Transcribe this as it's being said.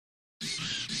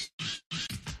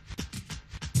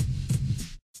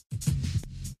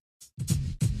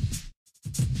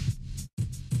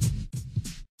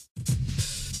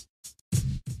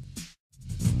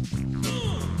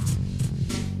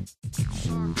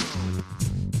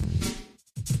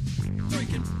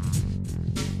Breaking.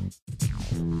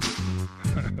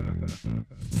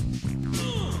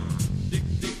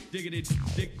 Diggity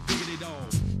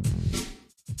dog.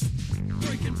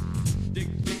 Breaking.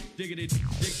 Diggity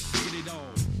dog.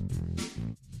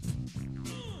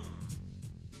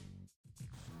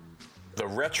 The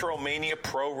Retromania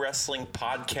Pro Wrestling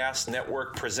Podcast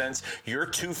Network presents your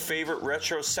two favorite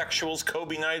retrosexuals,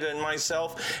 Kobe Naida and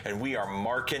myself, and we are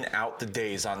marking out the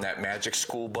days on that magic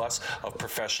school bus of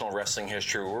professional wrestling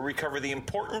history, where we cover the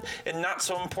important and not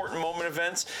so important moment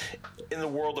events in the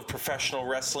world of professional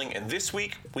wrestling. And this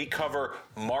week, we cover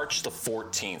March the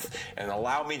 14th. And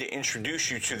allow me to introduce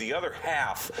you to the other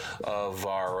half of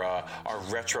our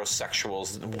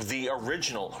retrosexuals, the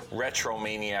original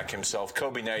Retromaniac himself,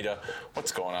 Kobe Naida.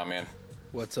 What's going on, man?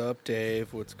 What's up,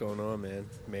 Dave? What's going on, man?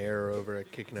 Mayor over at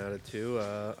Kicking Out at 2.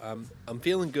 I'm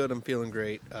feeling good. I'm feeling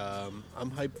great. I'm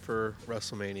hyped for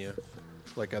WrestleMania,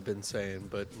 like I've been saying,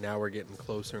 but now we're getting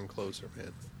closer and closer,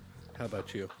 man. How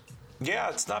about you?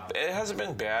 Yeah, it hasn't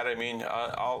been bad. I mean,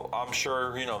 I'm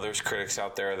sure, there's critics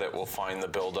out there that will find the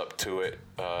build up to it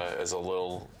as a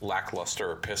little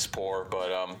lackluster or piss poor,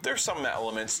 but there's some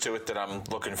elements to it that I'm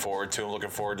looking forward to. I'm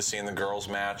looking forward to seeing the girls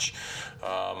match,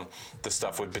 the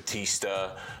stuff with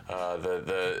Batista,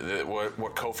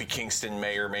 what Kofi Kingston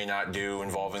may or may not do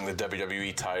involving the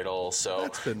WWE title. So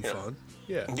that's been fun.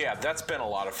 Yeah, that's been a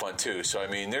lot of fun too. So I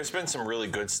mean, there's been some really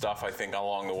good stuff, I think,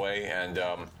 along the way, and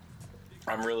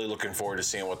I'm really looking forward to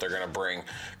seeing what they're going to bring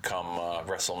come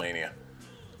WrestleMania.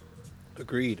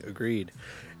 Agreed.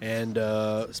 And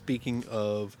speaking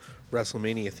of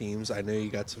WrestleMania themes, I know you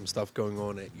got some stuff going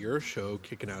on at your show,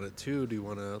 Kicking Out at 2. Do you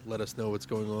want to let us know what's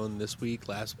going on this week,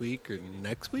 last week, or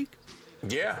next week?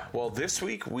 Yeah, well, this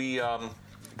week we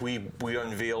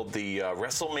unveiled the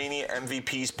WrestleMania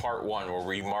MVPs Part 1, where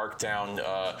we marked down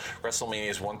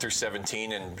WrestleManias 1 through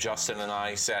 17, and Justin and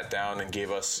I sat down and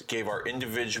gave our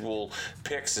individual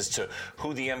picks as to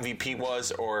who the MVP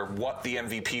was or what the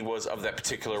MVP was of that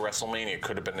particular WrestleMania. It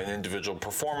could have been an individual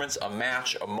performance, a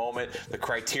match, a moment. The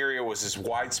criteria was as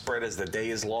widespread as the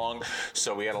day is long,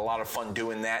 so we had a lot of fun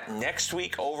doing that. Next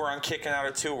week over on Kicking Out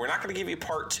at 2, we're not going to give you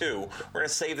Part 2. We're going to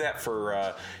save that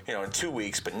for in 2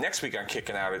 weeks, but next week on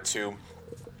Kicking Out at 2,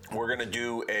 we're going to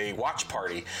do a watch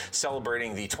party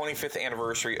celebrating the 25th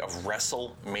anniversary of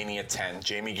WrestleMania 10.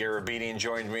 Jamie Garabedian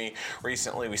joined me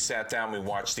recently. We sat down, we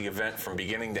watched the event from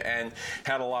beginning to end,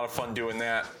 had a lot of fun doing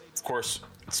that. Of course,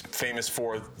 it's famous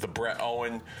for the Bret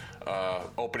Owen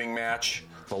opening match,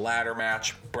 the ladder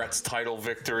match, Bret's title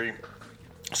victory,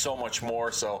 so much more.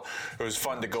 So it was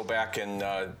fun to go back and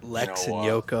Lex and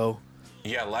Yoko.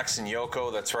 Yeah, Lex and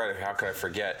Yoko, that's right. How could I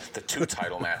forget the two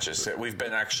title matches that we've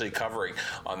been actually covering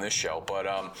on this show. But,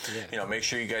 make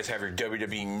sure you guys have your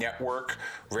WWE Network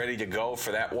ready to go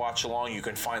for that watch along. You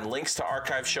can find links to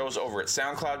archive shows over at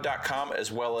SoundCloud.com,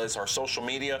 as well as our social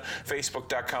media,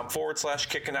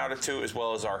 Facebook.com/Kicking Out at 2, as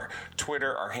well as our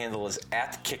Twitter. Our handle is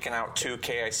 @KickinOut2,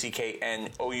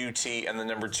 KICKNOUT, and the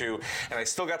number 2. And I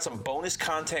still got some bonus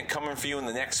content coming for you in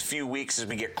the next few weeks as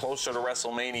we get closer to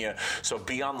WrestleMania. So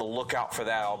be on the lookout for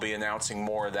that. I'll be announcing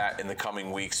more of that in the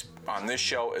coming weeks on this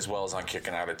show as well as on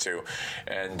Kicking Out at 2.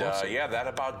 And awesome. That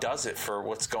about does it for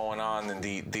what's going on in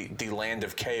the land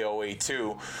of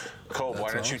KOA2. Cole,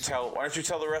 why don't you tell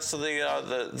the rest of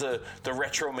the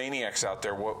Retromaniacs out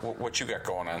there what you got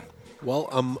going on? Well,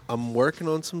 I'm working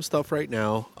on some stuff right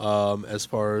now as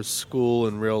far as school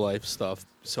and real life stuff.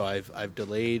 So I've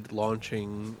delayed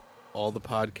launching all the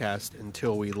podcasts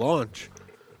until we launch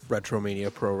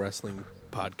Retromania Pro Wrestling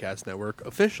Podcast Network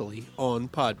officially on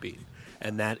Podbean.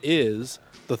 And that is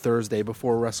the Thursday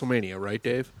before WrestleMania, right,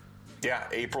 Dave? Yeah,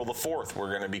 April the 4th, we're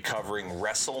going to be covering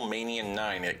WrestleMania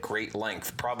 9 at great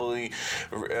length. Probably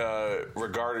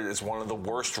regarded as one of the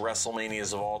worst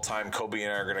WrestleManias of all time. Kobe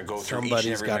and I are going to go through each and every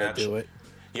match. Somebody's got to do it.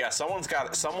 Yeah, someone's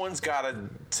got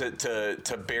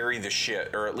to bury the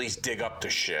shit, or at least dig up the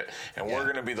shit, and we're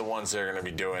going to be the ones that are going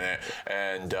to be doing it.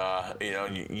 And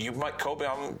you might, Kobe,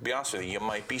 I'm going to be honest with you, you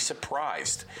might be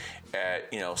surprised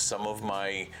at some of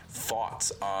my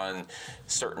thoughts on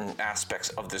certain aspects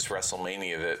of this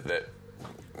WrestleMania that.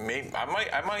 Maybe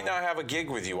I might not have a gig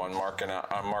with you on marking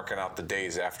out the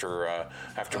days after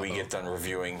we get done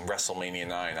reviewing WrestleMania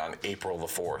 9 on April the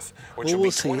 4th, which will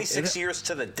be 26 years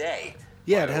to the day.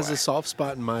 Yeah, it has a soft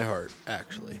spot in my heart,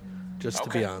 actually, just to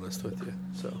be honest with you.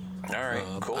 So, all right,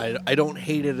 cool. I don't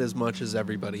hate it as much as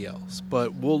everybody else,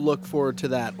 but we'll look forward to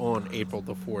that on April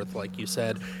the 4th, like you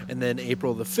said. And then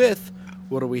April the 5th,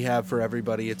 what do we have for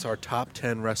everybody? It's our top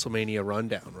 10 WrestleMania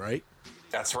rundown, right?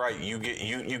 That's right. You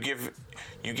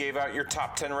gave out your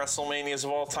top 10 WrestleManias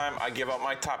of all time. I give out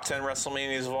my top 10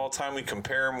 WrestleManias of all time. We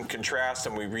compare them, contrast,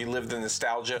 and we relive the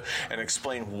nostalgia and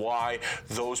explain why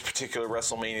those particular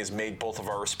WrestleManias made both of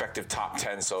our respective top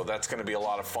 10. So that's going to be a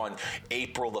lot of fun.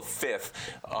 April the 5th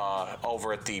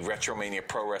over at the Retromania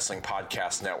Pro Wrestling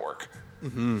Podcast Network.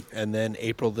 Mm-hmm. And then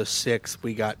April the 6th,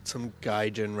 we got some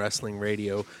Gaijin Wrestling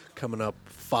Radio coming up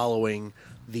following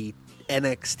the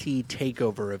NXT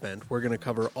TakeOver event. We're going to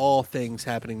cover all things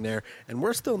happening there, and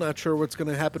we're still not sure what's going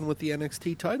to happen with the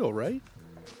NXT title, right?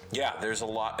 Yeah, there's a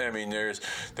lot. I mean, there's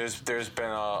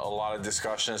been a lot of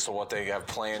discussion as to what they have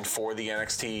planned for the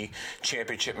NXT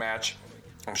Championship match.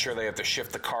 I'm sure they have to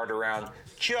shift the card around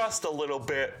just a little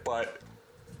bit, but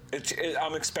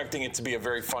I'm expecting it to be a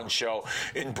very fun show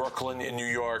in Brooklyn, in New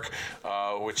York,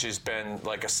 which has been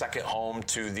like a second home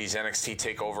to these NXT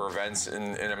TakeOver events in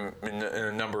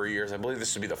a number of years. I believe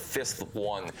this would be the 5th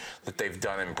one that they've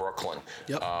done in Brooklyn.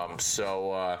 Yep.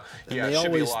 Yeah, it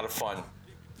should be a lot of fun.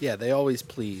 Yeah, they always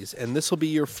please. And this will be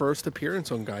your first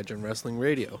appearance on Gaijin Wrestling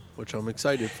Radio, which I'm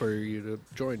excited for you to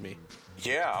join me.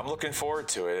 Yeah, I'm looking forward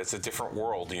to it. It's a different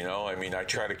world, you know. I mean, I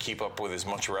try to keep up with as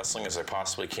much wrestling as I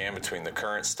possibly can between the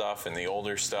current stuff and the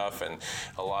older stuff and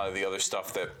a lot of the other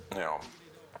stuff that, you know,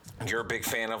 you're a big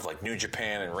fan of, like New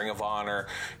Japan and Ring of Honor.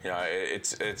 You know,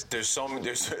 there's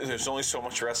only so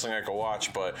much wrestling I can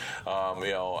watch, but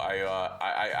you know,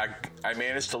 I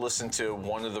managed to listen to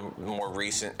one of the more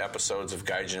recent episodes of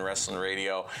Gaijin Wrestling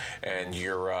Radio, and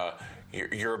your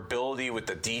ability with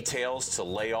the details to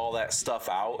lay all that stuff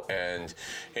out, and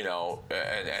you know,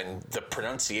 and the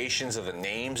pronunciations of the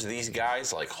names of these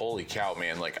guys, like holy cow,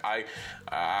 man! Like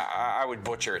I would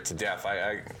butcher it to death.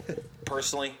 I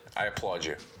personally, I applaud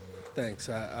you. Thanks.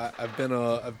 I've been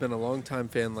a longtime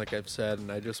fan, like I've said, and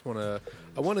I just want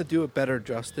to do it better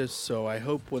justice. So I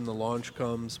hope when the launch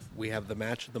comes, we have the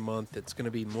match of the month. It's going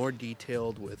to be more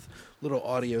detailed with little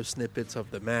audio snippets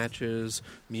of the matches,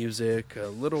 music, a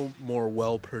little more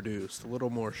well produced, a little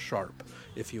more sharp,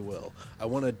 if you will. I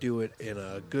want to do it in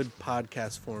a good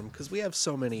podcast form because we have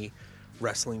so many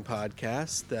wrestling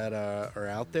podcasts that are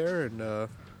out there, and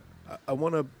I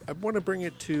want to bring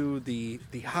it to the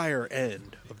higher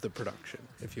end of the production,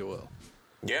 if you will.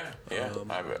 Yeah.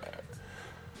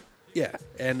 Yeah,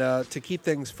 and to keep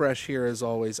things fresh here, as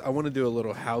always, I want to do a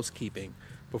little housekeeping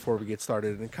before we get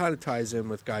started, and it kind of ties in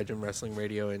with Gaijin Wrestling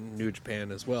Radio and New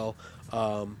Japan as well.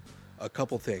 A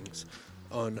couple things.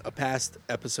 On a past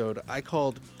episode, I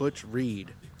called Butch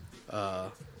Reed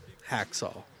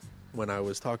Hacksaw when I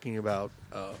was talking about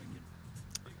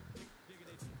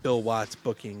Bill Watts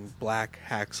booking black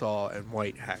Hacksaw and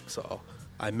white Hacksaw.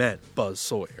 I meant Buzz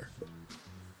Sawyer.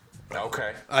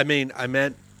 Okay. I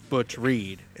meant Butch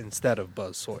Reed instead of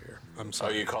Buzz Sawyer. I'm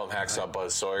sorry. Oh, you call him Hacksaw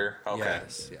Buzz Sawyer? Okay.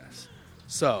 Yes.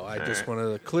 So I just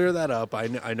wanted to clear that up. I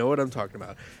know what I'm talking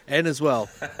about. And as well,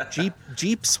 Jeep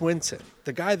Swinson,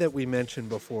 the guy that we mentioned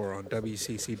before on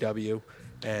WCCW,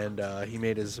 and he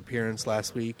made his appearance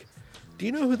last week. Do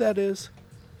you know who that is?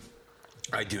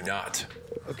 I do not.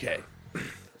 Okay.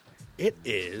 It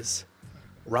is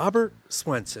Robert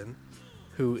Swenson,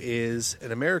 who is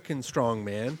an American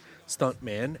strongman,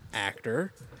 stuntman,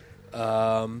 actor.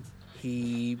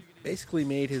 He basically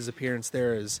made his appearance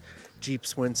there as Jeep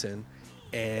Swinson,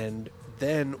 and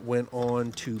then went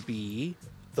on to be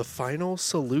the Final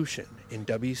Solution in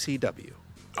WCW.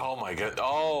 Oh my god!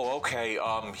 Oh, okay.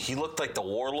 He looked like the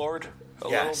Warlord a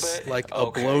little bit, like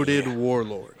a bloated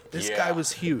warlord. This guy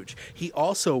was huge. He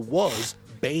also was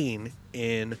Bane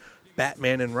in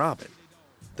Batman and Robin,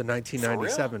 the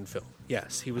 1997 film.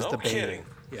 Yes, he was the Bane. Kidding.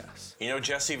 Yes. You know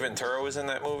Jesse Ventura was in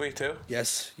that movie too?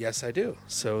 Yes, I do.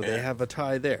 So they have a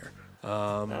tie there.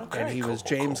 And he was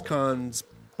James Caan's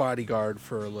bodyguard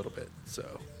for a little bit.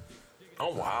 So.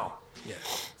 Oh wow. Yeah.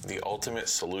 The Ultimate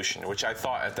Solution, which I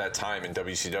thought at that time in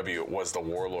WCW it was the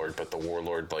Warlord, but the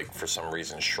Warlord like for some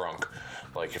reason shrunk.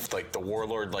 Like if like the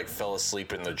Warlord like fell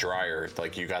asleep in the dryer,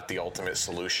 like you got the Ultimate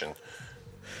Solution.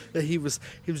 He was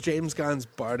James Gunn's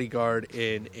bodyguard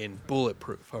in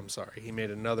Bulletproof. I'm sorry. He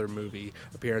made another movie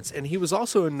appearance, and he was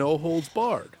also in No Holds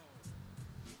Barred.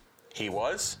 He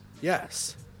was?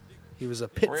 Yes. He was a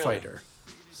pit fighter.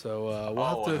 So we'll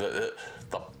have to...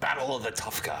 the Battle of the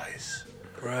Tough Guys.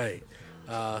 Right.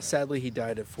 Sadly, he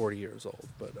died at 40 years old,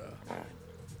 but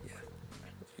yeah.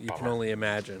 You can only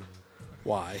imagine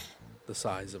why, the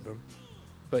size of him.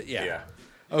 But yeah.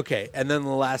 Okay, and then the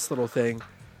last little thing.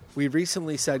 We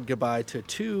recently said goodbye to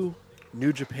two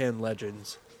New Japan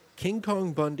legends, King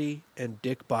Kong Bundy and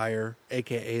Dick Beyer,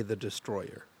 a.k.a. The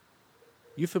Destroyer.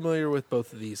 You familiar with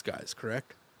both of these guys,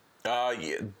 correct?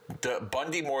 Yeah,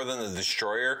 Bundy more than the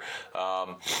Destroyer.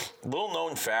 Little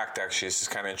known fact, actually, this is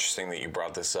kind of interesting that you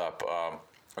brought this up.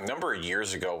 A number of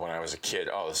years ago when I was a kid,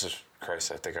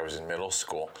 Christ, I think I was in middle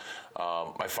school.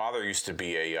 My father used to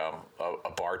be a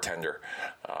bartender,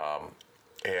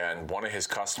 and one of his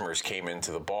customers came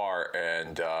into the bar,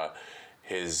 and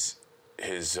his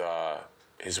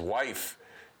wife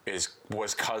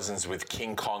was cousins with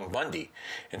King Kong Bundy,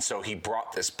 and so he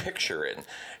brought this picture in,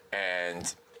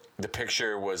 and the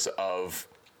picture was of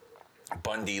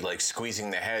Bundy like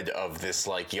squeezing the head of this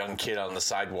like young kid on the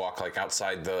sidewalk, like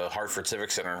outside the Hartford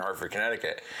Civic Center in Hartford,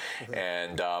 Connecticut,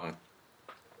 and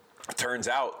it turns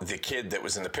out the kid that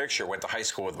was in the picture went to high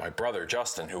school with my brother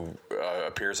Justin, who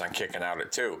appears on Kicking Out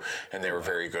at 2, and they were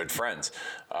very good friends.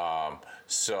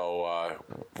 So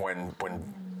when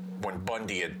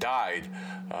Bundy had died,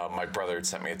 my brother had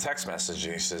sent me a text message,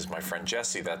 and he says, "My friend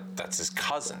Jesse, that's his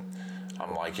cousin."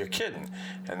 I'm like, "You're kidding."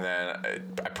 And then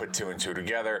I put two and two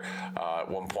together. At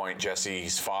one point,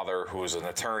 Jesse's father, who was an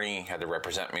attorney, had to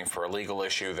represent me for a legal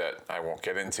issue that I won't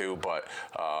get into, but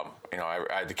I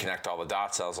had to connect all the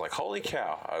dots. I was like, holy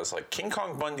cow. I was like, King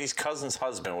Kong Bundy's cousin's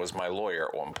husband was my lawyer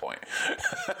at one point.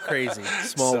 Crazy.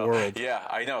 Small world. Yeah,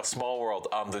 I know. Small world.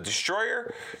 The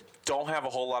Destroyer, don't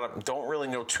really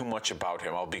know too much about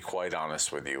him. I'll be quite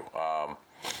honest with you.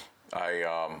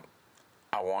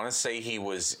 I want to say he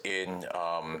was in,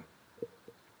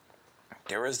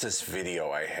 there was this video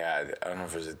I had, I don't know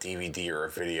if it was a DVD or a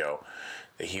video,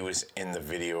 that he was in the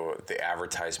video, the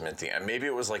advertisement, maybe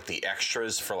it was like the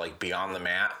extras for like Beyond the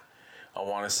Mat, I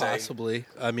want to say. Possibly.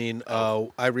 I mean,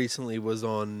 I recently was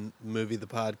on Movie the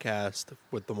Podcast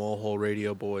with the Mulhole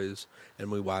Radio Boys, and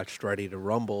we watched Ready to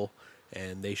Rumble,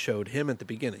 and they showed him at the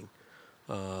beginning.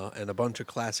 And a bunch of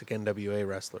classic NWA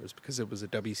wrestlers, because it was a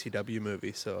WCW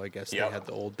movie, so I guess they had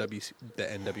the old the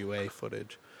NWA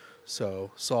footage.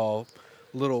 So saw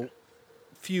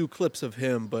few clips of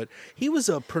him, but he was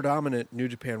a predominant New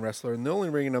Japan wrestler, and the only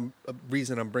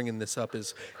reason I'm bringing this up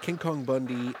is King Kong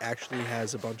Bundy actually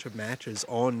has a bunch of matches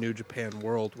on New Japan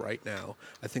World right now.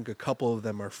 I think a couple of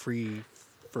them are free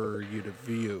for you to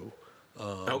view.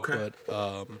 Okay.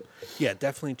 But, yeah,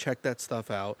 definitely check that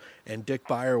stuff out. And Dick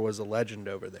Beyer was a legend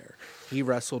over there. He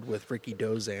wrestled with Ricky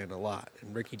Dozan a lot.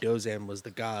 And Ricky Dozan was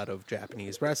the god of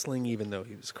Japanese wrestling, even though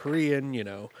he was Korean,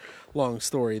 long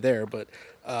story there. But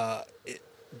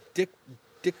Dick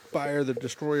Beyer, the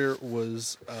Destroyer,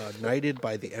 was knighted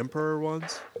by the Emperor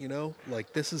once,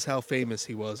 Like, this is how famous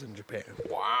he was in Japan.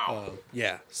 Wow.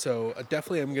 Yeah, so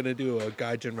definitely I'm going to do a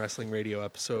Gaijin Wrestling Radio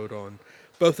episode on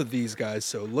both of these guys,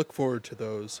 so look forward to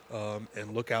those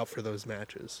and look out for those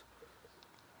matches.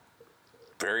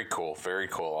 Very cool, very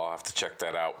cool. I'll have to check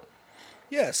that out.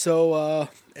 Yeah, so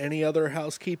any other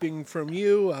housekeeping from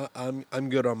you? I'm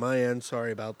good on my end.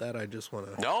 Sorry about that. I just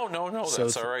want to... No,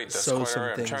 that's all right. That's quite all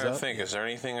right. I'm trying to think. Yeah. Is there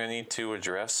anything I need to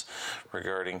address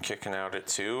regarding Kicking Out at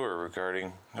 2 or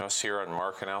regarding us here on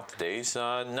Marking Out the Days?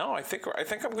 No, I think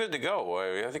I'm good to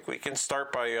go. I think we can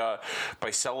start by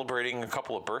celebrating a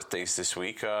couple of birthdays this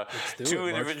week. Let's do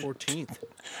it, March 14th.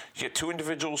 Yeah, two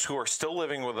individuals who are still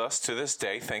living with us to this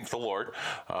day, thank the Lord.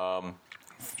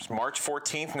 March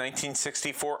 14th,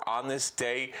 1964, on this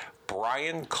day,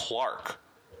 Brian Clark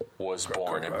was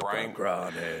born. And Brian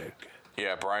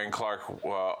Clark,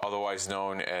 otherwise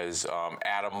known as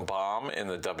Adam Bomb in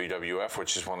the WWF,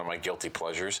 which is one of my guilty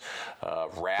pleasures.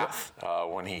 Wrath,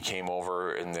 when he came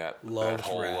over in that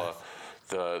whole...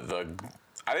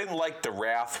 I didn't like the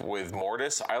Wrath with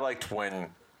Mortis. I liked when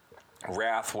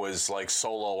Wrath was like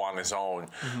solo on his own.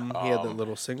 Mm-hmm. He had the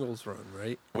little singles run,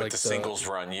 right? With like the singles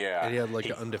run, yeah. And he had like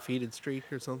an undefeated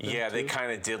streak or something. Yeah, they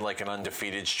kind of did like an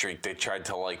undefeated streak. They tried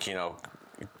to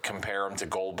compare him to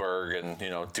Goldberg and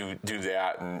do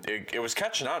that, and it was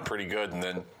catching on pretty good. And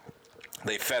then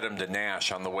they fed him to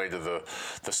Nash on the way to the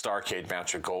Starrcade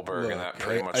match with Goldberg, and that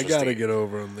pretty much. I gotta get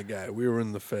over on the guy. We were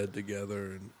in the Fed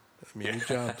together, and he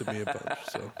jobbed me a bunch,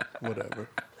 so whatever.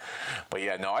 But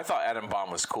yeah, no, I thought Adam Bomb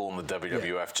was cool in the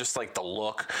WWF. Just like the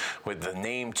look with the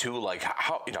name too, like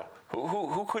how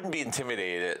who couldn't be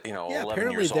intimidated at 11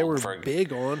 apparently years old? They were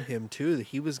big on him too. That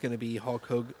he was going to be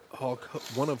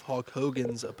one of Hulk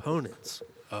Hogan's opponents.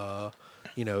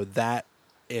 That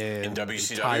in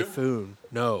WCW? Typhoon.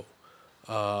 No,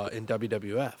 in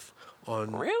WWF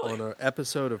on an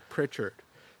episode of Pritchard.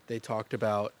 They talked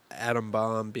about Adam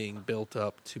Bomb being built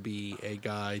up to be a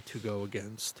guy to go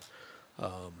against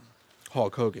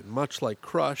Hulk Hogan, much like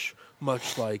Crush,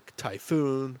 much like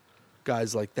Typhoon,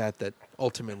 guys like that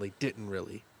ultimately didn't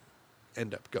really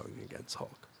end up going against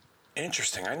Hulk.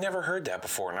 Interesting. I never heard that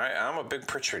before, and I'm a big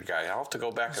Pritchard guy. I'll have to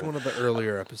go back. It's one of the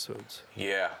earlier episodes.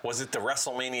 Yeah. Was it the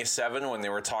WrestleMania 7 when they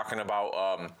were talking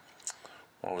about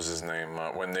what was his name?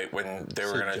 When they were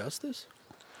going to Justice?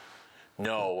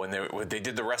 No, when they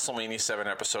did the WrestleMania 7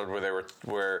 episode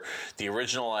where the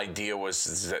original idea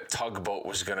was that Tugboat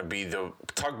was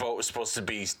supposed to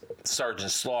be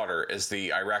Sergeant Slaughter as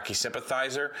the Iraqi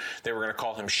sympathizer. They were going to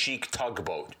call him Sheik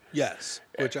Tugboat. Yes,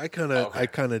 which I kind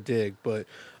of dig, but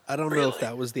I don't know if Really?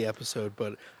 that was the episode.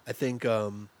 But I think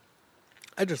I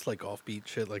just like offbeat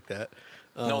shit like that.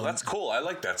 No, that's cool. I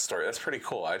like that story. That's pretty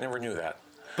cool. I never knew that.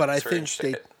 But I That's very think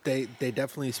interesting. they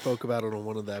definitely spoke about it on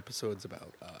one of the episodes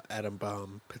about Adam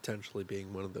Bomb potentially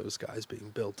being one of those guys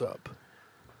being built up.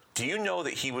 Do you know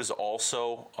that he was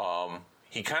also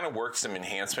he kind of worked some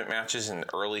enhancement matches in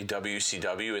early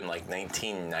WCW in like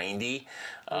 1990?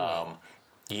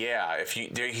 Yeah,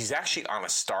 he's actually on a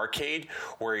Starrcade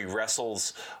where he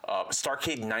wrestles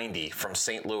Starrcade 90 from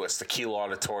St. Louis, the Keel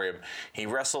Auditorium. He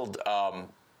wrestled an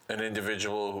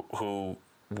individual who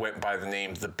went by the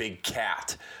name The Big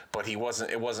Cat, but it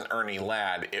wasn't Ernie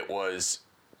Ladd, it was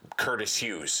Curtis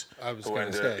Hughes. I was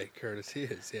going to say Curtis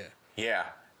Hughes, yeah. Yeah,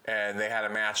 and they had a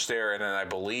match there, and then I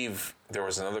believe there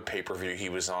was another pay-per-view he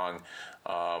was on,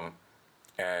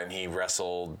 and he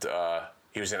wrestled,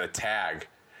 he was in a tag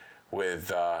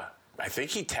with, I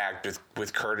think he tagged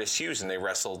with Curtis Hughes, and they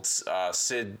wrestled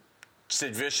Sid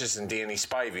Vicious and Danny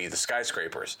Spivey, the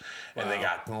Skyscrapers, and they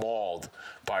got mauled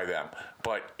by them.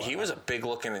 But he was a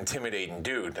big-looking, intimidating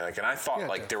dude. Like, and I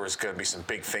thought there was going to be some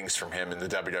big things from him in the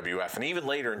WWF, and even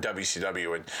later in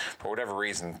WCW. And for whatever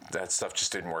reason, that stuff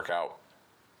just didn't work out.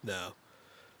 No.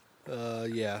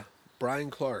 Yeah.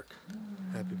 Brian Clark.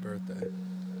 Happy birthday.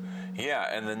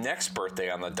 Yeah, and the next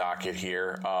birthday on the docket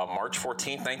here, March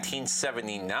 14th,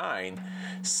 1979,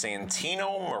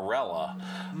 Santino Marella.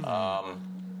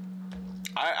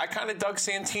 I kind of dug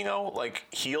Santino, like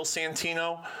heel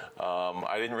Santino.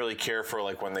 I didn't really care for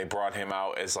like when they brought him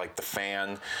out as like the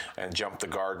fan and jumped the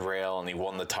guardrail and he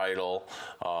won the title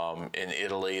in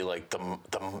Italy, like the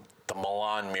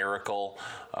Milan Miracle.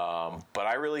 But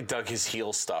I really dug his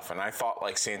heel stuff, and I thought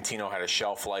like Santino had a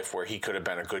shelf life where he could have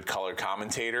been a good color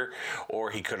commentator or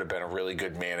he could have been a really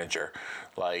good manager.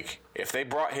 Like if they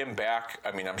brought him back,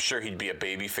 I mean, I'm sure he'd be a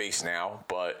babyface now,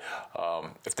 but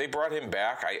if they brought him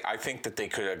back, I think that they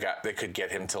could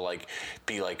get him to like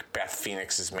be like Beth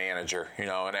Phoenix's manager, you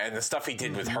know, and the stuff he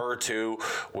did with her too,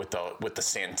 with the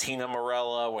Santina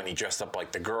Marella when he dressed up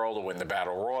like the girl to win the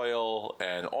Battle Royal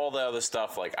and all the other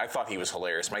stuff. Like I thought he was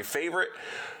hilarious. My favorite.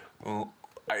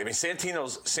 I mean,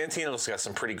 Santino's got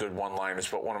some pretty good one-liners,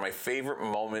 but one of my favorite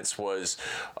moments was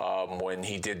when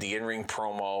he did the in-ring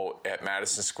promo at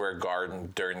Madison Square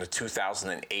Garden during the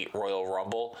 2008 Royal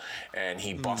Rumble, and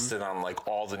he busted on like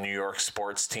all the New York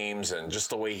sports teams, and just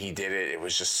the way he did it, it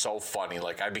was just so funny.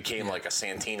 Like I became like a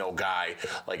Santino guy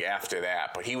like after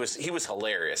that, but he was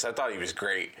hilarious. I thought he was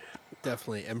great.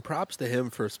 Definitely, and props to him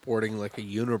for sporting like a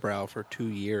unibrow for 2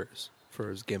 years for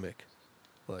his gimmick.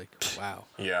 Like, wow.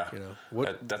 Yeah. You know,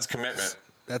 that's commitment.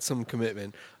 That's some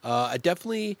commitment.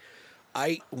 When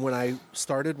I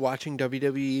started watching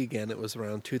WWE again, it was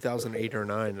around 2008 or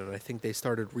 9, and I think they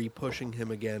started re-pushing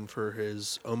him again for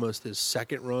almost his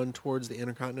second run towards the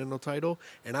Intercontinental title,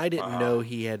 and I didn't know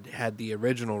he had the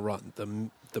original run,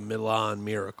 the Milan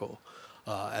Miracle,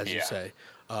 as you say.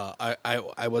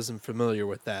 I wasn't familiar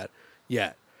with that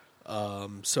yet.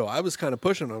 So I was kind of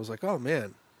pushing. I was like, oh,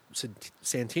 man,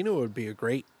 Santino would be a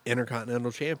great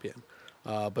Intercontinental champion.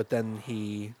 But then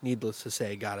he, needless to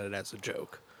say, got it as a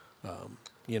joke.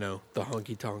 You know, the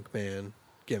honky tonk man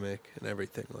gimmick and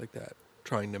everything like that,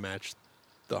 trying to match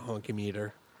the honky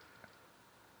meter.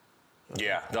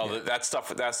 That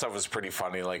stuff was pretty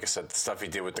funny. Like I said, the stuff he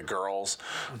did with the girls,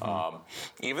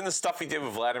 even the stuff he did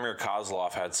with Vladimir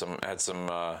Kozlov had some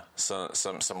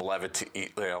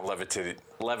levity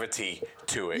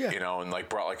to it, you know, and like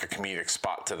brought like a comedic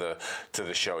spot to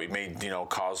the show. He made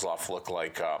Kozlov look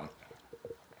like.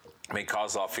 Made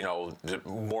Kozlov,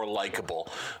 more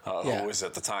likable, who was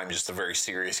at the time just a very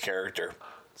serious character.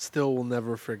 Still will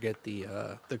never forget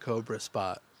the Cobra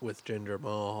spot with Jinder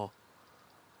Mahal.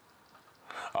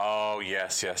 Oh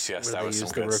yes, Where that was some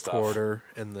good stuff. The recorder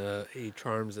and he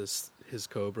charms his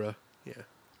Cobra.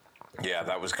 Yeah,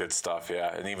 that was good stuff.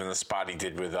 Yeah, and even the spot he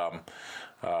did with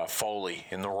Foley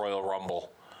in the Royal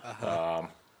Rumble.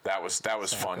 That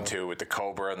was fun too with the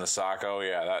Cobra and the Sacco.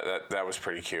 Yeah, that was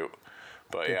pretty cute.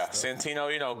 But good stuff.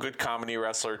 Santino, good comedy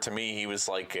wrestler. To me, he was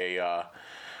like a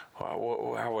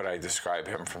how would I describe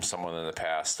him from someone in the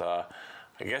past? I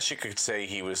guess you could say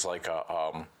he was like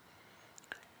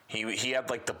he had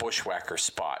like the bushwhacker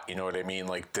spot, you know what I mean?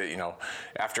 Like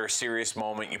after a serious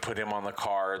moment, you put him on the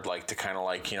card, like to kind of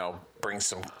like bring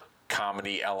some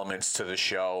comedy elements to the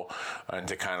show, and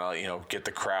to kind of get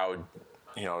the crowd,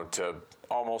 to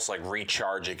almost like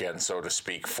recharge again, so to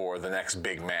speak, for the next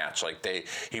big match. Like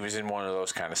he was in one of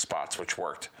those kind of spots, which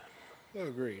worked.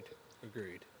 Agreed.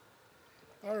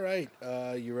 All right,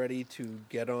 you ready to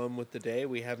get on with the day?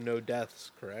 We have no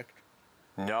deaths, correct?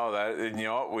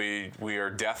 No, we are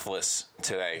deathless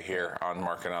today here on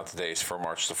Marking Out the Days for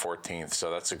March the 14th,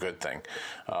 so that's a good thing.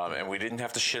 And we didn't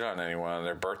have to shit on anyone on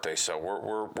their birthday, so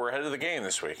we're ahead of the game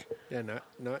this week. Yeah,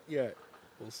 not yet.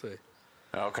 We'll see.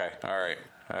 Okay, all right.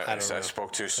 I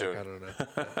spoke too soon. I don't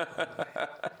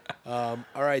know.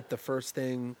 All right, the first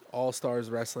thing, All Stars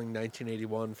Wrestling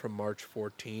 1981 from March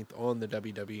 14th on the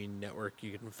WWE Network.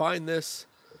 You can find this.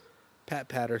 Pat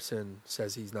Patterson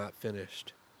says he's not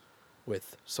finished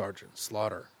with Sergeant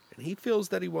Slaughter, and he feels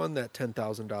that he won that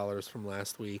 $10,000 from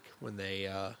last week when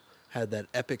they had that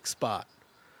epic spot.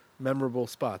 Memorable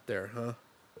spot there, huh?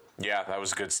 Yeah, that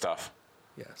was good stuff.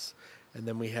 Yes. And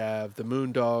then we have the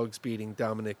Moondogs beating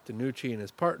Dominic DeNucci and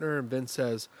his partner, and Vince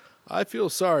says, I feel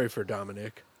sorry for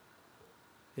Dominic.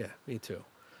 Yeah, me too.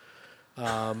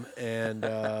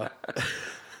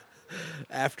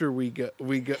 After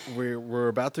we're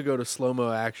about to go to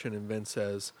slow-mo action, and Vince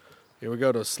says, here we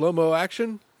go to slow-mo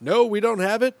action. No, we don't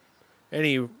have it.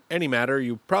 Any matter,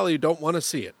 you probably don't want to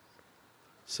see it.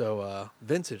 So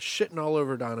Vince is shitting all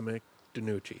over Dominic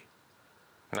DeNucci.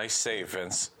 Nice save,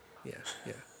 Vince. Yeah.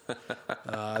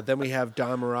 Then we have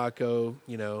Don Morocco,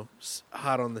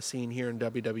 hot on the scene here in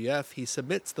WWF. He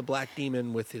submits the Black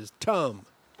Demon with his tum.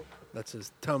 That's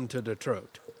his tum to the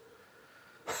throat.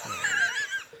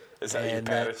 Is that you,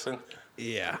 Patterson?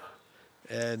 Yeah.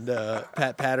 And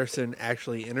Pat Patterson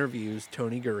actually interviews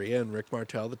Tony Gurria and Rick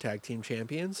Martel, the tag team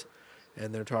champions.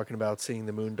 And they're talking about seeing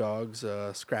the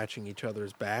Moondogs scratching each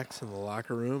other's backs in the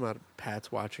locker room.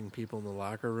 Pat's watching people in the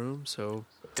locker room. So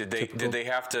did they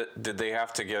have to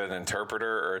get an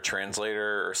interpreter or a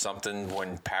translator or something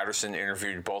when Patterson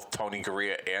interviewed both Tony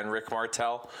Gurria and Rick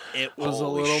Martel? It was a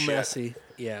little messy.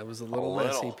 Yeah, it was a little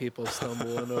messy. People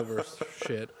stumbling over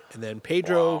shit. And then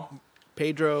Pedro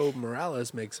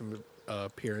Morales makes an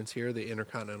appearance here, the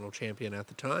Intercontinental Champion at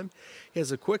the time. He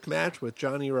has a quick match with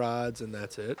Johnny Rods, and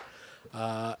that's it.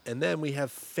 And then we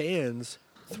have fans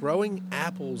throwing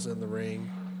apples in the ring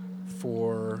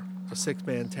for a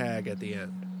six-man tag at the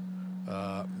end.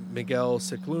 Miguel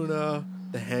Cicluna,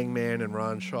 the Hangman, and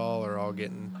Ron Shaw are all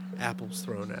getting apples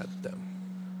thrown at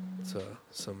them. It's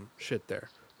some shit there.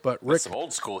 But That's some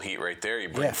old school heat right there. You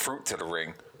bring fruit to the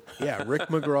ring. Yeah, Rick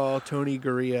McGraw, Tony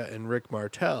Gurria, and Rick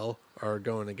Martel are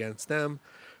going against them.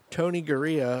 Tony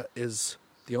Gurria is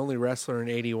the only wrestler in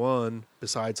 81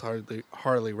 besides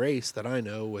Harley Race that I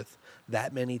know with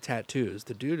that many tattoos.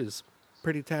 The dude is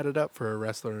pretty tatted up for a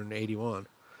wrestler in 81.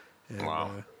 And,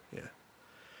 wow. Yeah.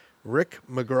 Rick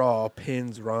McGraw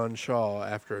pins Ron Shaw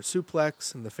after a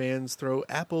suplex, and the fans throw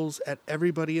apples at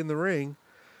everybody in the ring,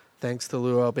 thanks to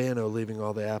Lou Albano leaving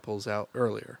all the apples out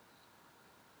earlier.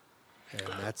 And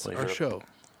that's our show.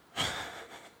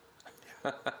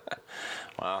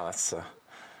 Wow, that's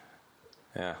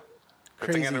yeah. Crazy.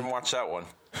 Good thing I didn't watch that one.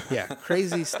 Yeah,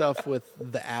 crazy stuff with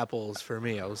the apples for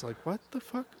me. I was like, what the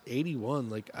fuck? 81?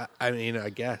 Like, I mean,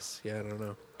 I guess. Yeah, I don't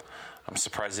know. I'm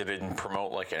surprised they didn't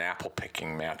promote like an apple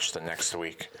picking match the next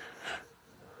week.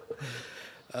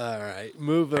 All right,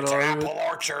 moving on. An apple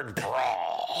orchard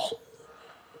brawl.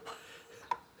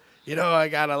 I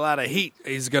got a lot of heat.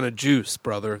 He's going to juice,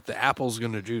 brother. The apple's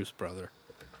going to juice, brother.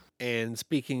 And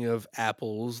speaking of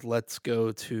apples, let's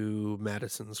go to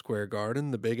Madison Square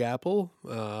Garden, the Big Apple.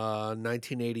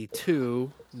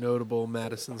 1982, notable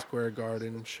Madison Square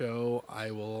Garden show.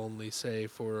 I will only say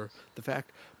for the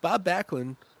fact Bob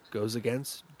Backlund goes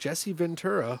against Jesse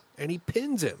Ventura, and he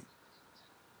pins him.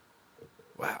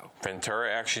 Wow.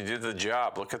 Ventura actually did the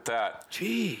job. Look at that.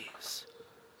 Jeez.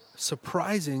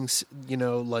 Surprising,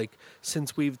 like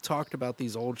since we've talked about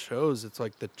these old shows, it's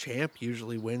like the champ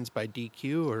usually wins by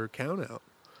DQ or countout.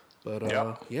 But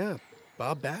yeah,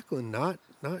 Bob Backlund not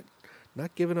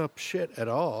giving up shit at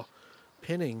all,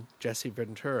 pinning Jesse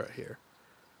Ventura here.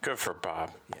 Good for Bob.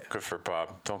 Yeah. Good for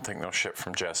Bob. Don't think no shit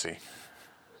from Jesse.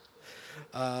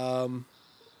 Yeah,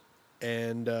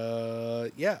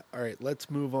 all right, let's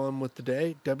move on with the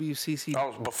day. WCC.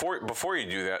 Oh, before you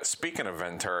do that, speaking of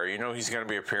Ventura, he's going to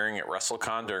be appearing at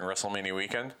WrestleCon during WrestleMania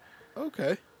weekend.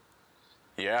 Okay.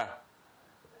 Yeah.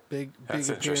 Big That's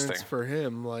appearance interesting. for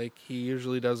him. Like, he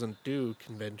usually doesn't do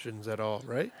conventions at all,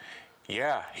 right?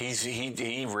 Yeah,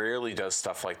 he rarely does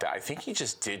stuff like that. I think he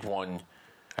just did one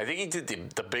I think he did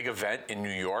the big event in New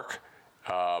York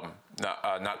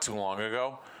not too long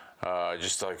ago,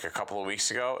 just like a couple of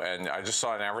weeks ago, and I just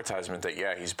saw an advertisement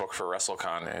that he's booked for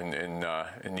WrestleCon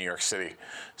in New York City,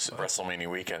 WrestleMania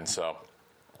weekend. So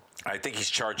I think he's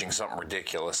charging something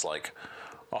ridiculous like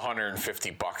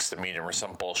 $150 to meet him or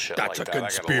some bullshit That's like a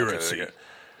that. conspiracy.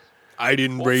 I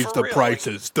didn't Well, raise for the real,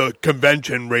 prices. The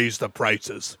convention raised the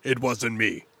prices. It wasn't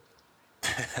me.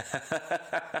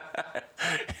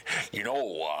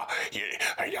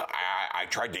 I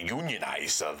tried to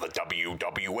unionize the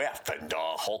WWF, and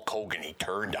Hulk Hogan, he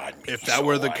turned on me. If that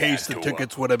were the case, the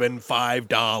tickets would have been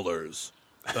 $5.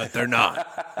 But they're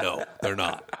not. No, they're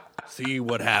not. See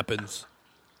what happens.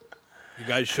 You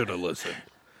guys should have listened.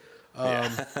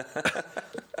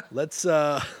 Let's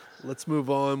move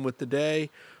on with the day.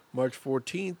 March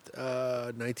 14th,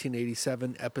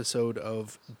 1987 episode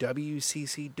of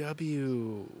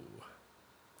WCCW.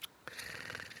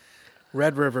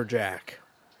 Red River Jack.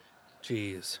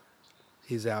 Jeez.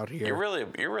 He's out here. You're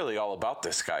really all about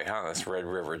this guy, huh? This Red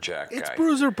River Jack guy. It's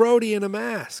Bruiser Brody in a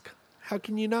mask. How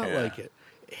can you not Yeah. like it?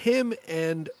 Him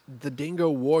and the Dingo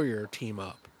Warrior team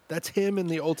up. That's him and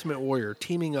the Ultimate Warrior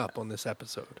teaming up on this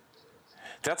episode.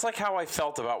 That's like how I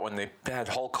felt about when they had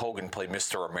Hulk Hogan play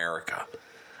Mr. America.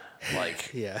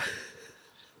 Like, Yeah.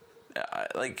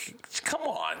 Come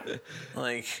on.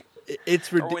 Like,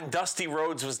 It's or ridiculous. when Dusty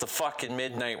Rhodes was the fucking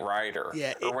Midnight Rider.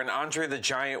 Yeah, or when Andre the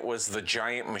Giant was the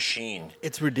Giant Machine.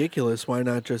 It's ridiculous. Why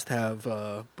not just have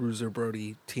Bruiser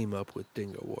Brody team up with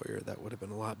Dingo Warrior? That would have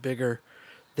been a lot bigger.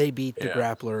 They beat the Yeah.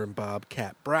 Grappler and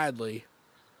Bobcat Bradley.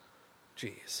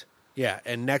 Jeez. Yeah,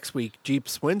 and next week, Jeep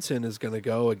Swinson is going to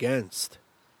go against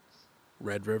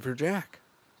Red River Jack.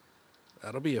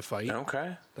 That'll be a fight.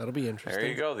 Okay. That'll be interesting. There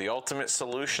you go. The ultimate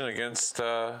solution against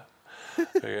The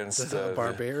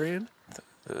Barbarian.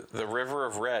 the River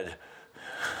of Red.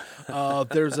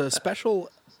 There's a special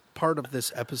part of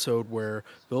this episode where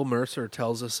Bill Mercer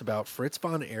tells us about Fritz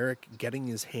von Erich getting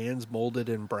his hands molded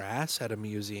in brass at a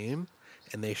museum,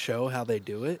 and they show how they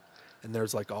do it. And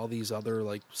there's like all these other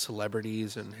like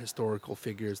celebrities and historical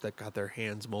figures that got their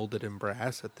hands molded in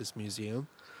brass at this museum.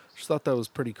 Just thought that was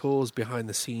pretty cool. It was behind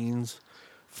the scenes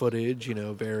footage,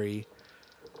 very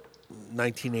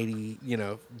 1980,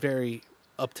 very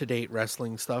up to date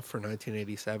wrestling stuff for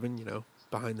 1987,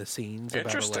 behind the scenes about a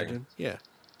Interesting. legend. Yeah.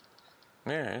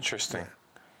 Yeah, interesting.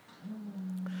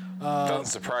 Doesn't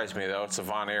surprise me though. It's a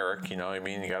Von Erich, you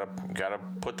gotta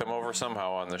put them over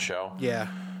somehow on the show. Yeah,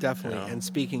 definitely. Yeah. And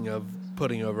speaking of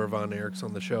putting over Von Erichs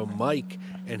on the show, Mike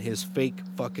and his fake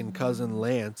fucking cousin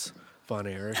Lance Von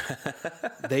Erich,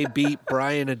 they beat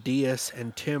Brian Adias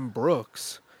and Tim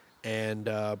Brooks. And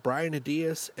Brian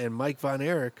Adias and Mike Von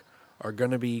Erich are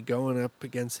going to be going up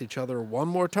against each other one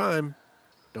more time.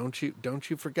 Don't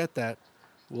you forget that.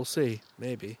 We'll see.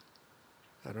 Maybe.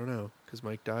 I don't know, because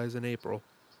Mike dies in April.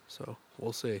 So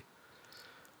we'll see.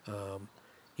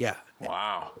 Yeah,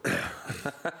 Wow.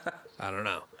 I don't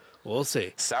know. We'll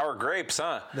see. Sour grapes,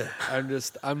 huh? I'm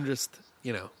just,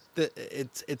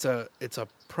 it's a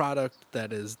product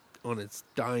that is on its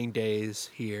dying days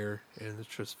here, and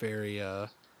it's just very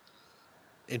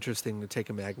interesting to take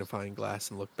a magnifying glass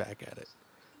and look back at it,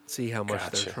 see how much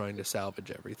Gotcha. they're trying to salvage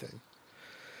everything.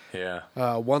 Yeah.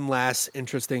 One last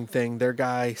interesting thing: their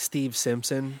guy Steve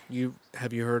Simpson.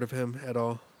 Have you heard of him at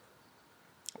all?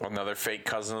 Another fake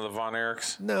cousin of the Von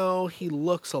Erichs? No, he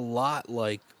looks a lot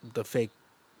like the fake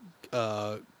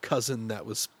cousin that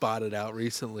was spotted out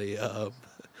recently.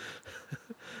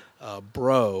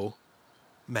 Bro,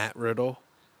 Matt Riddle.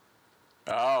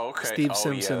 Oh, okay. Steve Oh,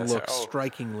 Simpson yeah, that's looks right.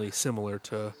 strikingly similar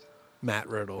to Matt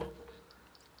Riddle.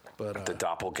 But The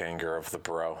doppelganger of the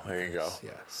bro. There you go.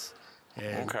 yes.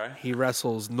 And Okay. he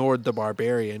wrestles Nord the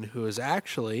Barbarian, who is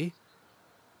actually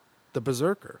the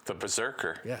Berserker. The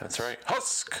Berserker. Yes. That's right.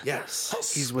 Husk. Yes,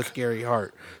 Husk. he's with Gary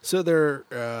Hart. So they're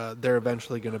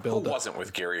eventually going to Who build up. wasn't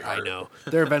with Gary I Hart? know.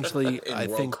 They're eventually, In I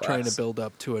world think, trying to class. build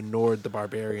up to a Nord the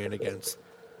Barbarian against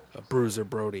a Bruiser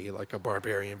Brody, like a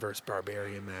Barbarian versus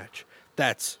Barbarian match.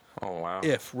 That's Oh, wow.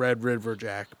 if Red River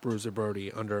Jack, Bruiser Brody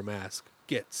under a mask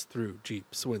gets through Jeep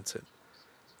Swinson.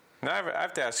 Now, I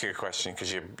have to ask you a question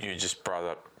because you just brought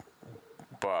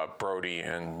up Brody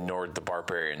and Nord the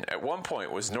Barbarian. At one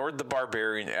point, was Nord the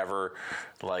Barbarian ever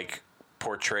like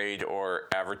portrayed or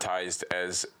advertised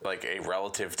as like a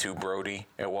relative to Brody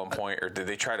at one point, or did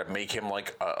they try to make him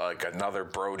like another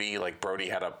Brody? Like Brody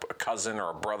had a cousin or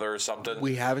a brother or something?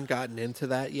 We haven't gotten into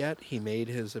that yet. He made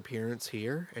his appearance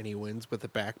here, and he wins with a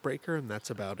backbreaker, and that's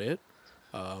about it.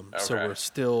 So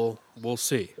Okay. we'll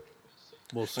see.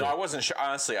 We'll see. No, I wasn't sure.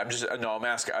 Honestly, I'm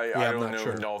asking. I I'm don't not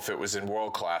sure. know if it was in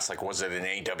world class. Like, was it in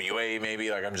AWA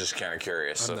maybe? Like, I'm just kind of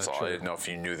curious. I'm That's not all. sure. I didn't know if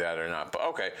you knew that or not. But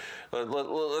okay,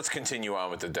 let's continue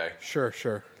on with the day. Sure.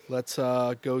 Let's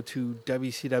go to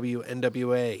WCW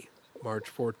NWA, March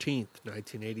 14th,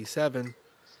 1987.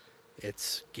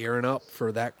 It's gearing up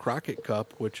for that Crockett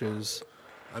Cup, which is,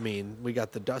 we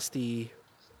got the Dusty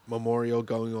Memorial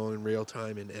going on in real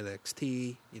time in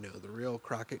NXT. The real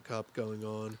Crockett Cup going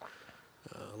on.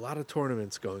 A lot of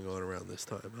tournaments going on around this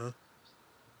time, huh?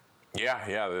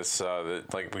 Yeah. This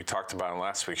like we talked about in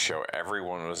last week's show,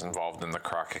 everyone was involved in the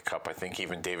Crockett Cup. I think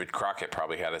even David Crockett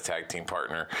probably had a tag team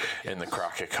partner in the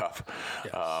Crockett Cup.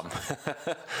 Yes.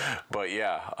 But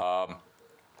yeah.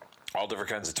 All different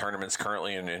kinds of tournaments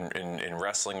currently in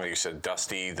wrestling. Like you said,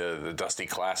 Dusty, the Dusty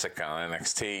Classic on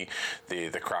NXT,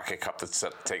 the Crockett Cup that's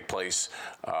set to take place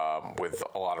with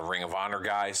a lot of Ring of Honor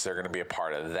guys. They're going to be a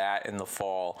part of that in the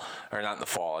fall, or not in the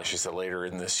fall, I should say later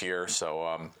in this year.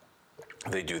 So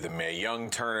they do the Mae Young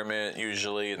tournament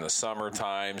usually in the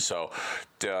summertime. So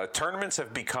tournaments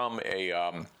have become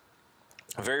a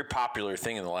very popular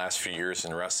thing in the last few years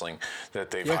in wrestling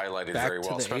that they've highlighted very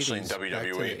well, especially in WWE.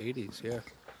 Back to the 80s, yeah.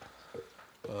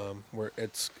 Where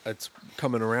it's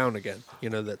coming around again,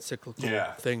 that cyclical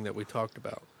thing that we talked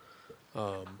about.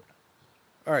 All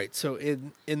right, so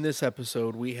in this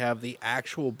episode, we have the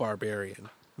actual Barbarian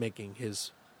making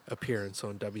his appearance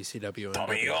on WCW.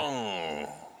 Tommy Young.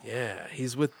 Yeah,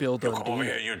 he's with Bill You Dundee. come over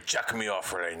here, you jack me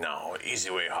off right now. Easy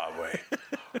way, hard way.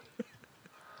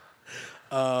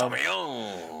 Tommy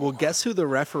Young. Well, guess who the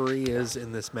referee is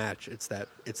in this match? It's that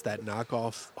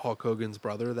knockoff Hulk Hogan's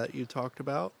brother that you talked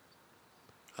about.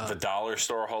 The dollar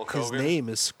store Hulk Hogan? His name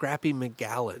is Scrappy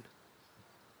McGowan.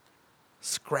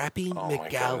 Scrappy my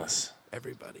McGowan. goodness.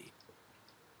 Everybody.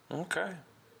 Okay.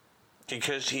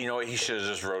 Because, he should have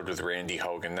just rode with Randy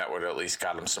Hogan. That would have at least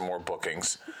got him some more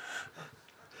bookings.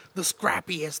 The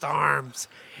scrappiest arms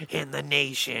in the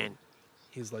nation.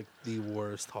 He's like the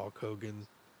worst Hulk Hogan.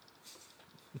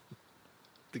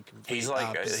 He's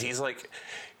like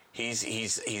if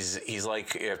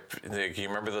you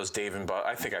remember those Dave and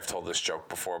Buster's. I think I've told this joke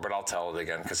before, but I'll tell it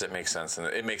again because it makes sense, and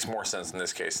it makes more sense in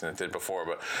this case than it did before.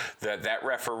 But that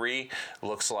referee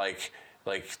looks like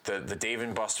the Dave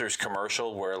and Buster's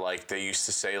commercial where they used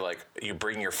to say you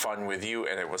bring your fun with you,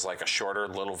 and it was like a shorter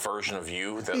little version of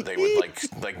you that they would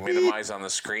like minimize on the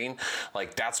screen.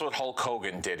 That's what Hulk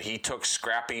Hogan did. He took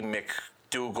Scrappy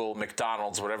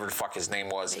McDonald's, whatever the fuck his name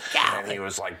was, and he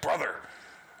was like, brother,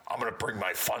 I'm going to bring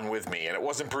my fun with me. And it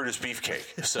wasn't Brutus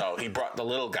Beefcake. So he brought the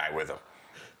little guy with him.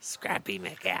 Scrappy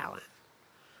McAllen.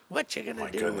 What you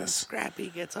gonna do when Scrappy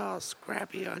gets all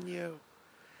scrappy on you?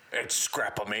 It's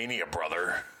Scrapomania,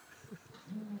 brother.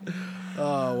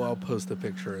 Oh, well, I'll post a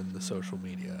picture in the social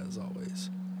media, as always.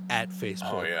 At Facebook.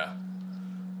 Oh, yeah.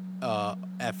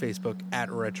 At Facebook, at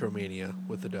Retromania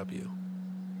with a W.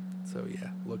 So, yeah,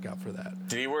 look out for that.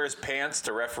 Did he wear his pants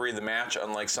to referee the match,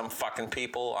 unlike some fucking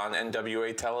people on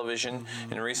NWA television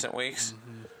in recent weeks?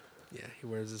 Mm-hmm. Yeah, he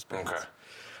wears his pants. Okay.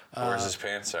 Where's his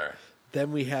pants? Sorry.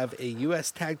 Then we have a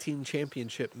U.S. Tag Team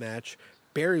Championship match.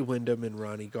 Barry Windham and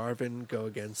Ronnie Garvin go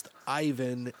against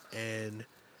Ivan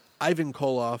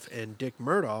Koloff and Dick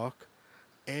Murdoch.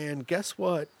 And guess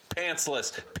what?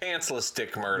 Pantsless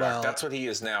Dick Murdoch. Well, that's what he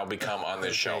has now become on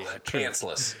this show. True.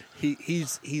 Pantsless.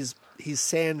 He's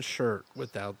sans shirt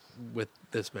with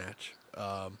this match.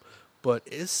 But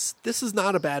this is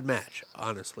not a bad match,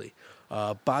 honestly.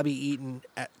 Bobby Eaton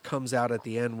comes out at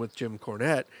the end with Jim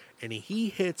Cornette, and he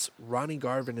hits Ronnie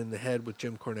Garvin in the head with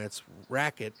Jim Cornette's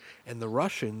racket, and the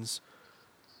Russians,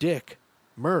 Dick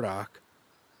Murdoch,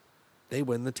 they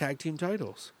win the tag team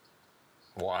titles.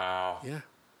 Wow. Yeah.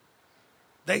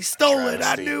 They stole it.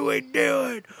 I Travesty. knew we'd do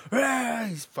it. Ah,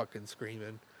 he's fucking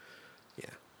screaming. Yeah.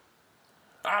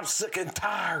 I'm sick and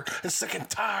tired. I'm sick and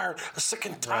tired. I'm sick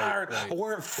and tired Right. of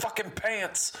wearing fucking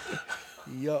pants.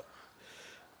 Yup.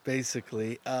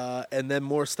 Basically. And then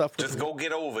more stuff with Just go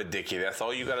get over, Dickie. That's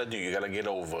all you gotta do. You gotta get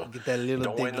over. Get that little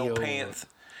Don't wear Dickie no over. pants.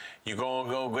 You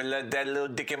gonna let that little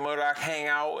Dickie Murdoch hang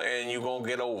out, and you gonna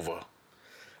get over.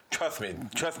 Trust me,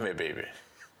 baby.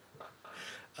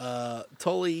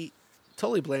 Tully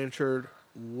Blanchard,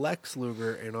 Lex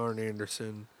Luger, and Arn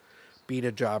Anderson beat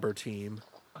a jobber team.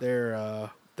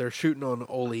 They're shooting on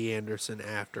Ole Anderson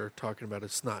after, talking about a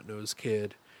snot-nosed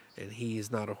kid, and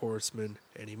he's not a horseman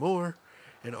anymore.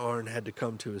 And Arn had to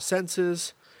come to his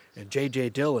senses, and J.J.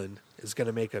 Dillon is going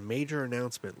to make a major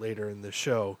announcement later in the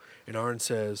show, and Arn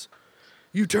says,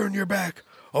 "You turn your back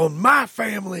on my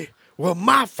family. Well,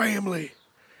 my family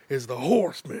is the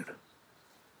Horsemen."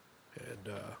 And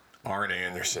Arn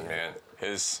Anderson, man,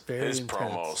 his Very intense.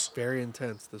 promos, Very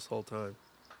intense this whole time.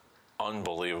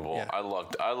 unbelievable. Yeah. I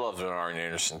loved when Arn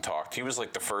Anderson talked. He was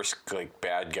like the first like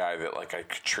bad guy that like I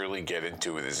could truly get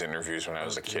into with his interviews when I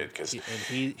was a kid because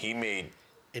he made.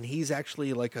 And he's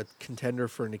actually like a contender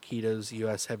for Nikita's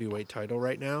U.S. heavyweight title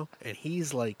right now. And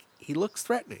he's like, he looks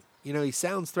threatening. You know, he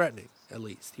sounds threatening, at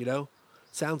least, you know?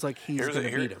 Sounds like he's going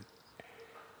to beat him.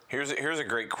 Here's a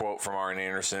great quote from Arn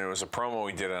Anderson. It was a promo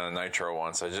we did on a Nitro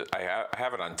once. I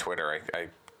have it on Twitter. I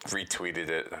retweeted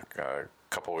it a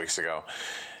couple weeks ago.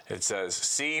 It says,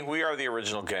 "See, we are the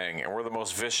original gang, and we're the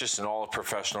most vicious in all of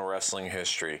professional wrestling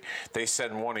history. They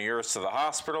send one of yours to the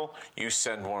hospital, you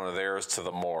send one of theirs to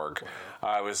the morgue."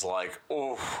 I was like,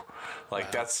 "Oh,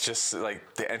 like that's just like,"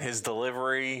 and his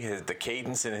delivery, the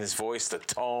cadence in his voice, the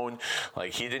tone,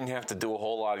 like he didn't have to do a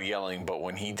whole lot of yelling, but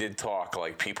when he did talk,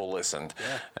 like people listened,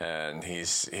 and he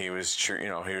was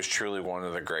truly one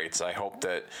of the greats. I hope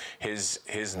that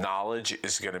his knowledge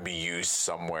is going to be used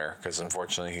somewhere because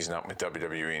unfortunately he's not with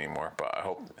WWE anymore. But I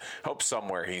hope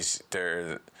somewhere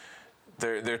they're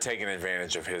taking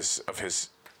advantage of his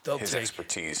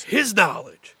expertise, his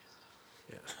knowledge.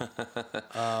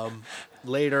 Yeah.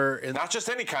 Later in not just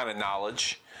any kind of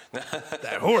knowledge.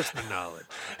 that horseman knowledge.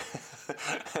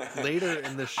 Later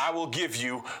in the I will give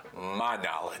you my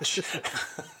knowledge.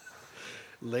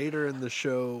 Later in the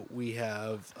show, we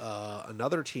have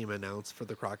another team announced for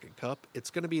the Crockett Cup. It's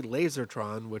going to be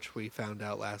Lasertron, which we found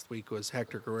out last week was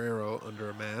Hector Guerrero under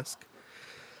a mask.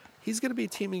 He's going to be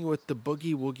teaming with the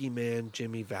Boogie Woogie Man,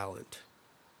 Jimmy Valent.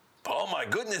 Oh my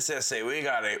goodness, SA, we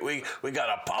got a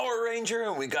Power Ranger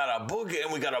and we got a booger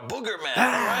and we got a Booger Man.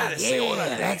 Right,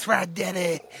 that's right,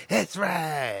 Daddy. That's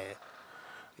right.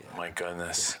 Oh my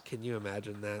goodness. Can you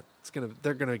imagine that?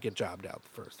 They're gonna get jobbed out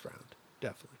the first round,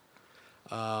 definitely.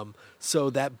 So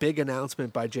that big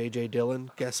announcement by J.J. Dillon,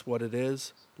 guess what it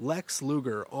is? Lex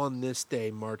Luger on this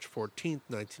day, March 14th,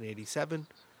 1987,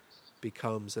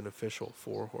 becomes an official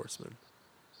Four Horseman.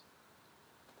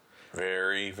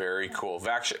 Very, very cool.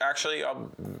 Actually,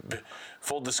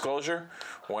 full disclosure,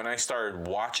 when I started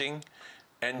watching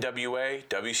NWA,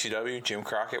 WCW, Jim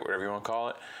Crockett, whatever you want to call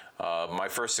it, my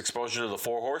first exposure to the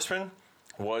Four Horsemen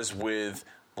was with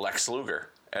Lex Luger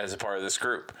as a part of this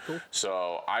group. Cool.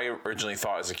 So I originally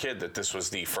thought as a kid that this was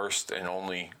the first and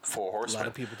only Four Horsemen. A lot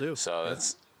of people do. So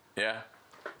that's, yeah.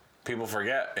 People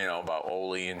forget, about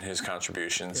Ole and his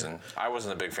contributions, and I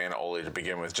wasn't a big fan of Ole to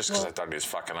begin with, just because I thought he was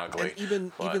fucking ugly.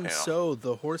 And even so,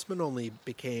 the Horsemen only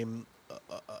became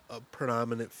a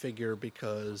predominant figure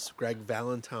because Greg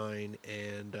Valentine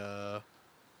and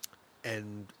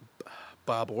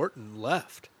Bob Orton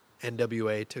left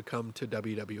NWA to come to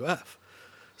WWF.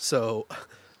 So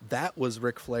that was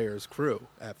Ric Flair's crew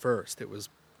at first. It was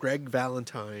Greg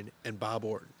Valentine and Bob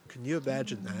Orton. Can you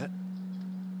imagine that?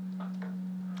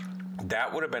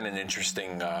 That would have been an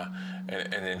interesting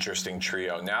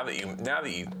trio. Now that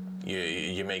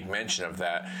you make mention of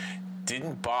that,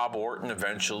 didn't Bob Orton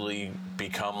eventually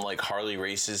become like Harley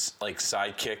Race's like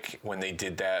sidekick when they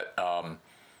did that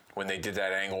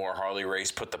angle where Harley Race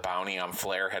put the bounty on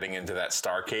Flair heading into that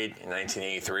Starrcade in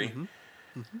 1983? Mm-hmm.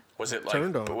 Mm-hmm. Was it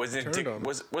like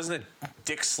wasn't it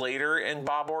Dick Slater and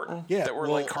Bob Orton that were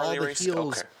like Harley Race?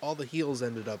 All the heels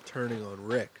ended up turning on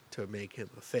Rick to make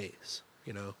him a face,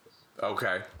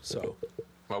 Okay. So,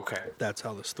 okay, that's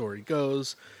how the story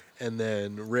goes. And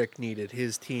then Rick needed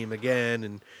his team again,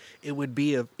 and it would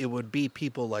be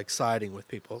people like siding with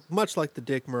people, much like the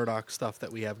Dick Murdoch stuff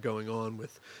that we have going on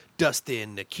with Dusty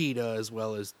and Nikita, as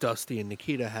well as Dusty and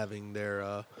Nikita having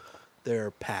their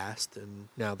past and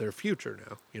now their future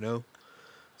now.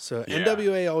 So yeah.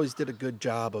 NWA always did a good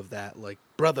job of that, like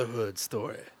brotherhood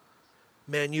story.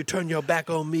 Man, you turn your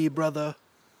back on me, brother.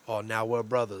 Oh, now we're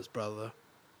brothers, brother.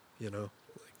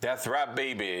 That's right,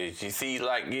 baby. You see,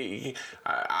 like,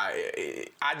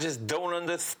 I just don't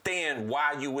understand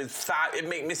why you would thought it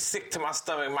make me sick to my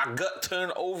stomach. My gut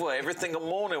turn over every single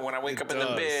morning when I wake up in the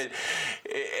bed.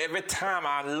 Every time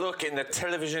I look in the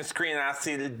television screen, I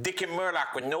see Dickie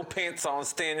Murdoch with no pants on,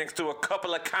 standing next to a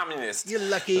couple of communists. You're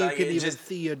lucky you can even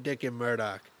see your Dickie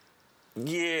Murdoch.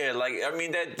 Yeah,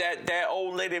 that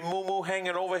old lady Moo Moo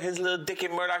hanging over his little Dickie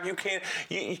Murdoch.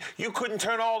 You couldn't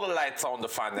turn all the lights on to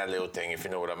find that little thing, if you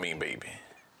know what I mean, baby.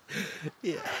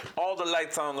 Yeah. All the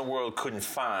lights on in the world couldn't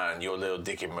find your little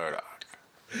Dickie Murdoch.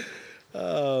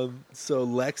 So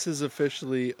Lex is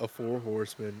officially a Four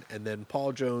Horseman, and then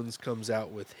Paul Jones comes out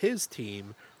with his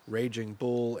team, Raging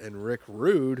Bull and Rick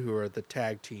Rude, who are the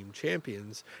tag team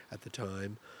champions at the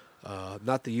time.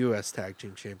 Not the U.S. Tag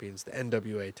Team Champions, the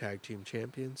NWA Tag Team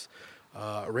Champions.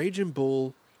 Raging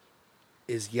Bull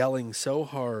is yelling so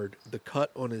hard the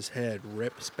cut on his head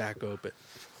rips back open.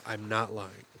 I'm not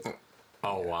lying.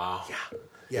 Oh, wow. Yeah.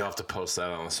 You'll have to post that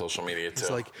on the social media, too. It's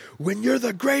like, when you're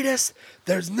the greatest,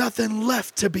 there's nothing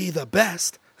left to be the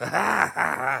best.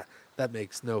 That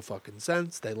makes no fucking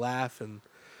sense. They laugh, and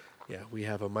yeah, we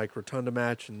have a Mike Rotunda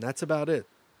match, and that's about it.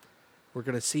 We're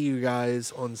going to see you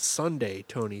guys on Sunday,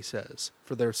 Tony says,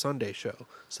 for their Sunday show.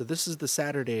 So this is the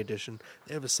Saturday edition.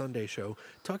 They have a Sunday show.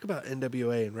 Talk about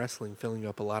NWA and wrestling filling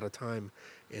up a lot of time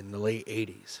in the late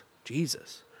 80s.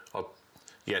 Jesus. Well,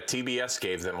 yeah, TBS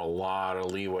gave them a lot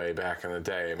of leeway back in the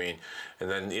day. I mean, and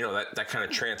then, that kind of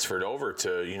transferred over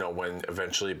to, when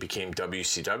eventually it became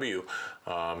WCW.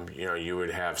 You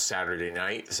would have Saturday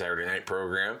night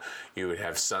program. You would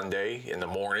have Sunday in the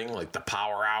morning, like the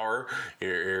Power Hour.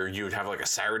 You would have like a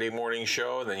Saturday morning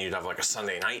show, and then you'd have like a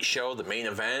Sunday night show, the main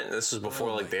event. This was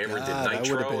before they ever did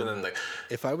Nitro. And then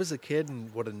if I was a kid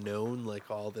and would have known like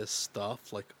all this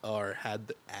stuff, like, or had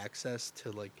the access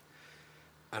to like,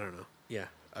 I don't know. Yeah,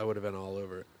 I would have been all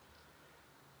over it.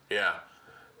 Yeah.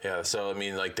 Yeah, so, I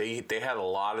mean, like, they had a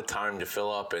lot of time to fill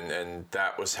up, and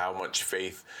that was how much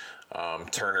faith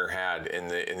Turner had in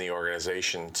the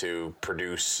organization to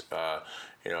produce, or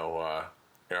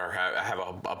have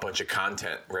a bunch of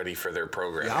content ready for their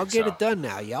program. Y'all get it done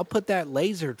now. Y'all put that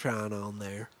Lasertron on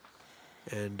there.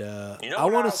 And I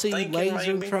want to see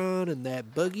Lasertron and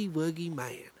that Boogie Woogie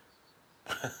Man.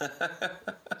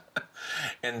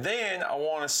 And then I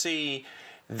want to see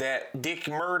that Dick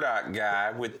Murdoch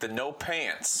guy with the no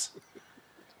pants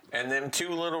and them two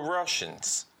little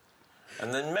Russians.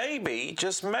 And then maybe,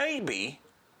 just maybe,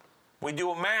 we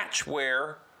do a match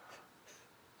where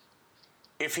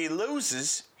if he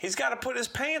loses, he's got to put his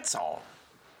pants on.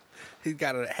 He's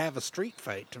got to have a street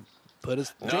fight to put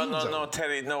his jeans on. No,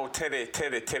 Teddy.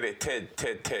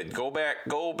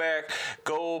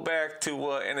 Go back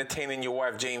to entertaining your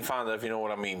wife, Jane Fonda, if you know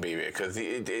what I mean, baby. Because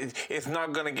it's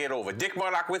not going to get over. Dick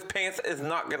Murdoch with pants is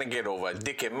not going to get over.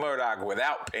 Dick and Murdoch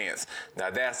without pants. Now,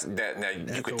 that's that. Now,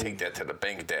 you can take that to the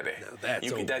bank, Daddy.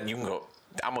 You can go.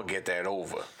 I'm going to get that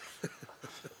over.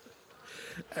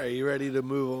 Are you ready to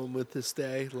move on with this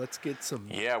day? Let's get some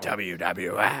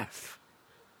WWF.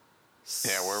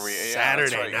 Yeah, where we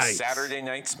Saturday nights. Saturday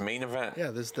night's main event.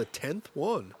 Yeah, this is the 10th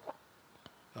one.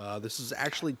 This is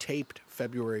actually taped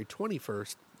February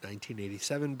 21st,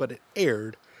 1987, but it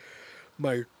aired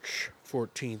March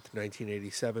 14th,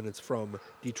 1987. It's from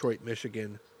Detroit,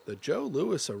 Michigan, the Joe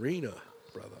Louis Arena,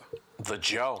 brother. The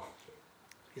Joe.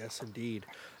 Yes, indeed.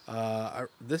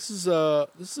 This is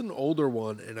an older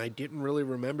one, and I didn't really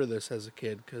remember this as a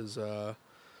kid because I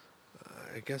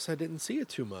guess I didn't see it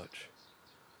too much.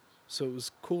 So it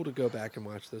was cool to go back and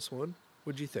watch this one.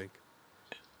 What'd you think?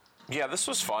 Yeah, this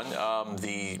was fun.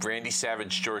 The Randy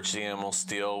Savage, George the Animal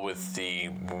Steele with the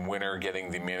winner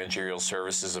getting the managerial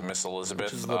services of Miss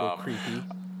Elizabeth. Which is a little creepy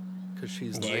because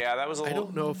she's like, yeah, that was a little... I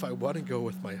don't know if I want to go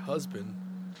with my husband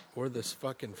or this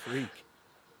fucking freak.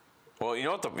 Well, you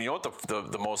know what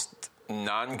the most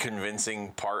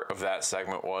non-convincing part of that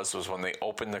segment was when they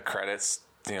opened the credits,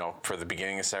 for the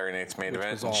beginning of Saturday Night's main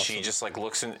event, and awesome. she just like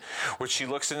looks into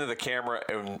the camera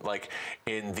and like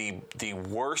in the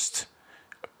worst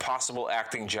possible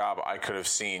acting job I could have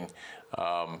seen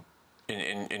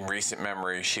in recent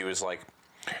memory. She was like,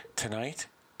 "Tonight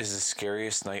is the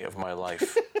scariest night of my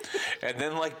life," and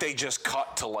then like they just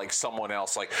cut to like someone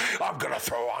else, like, "I'm gonna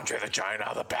throw Andre the Giant out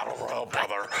of the Battle Royal,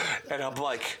 brother," and I'm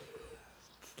like,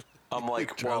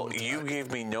 well, you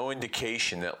gave me no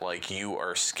indication that, like, you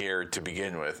are scared to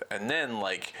begin with. And then,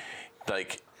 like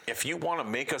if you want to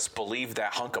make us believe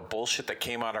that hunk of bullshit that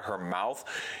came out of her mouth,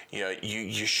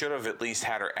 you should have at least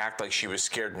had her act like she was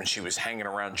scared when she was hanging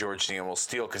around George the Animal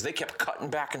Steele, because they kept cutting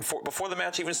back and forth. Before the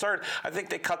match even started, I think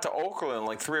they cut to Oakland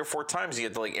like 3 or 4 times. He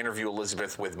had to, like, interview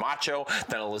Elizabeth with Macho,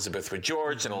 then Elizabeth with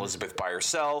George, then Elizabeth by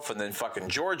herself, and then fucking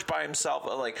George by himself.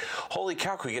 Like, holy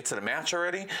cow, can we get to the match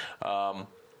already?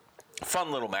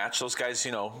 Fun little match. Those guys,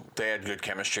 they had good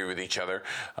chemistry with each other.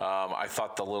 I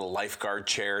thought the little lifeguard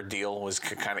chair deal was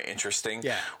kind of interesting.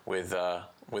 Yeah. With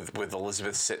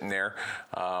Elizabeth sitting there,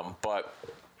 but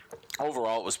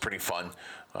overall it was pretty fun.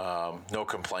 No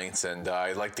complaints, and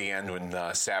I liked the end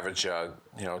when Savage,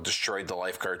 destroyed the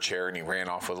lifeguard chair and he ran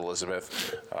off with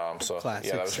Elizabeth. Classic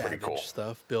yeah, that was Savage pretty cool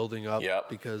stuff building up. Yep.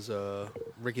 Because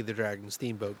Ricky the Dragon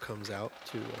Steamboat comes out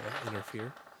to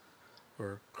interfere.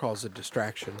 Or cause a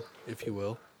distraction, if you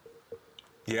will.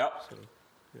 Yep. So,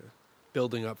 yeah.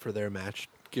 Building up for their match,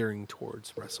 gearing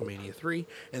towards WrestleMania 3.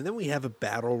 And then we have a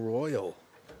Battle Royal.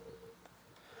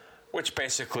 Which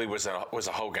basically was a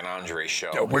Hogan Andre show.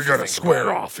 Yo, we're going to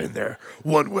square off in there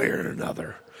one way or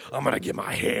another. I'm going to get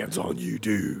my hands on you,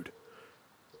 dude.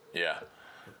 Yeah.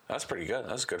 That's pretty good.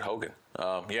 That's good Hogan.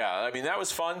 Yeah, I mean, that was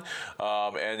fun.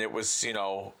 And it was,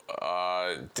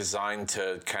 designed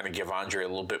to kind of give Andre a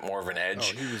little bit more of an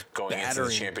edge he was going into the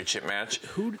battering. championship match.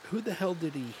 Who the hell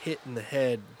did he hit in the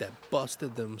head that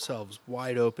busted themselves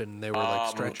wide open? They were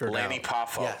like stretchered Lanny out.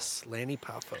 Poffo. Yes, Lanny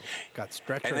Poffo got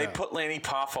stretchered And they out. put Lanny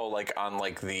Poffo on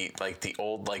the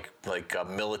old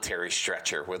military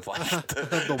stretcher with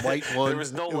the, the white one. There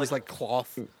was no it was like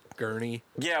cloth gurney.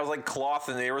 Yeah, it was like cloth,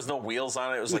 and there was no wheels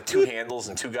on it. It was like two handles,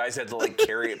 and two guys had to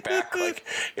carry it back.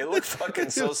 It looked fucking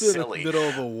so It was in silly. the middle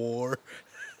of a war.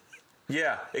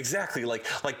 Yeah, exactly. Like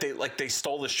they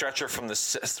stole the stretcher from the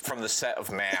set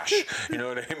of MASH. You know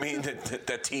what I mean?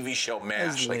 That TV show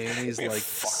MASH. As Lanny's fuck him.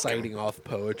 citing off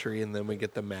poetry, and then we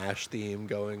get the MASH theme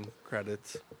going.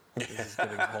 Credits. This is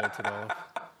getting halted off.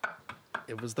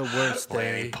 It was the worst day.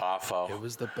 Lanny Poffo. It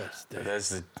was the best day. That's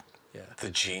the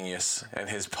genius and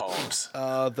his poems.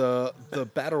 The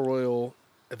battle royal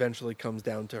eventually comes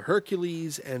down to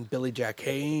Hercules and Billy Jack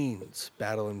Haynes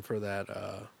battling for that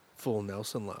full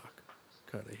Nelson lock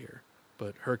kind of here.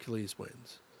 But Hercules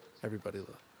wins. Everybody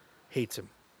hates him.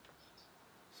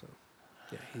 So,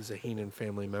 yeah, he's a Heenan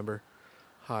family member.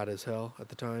 Hot as hell at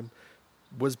the time.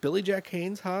 Was Billy Jack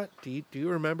Haynes hot? Do you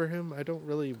remember him? I don't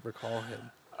really recall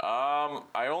him.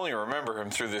 I only remember him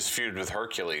through this feud with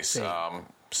Hercules. Same.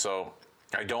 So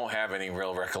I don't have any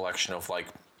real recollection of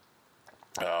what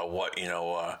how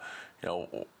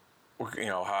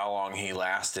long he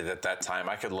lasted at that time.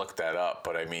 I could look that up,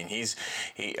 but I mean he's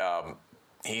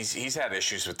had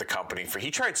issues with the company. He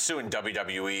tried suing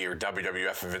WWE or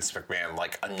WWF and Vince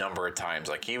McMahon a number of times.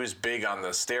 He was big on the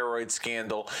steroid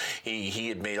scandal. He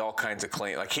had made all kinds of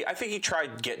claims. I think he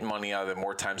tried getting money out of them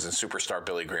more times than Superstar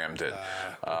Billy Graham did.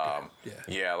 Okay.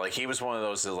 Yeah, he was one of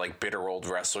those bitter old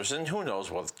wrestlers, and who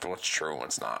knows what's true and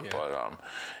what's not. Yeah.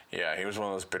 But he was one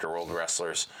of those bitter old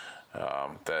wrestlers.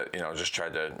 That just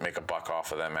tried to make a buck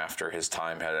off of them after his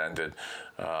time had ended.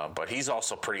 But he's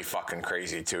also pretty fucking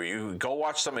crazy too. You go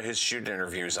watch some of his shoot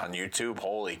interviews on YouTube.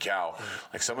 Holy cow!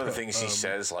 Some of the things he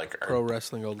says are Pro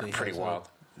Wrestling Only pretty has wild.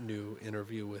 a new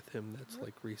interview with him that's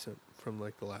recent from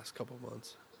the last couple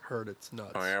months. Heard it's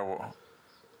nuts. Oh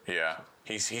yeah, yeah.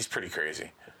 He's pretty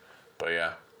crazy. But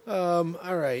yeah.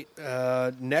 All right.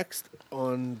 Next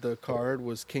on the card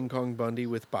was King Kong Bundy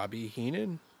with Bobby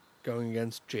Heenan going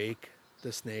against Jake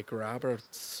the Snake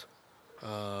Roberts.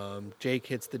 Jake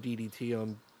hits the DDT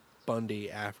on Bundy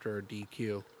after a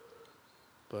DQ.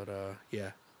 But,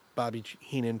 Bobby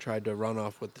Heenan tried to run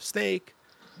off with the snake.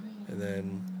 And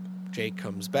then Jake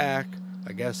comes back,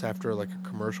 I guess after a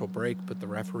commercial break, but the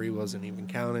referee wasn't even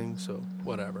counting, so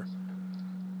whatever.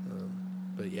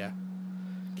 But yeah,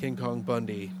 King Kong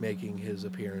Bundy making his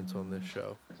appearance on this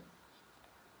show.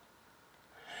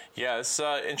 Yeah, it's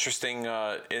interesting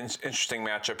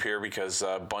matchup here because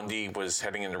Bundy was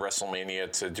heading into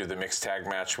WrestleMania to do the mixed tag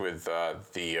match with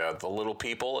the Little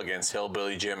People against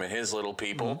Hillbilly Jim and his Little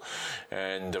People,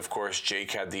 and of course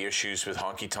Jake had the issues with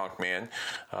Honky Tonk Man,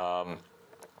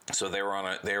 so they were on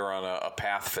a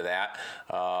path for that.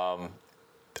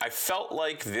 I felt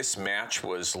like this match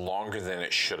was longer than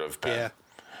it should have been.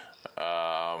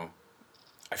 Yeah.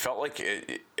 I felt like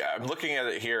I'm looking at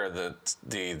it here,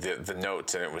 the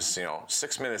notes, and it was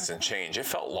 6 minutes and change. It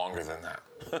felt longer than that.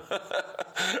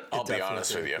 I'll be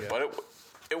honest with you, yeah. but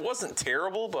it wasn't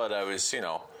terrible. But I was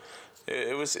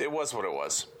it was what it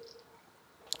was.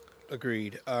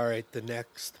 Agreed. All right, the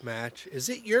next match. Is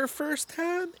it your first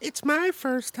time? It's my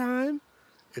first time.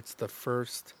 It's the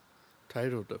first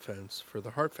title defense for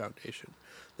the Hart Foundation.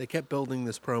 They kept building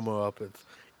this promo up of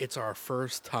it's our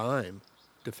first time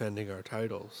defending our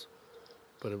titles,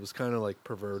 but it was kind of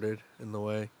perverted in the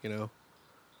way, Yeah.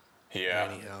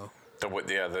 Anyhow,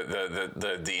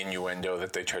 the innuendo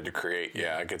that they tried to create.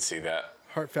 Yeah, I could see that.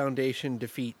 Hart Foundation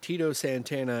defeat Tito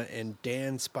Santana and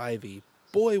Dan Spivey.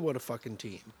 Boy, what a fucking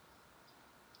team!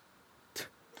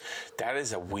 That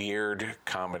is a weird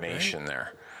combination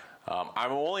there. I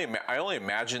only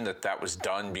imagine that was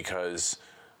done because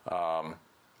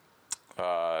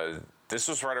this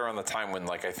was right around the time when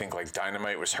I think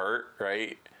Dynamite was hurt,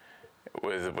 right?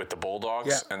 With the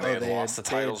Bulldogs, and they had lost the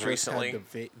titles recently.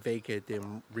 They had to vacate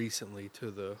them recently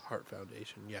to the Hart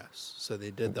Foundation. Yes, so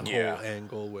they did the whole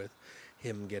angle with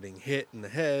him getting hit in the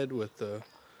head with the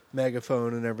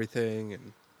megaphone and everything,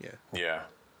 and yeah.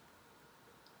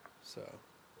 So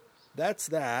that's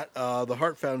that. The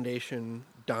Hart Foundation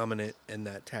dominant in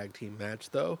that tag team match,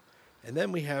 though. And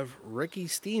then we have Ricky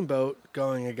Steamboat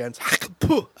going against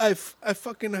I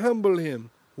fucking humble him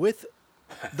with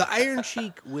the Iron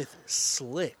Sheik with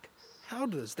Slick. How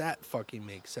does that fucking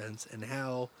make sense? And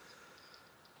how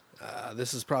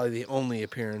This is probably the only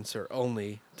appearance or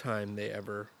only time they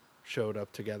ever showed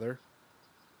up together.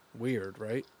 Weird,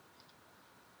 right?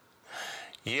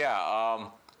 Yeah,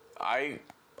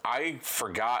 I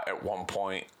forgot at one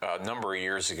point a number of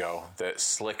years ago that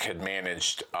Slick had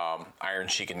managed Iron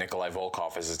Sheik and Nikolai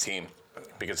Volkov as a team,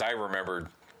 because I remembered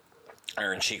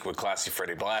Iron Sheik with Classy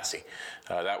Freddie Blassie.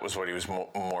 That was what he was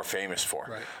more famous for.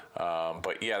 Right.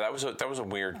 But yeah, that was a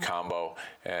weird combo,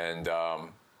 and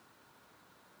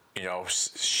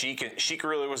Sheik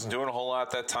really wasn't doing a whole lot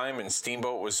at that time, and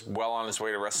Steamboat was well on his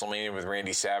way to WrestleMania with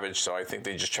Randy Savage, so I think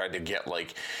they just tried to get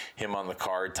him on the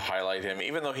card to highlight him,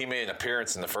 even though he made an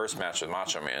appearance in the first match with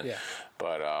Macho Man. Yeah.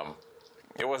 But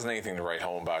it wasn't anything to write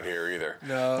home about here either.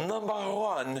 No. Number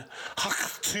one,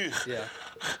 Yeah.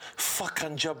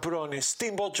 fucking jabroni,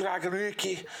 Steamboat Dragon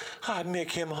Ricky. I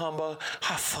make him humble.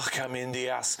 I fuck him in the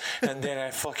ass, and then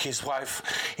I fuck his wife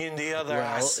in the other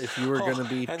ass. Well, if you were going to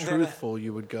be and then truthful,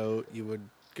 you would go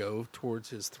towards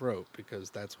his throat, because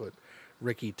that's what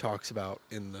Ricky talks about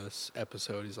in this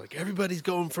episode. He's like, everybody's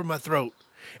going for my throat.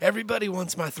 Everybody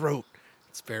wants my throat.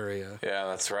 It's very yeah,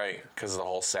 that's right, because of the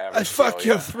whole Savage. I fuck deal,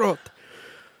 your yeah. throat.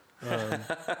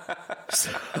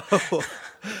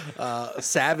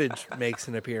 Savage makes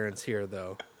an appearance here,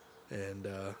 though, and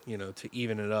to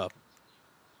even it up,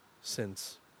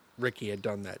 since Ricky had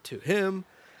done that to him,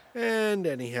 and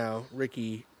anyhow,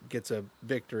 Ricky gets a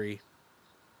victory,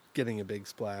 getting a big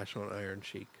splash on Iron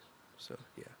Sheik. So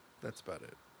yeah, that's about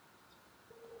it.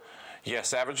 Yeah,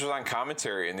 Savage was on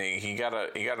commentary, and he got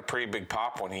a pretty big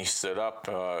pop when he stood up.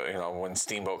 When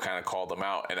Steamboat kind of called him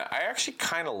out, and I actually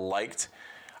kind of liked.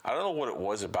 I don't know what it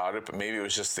was about it, but maybe it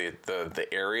was just the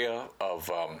area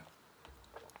of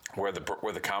where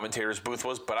the commentator's booth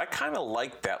was. But I kind of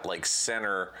liked that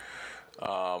center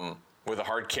where the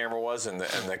hard camera was, and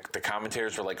the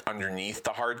commentators were underneath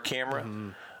the hard camera.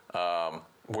 Mm-hmm.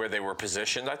 Where they were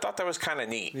positioned. I thought that was kind of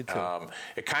neat. Me too.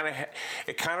 It kind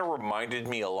of reminded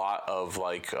me a lot of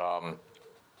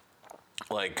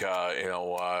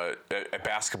at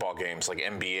basketball games, like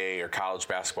NBA or college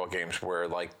basketball games, where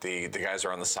the guys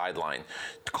are on the sideline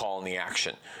calling the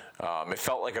action. It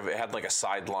felt like it had a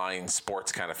sideline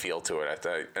sports kind of feel to it.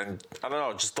 And I don't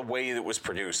know, just the way it was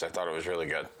produced, I thought it was really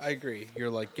good. I agree.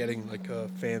 You're getting a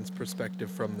fan's perspective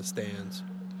from the stands.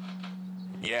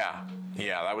 Yeah,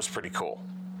 that was pretty cool.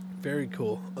 Very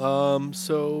cool.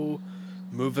 So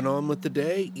moving on with the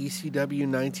day, ECW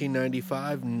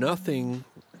 1995. Nothing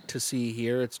to see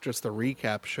here. It's just a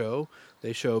recap show.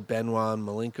 They show Benoit and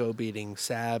Malenko beating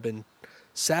Sabu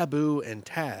and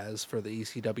Taz for the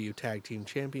ECW Tag Team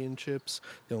Championships.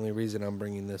 The only reason I'm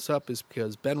bringing this up is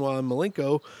because Benoit and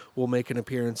Malenko will make an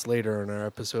appearance later in our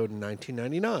episode in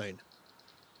 1999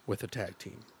 with a tag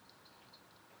team.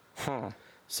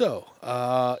 So,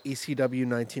 ECW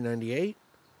 1998.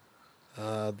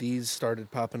 These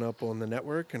started popping up on the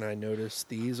network, and I noticed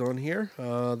these on here.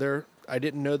 I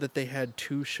didn't know that they had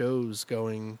two shows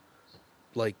going.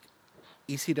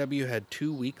 ECW had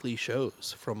 2 weekly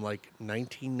shows from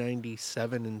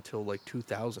 1997 until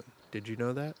 2000. Did you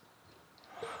know that?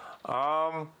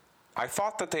 I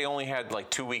thought that they only had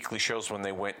 2 weekly shows when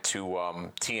they went to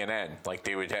TNN.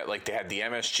 They had the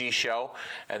MSG show,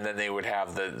 and then they would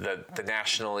have the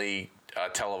nationally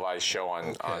televised show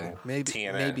on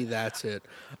TNN. Maybe that's it.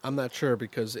 I'm not sure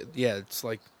because it's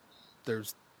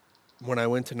there's when I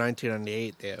went to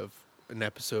 1998, they have an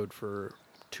episode for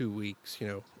 2 weeks.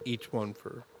 Each one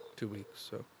for 2 weeks.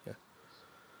 So yeah.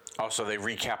 Oh, so they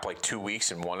recap 2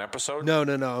 weeks in one episode? No.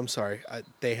 I'm sorry.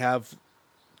 They have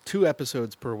 2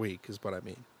 episodes per week, is what I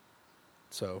mean.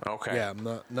 So okay. Yeah,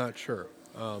 I'm not sure.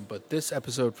 But this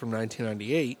episode from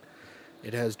 1998.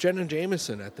 It has Jenna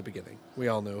Jameson at the beginning. We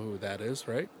all know who that is,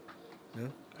 right? Yeah?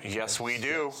 Yes, we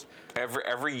do.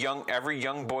 Every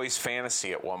young boy's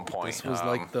fantasy at one point. This was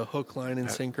the hook, line, and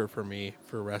sinker for me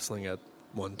for wrestling at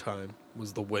one time.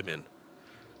 Was the women?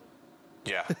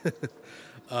 Yeah.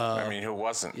 Who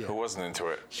wasn't? Yeah. Who wasn't into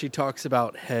it? She talks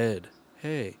about head.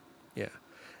 Hey, yeah,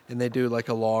 and they do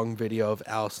a long video of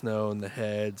Al Snow and the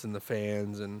heads and the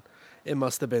fans, and it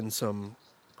must have been some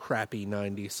crappy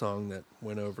 90s song that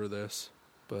went over this,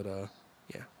 but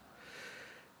yeah.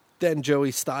 Then Joey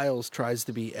Styles tries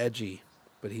to be edgy,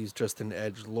 but he's just an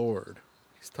edge lord.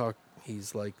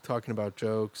 He's talking about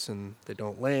jokes and they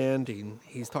don't land.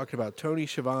 He's talking about Tony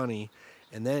Schiavone,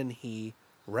 and then he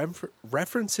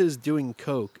references doing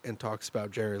coke and talks about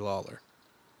Jerry Lawler.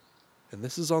 And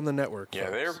this is on the network.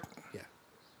 Yeah, folks.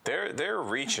 They're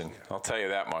reaching. I'll tell you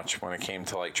that much when it came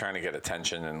to trying to get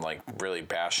attention and really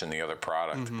bashing the other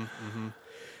product. Mm-hmm, mm-hmm.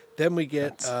 Then we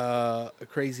get a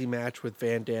crazy match with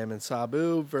Van Dam and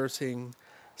Sabu versus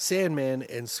Sandman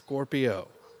and Scorpio.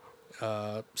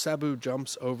 Sabu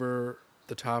jumps over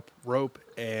the top rope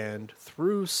and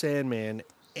threw Sandman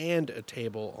and a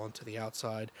table onto the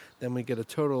outside. Then we get a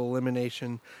total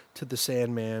elimination to the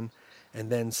Sandman, and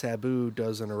then Sabu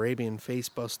does an Arabian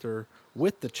facebuster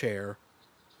with the chair.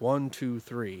 1, 2,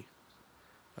 3.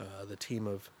 The team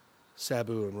of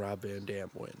Sabu and Rob Van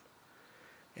Dam win.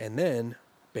 And then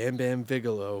Bam Bam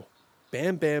Bigelow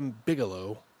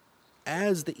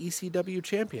as the ECW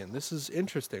champion. This is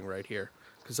interesting right here,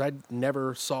 because I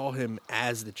never saw him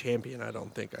as the champion, I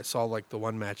don't think. I saw like the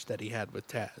one match that he had with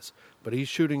Taz. But he's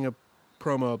shooting a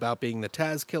promo about being the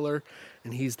Taz killer,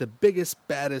 and he's the biggest,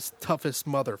 baddest, toughest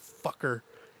motherfucker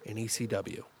in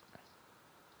ECW.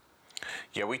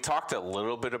 Yeah, we talked a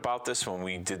little bit about this when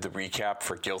we did the recap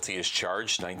for Guilty as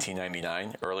Charged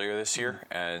 1999 earlier this year.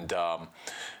 And,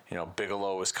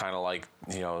 Bigelow was kind of like,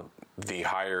 the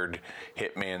hired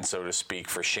hitman, so to speak,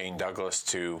 for Shane Douglas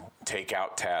to take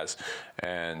out Taz.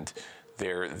 And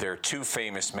their two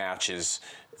famous matches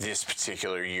this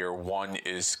particular year, one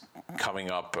is coming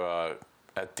up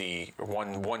at the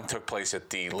one took place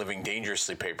at the Living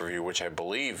Dangerously pay-per-view, which I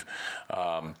believe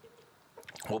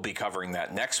we'll be covering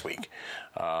that next week.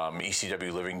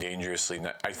 ECW Living Dangerously,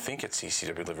 I think it's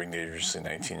ECW Living Dangerously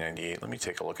 1998. Let me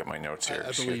take a look at my notes here.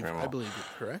 I believe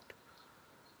it's correct.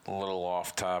 A little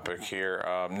off topic here.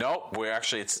 Nope,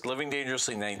 it's Living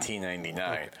Dangerously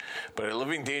 1999. Okay. But at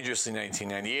Living Dangerously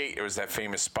 1998, it was that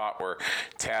famous spot where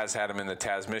Taz had him in the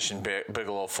Taz mission.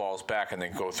 Bigelow falls back and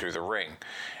then go through the ring.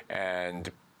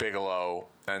 And Bigelow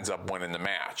ends up winning the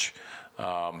match.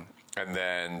 And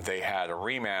then they had a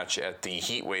rematch at the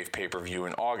Heatwave pay-per-view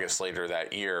in August later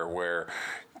that year, where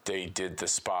they did the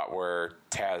spot where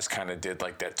Taz kind of did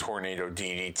like that tornado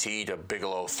DDT to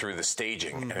Bigelow through the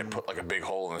staging, and it put like a big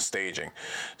hole in the staging.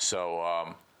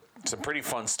 So some pretty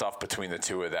fun stuff between the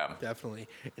two of them. Definitely.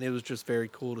 And it was just very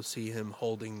cool to see him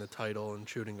holding the title and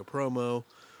shooting a promo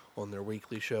on their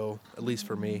weekly show, at least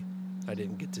for me. I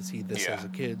didn't get to see this as a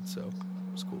kid, so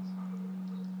it was cool.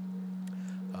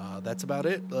 That's about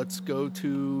it. Let's go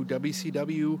to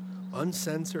WCW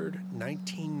Uncensored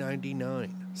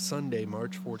 1999, Sunday,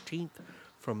 March 14th,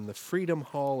 from the Freedom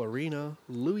Hall Arena,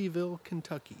 Louisville,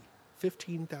 Kentucky.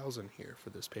 15,000 here for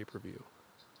this pay-per-view.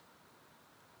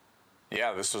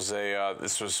 Yeah,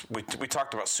 we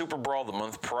talked about Super Brawl the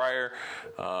month prior.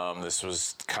 This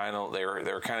was kind of they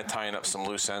were kind of tying up some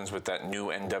loose ends with that new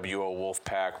NWO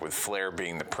Wolfpack, with Flair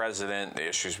being the president, the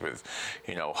issues with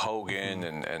Hogan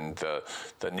and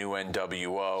the new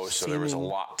NWO. So there was a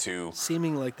lot to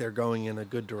seeming like they're going in a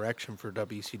good direction for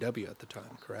WCW at the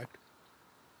time, correct?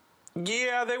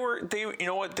 Yeah, they were.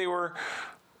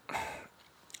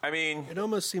 I mean, it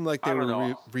almost seemed like they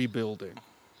were rebuilding.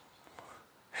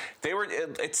 They were.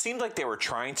 It seemed like they were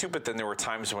trying to, but then there were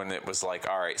times when it was like,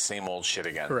 all right, same old shit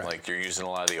again. Correct. Like you're using a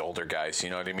lot of the older guys. You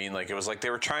know what I mean? Like it was like they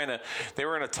were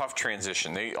in a tough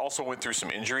transition. They also went through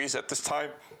some injuries at this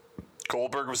time.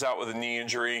 Goldberg was out with a knee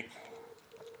injury.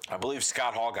 I believe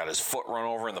Scott Hall got his foot run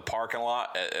over in the parking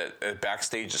lot at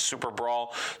backstage of Super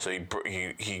Brawl. So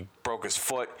he broke his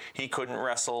foot. He couldn't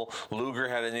wrestle. Luger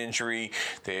had an injury.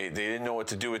 They didn't know what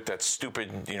to do with that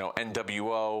stupid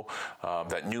NWO,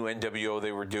 that new NWO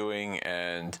they were doing,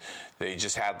 and they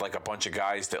just had like a bunch of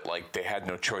guys that like they had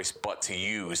no choice but to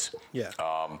use. Yeah.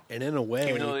 And in a way,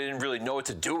 even though they didn't really know what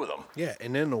to do with them. Yeah,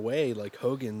 and in a way, like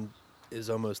Hogan is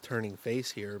almost turning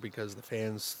face here because the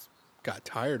fans got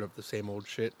tired of the same old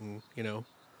shit, and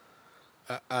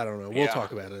I don't know. We'll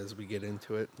talk about it as we get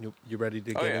into it. You ready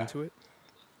to get into it?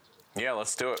 Yeah,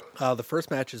 let's do it. The first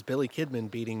match is Billy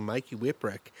Kidman beating Mikey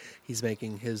Whipwreck. He's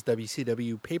making his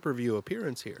WCW pay-per-view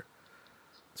appearance here.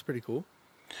 It's pretty cool.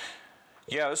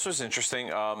 Yeah, this was interesting.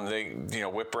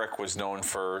 Whipwreck was known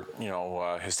for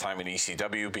his time in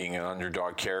ECW being an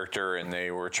underdog character, and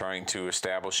they were trying to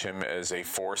establish him as a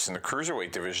force in the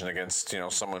cruiserweight division against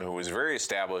someone who was very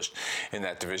established in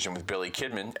that division with Billy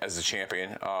Kidman as the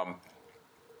champion.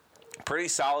 Pretty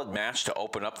solid match to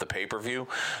open up the pay-per-view.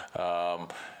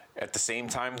 At the same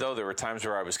time, though, there were times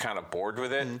where I was kind of bored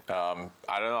with it.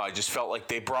 I don't know. I just felt like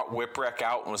they brought Whipwreck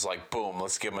out and was like, boom,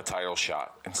 let's give him a title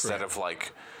shot instead of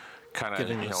like kind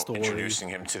of introducing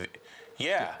him to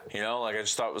I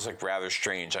just thought it was like rather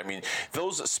strange. I mean,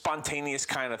 those spontaneous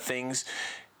kind of things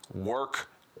work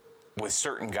with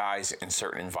certain guys in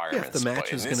certain environments. Yeah, if the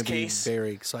match is going to be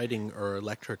very exciting or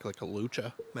electric, like a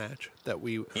lucha match that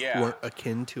we weren't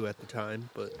akin to at the time,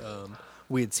 but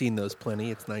we had seen those plenty.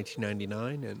 It's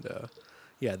 1999,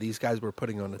 and these guys were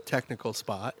putting on a technical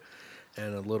spot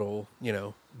and a little,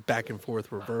 back and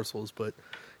forth reversals, but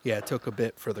it took a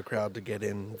bit for the crowd to get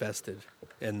invested,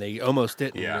 and they almost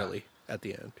didn't really at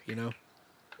the end,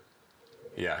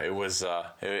 Yeah, it was.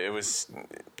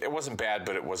 It wasn't bad,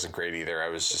 but it wasn't great either. I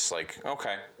was just like,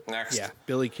 okay, next. Yeah,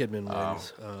 Billy Kidman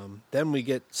wins. Then we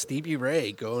get Stevie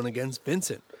Ray going against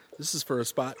Vincent. This is for a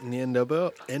spot in the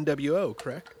NWO,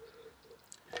 correct?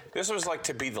 This was like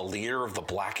to be the leader of the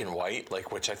Black and White,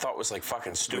 like, which I thought was like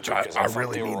fucking stupid. I thought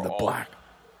really they mean were the all black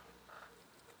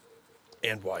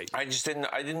and white. I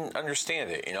didn't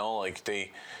understand it, like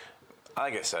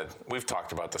like I said, we've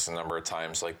talked about this a number of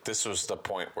times. Like, this was the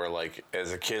point where, like,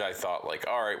 as a kid, I thought, like,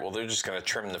 all right, well, they're just going to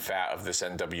trim the fat of this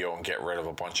NWO and get rid of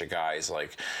a bunch of guys,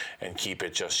 like, and keep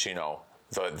it just,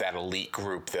 that elite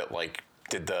group that, like,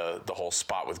 did the whole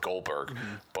spot with Goldberg.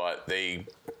 Mm-hmm. But they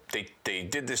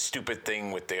did this stupid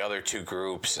thing with the other two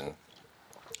groups, and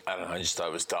I don't know, I just thought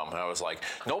it was dumb. And I was like,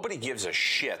 nobody gives a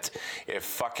shit if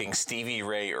fucking Stevie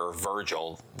Ray or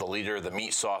Virgil, the leader of the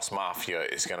Meat Sauce Mafia,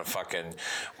 is going to fucking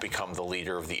become the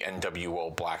leader of the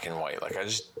NWO Black and White. Like,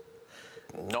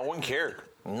 no one cared.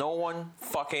 No one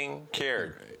fucking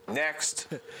cared. Next.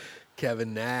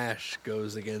 Kevin Nash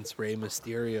goes against Rey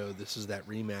Mysterio. This is that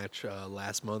rematch.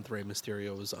 Last month, Rey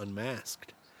Mysterio was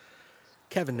unmasked.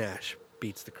 Kevin Nash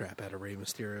beats the crap out of Rey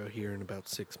Mysterio here in about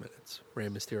 6 minutes. Rey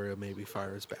Mysterio maybe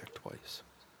fires back twice.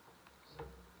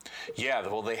 Yeah,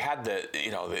 well, they had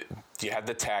you had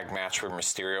the tag match where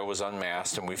Mysterio was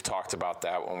unmasked, and we've talked about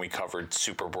that when we covered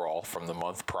Super Brawl from the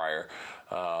month prior.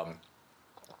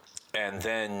 And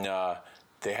then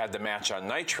they had the match on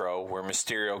Nitro where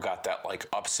Mysterio got that, like,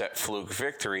 upset fluke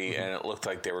victory, and it looked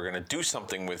like they were going to do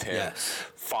something with him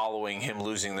following him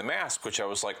losing the mask, which I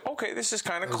was like, okay, this is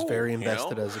kind of cool. I was very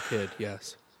invested as a kid,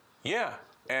 yes. Yeah.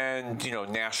 And,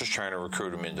 Nash was trying to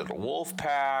recruit him into the Wolf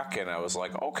Pack, and I was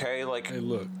like, okay, like... Hey,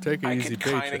 look, take an easy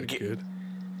paycheck, kid.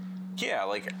 Yeah,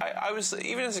 like, I was,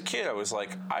 even as a kid, I was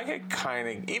like, I could kind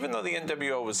of... Even though the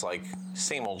NWO was, like,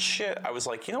 same old shit, I was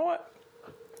like, you know what?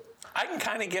 I can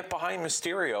kind of get behind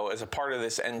Mysterio as a part of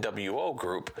this NWO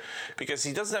group because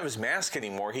he doesn't have his mask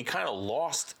anymore. He kind of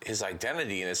lost his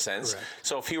identity in a sense. Correct.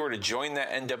 So if he were to join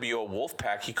that NWO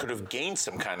Wolfpack, he could have gained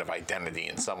some kind of identity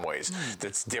in some ways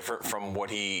that's different from what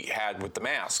he had with the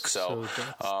mask. So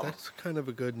that's kind of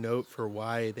a good note for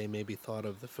why they maybe thought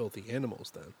of the Filthy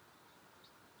Animals then.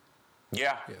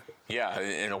 Yeah.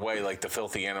 In a way, like, the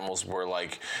Filthy Animals were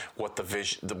like what the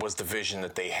vision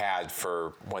that they had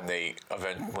for when they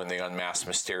unmasked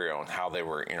Mysterio and how they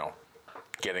were,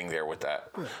 getting there with that.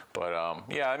 Yeah. But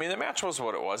I mean, the match was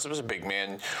what it was. It was a big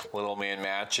man, little man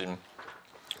match, and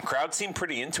crowd seemed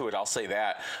pretty into it. I'll say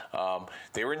that.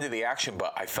 They were into the action,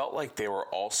 but I felt like they were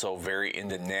also very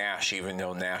into Nash, even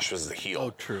though Nash was the heel.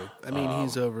 Oh, true. I mean,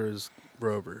 he's over as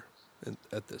Rover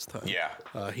at this time.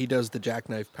 Yeah. He does the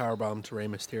jackknife powerbomb to Rey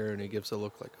Mysterio, and he gives a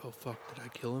look like, oh, fuck, did I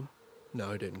kill him?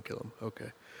 No, I didn't kill him.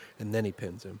 Okay. And then he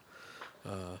pins him.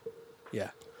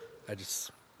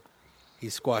 He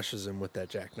squashes him with that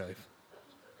jackknife.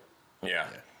 Yeah.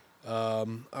 All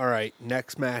right,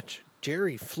 next match.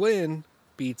 Jerry Flynn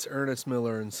beats Ernest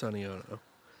Miller and Sonny Ono.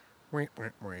 Were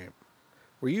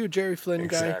you a Jerry Flynn guy?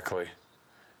 Exactly.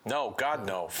 No, God,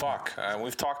 no. Fuck.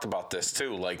 We've talked about this,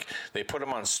 too. Like, they put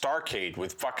him on Starrcade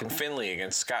with fucking Finlay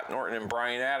against Scott Norton and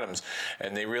Bryan Adams,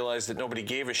 and they realized that nobody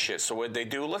gave a shit. So what'd they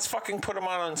do? Let's fucking put him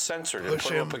on Uncensored and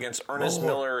put him up against Ernest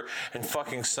Miller and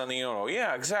fucking Sonny Ono.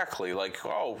 Yeah, exactly. Like,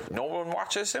 oh, no one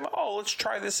watches him? Oh, let's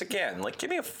try this again. Like,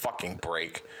 give me a fucking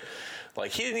break.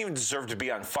 Like, he didn't even deserve to be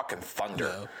on fucking Thunder.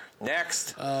 No.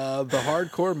 Next. The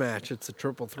hardcore match. It's a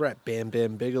triple threat. Bam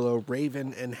Bam Bigelow,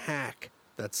 Raven, and Hack.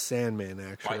 That's Sandman,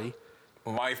 actually.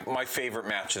 My favorite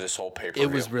match of this whole pay-per-view.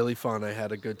 It was really fun. I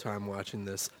had a good time watching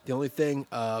this. The only thing,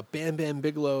 Bam Bam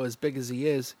Bigelow, as big as he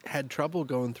is, had trouble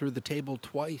going through the table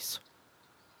twice.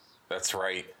 That's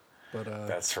right. But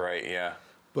that's right, yeah.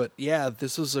 But, yeah,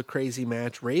 this was a crazy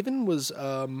match. Raven was,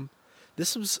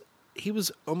 he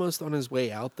was almost on his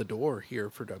way out the door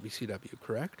here for WCW,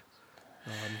 correct?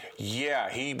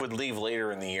 Yeah, he would leave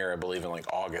later in the year, I believe, in like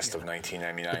August of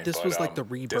 1999. But this was like the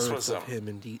rebirth of him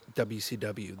in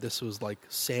WCW. This was like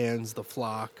Sans the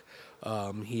Flock.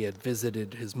 He had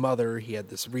visited his mother. He had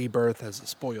this rebirth as a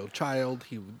spoiled child.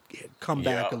 He had come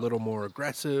back a little more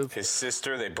aggressive. His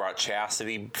sister, they brought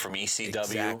Chastity from ECW.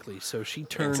 Exactly. So she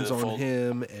turns on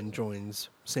him and joins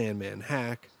Sandman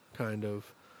Hack, kind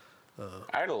of.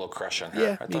 I had a little crush on her.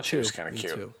 Yeah, I thought she was kind of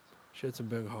cute. Too. She had some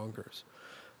big honkers.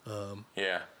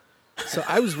 Yeah. So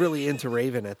I was really into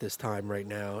Raven at this time right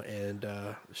now, and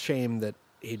shame that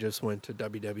he just went to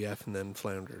WWF and then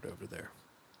floundered over there.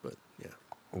 But, yeah.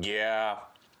 Yeah.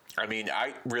 I mean,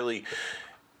 I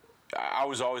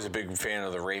was always a big fan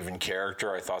of the Raven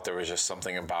character. I thought there was just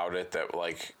something about it that,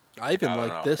 like... I even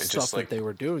liked this stuff that they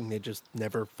were doing. They just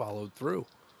never followed through.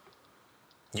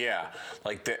 Yeah,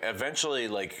 like eventually,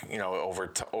 like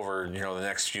over the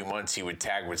next few months, he would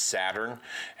tag with Saturn,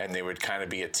 and they would kind of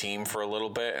be a team for a little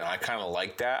bit, and I kind of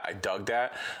liked that. I dug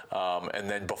that. And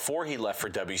then before he left for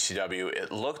WCW,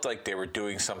 it looked like they were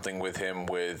doing something with him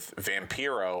with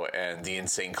Vampiro and the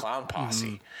Insane Clown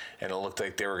Posse, and it looked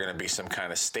like they were going to be some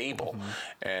kind of stable.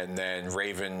 And then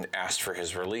Raven asked for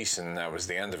his release, and that was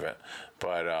the end of it.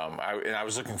 But I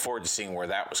was looking forward to seeing where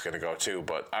that was going to go too.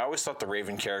 But I always thought the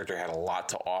Raven character had a lot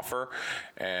to offer,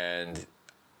 and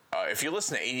if you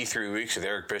listen to 83 Weeks with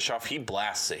Eric Bischoff, he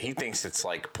blasts it. He thinks it's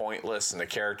like pointless and the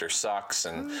character sucks,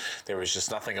 and there was just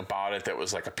nothing about it that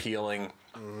was like appealing.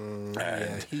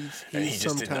 And he he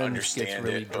just didn't sometimes understand gets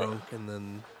really it. drunk, and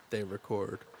then they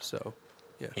record. So,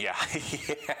 yeah. Yeah.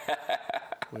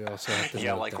 We also have to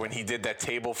Yeah, note like that. when he did that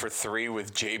table for 3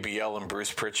 with JBL and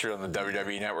Bruce Pritchard on the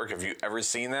WWE Network. Have you ever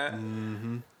seen that?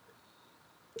 Mm-hmm.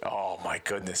 Oh my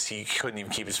goodness, he couldn't even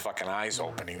keep his fucking eyes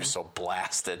open. He was so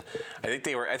blasted. I think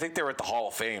they were at the Hall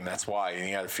of Fame. That's why. And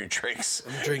he had a few drinks.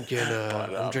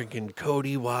 I'm drinking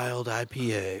Cody Wild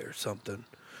IPA or something.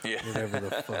 Yeah. Whatever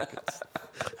the fuck it's.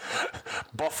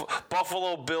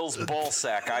 Buffalo Bills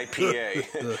Ballsack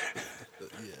IPA.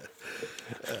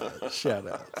 Shout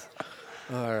outs.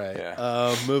 All right.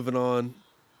 Yeah. Moving on.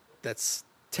 That's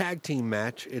tag team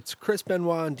match. It's Chris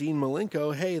Benoit and Dean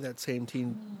Malenko. Hey, that same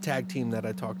tag team that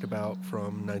I talked about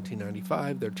from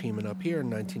 1995. They're teaming up here in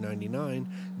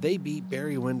 1999. They beat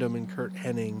Barry Windham and Kurt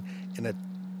Hennig in a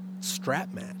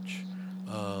strap match.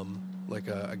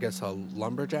 I guess a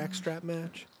lumberjack strap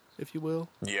match, if you will.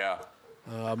 Yeah.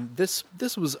 This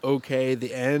was okay.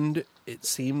 The end, it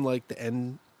seemed like the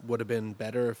end would have been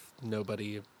better if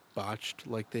nobody botched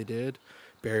like they did.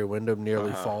 Barry Windham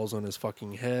nearly falls on his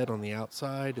fucking head on the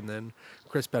outside, and then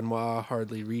Chris Benoit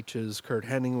hardly reaches Kurt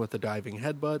Hennig with a diving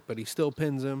headbutt, but he still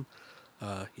pins him.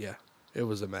 Yeah, it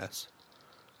was a mess.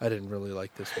 I didn't really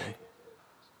like this one.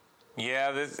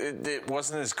 Yeah, it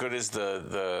wasn't as good as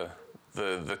the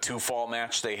 2-fall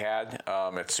match they had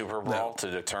at Super Brawl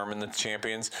to determine the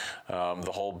champions.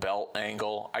 The whole belt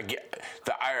angle.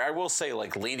 I will say,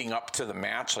 like, leading up to the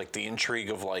match, like the intrigue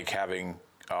of like having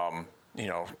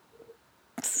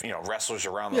wrestlers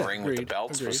around the ring with the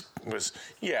belts there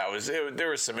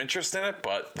was some interest in it,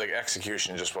 but the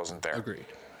execution just wasn't there. Agreed.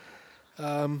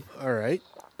 All right.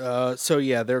 So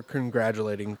yeah, they're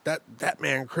congratulating that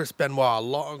man Chris Benoit,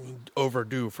 long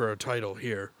overdue for a title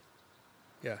here.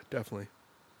 Yeah, definitely.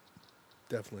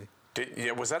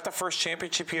 Was that the first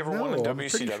championship he ever won in I'm WCW?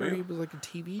 pretty sure he was like a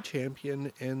TV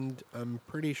champion, and I'm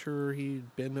pretty sure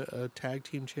he'd been a tag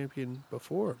team champion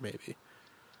before, maybe.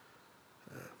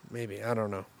 Maybe, I don't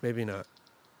know. Maybe not.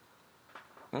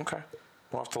 Okay.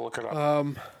 We'll have to look it up.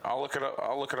 I'll look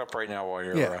it up right now while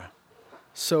you're... Yeah.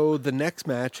 So the next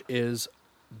match is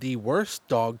the worst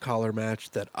dog collar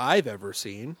match that I've ever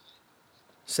seen.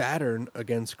 Saturn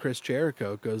against Chris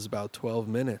Jericho goes about 12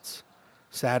 minutes.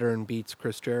 Saturn beats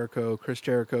Chris Jericho. Chris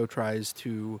Jericho tries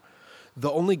to...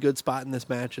 The only good spot in this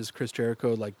match is Chris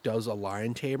Jericho does a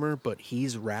lion tamer, but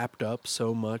he's wrapped up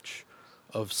so much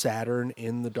of Saturn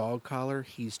in the dog collar,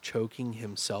 he's choking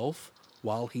himself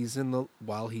while he's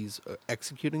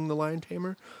executing the lion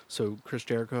tamer. So Chris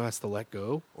Jericho has to let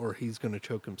go, or he's going to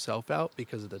choke himself out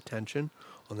because of the tension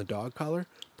on the dog collar.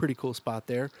 Pretty cool spot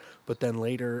there. But then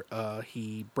later,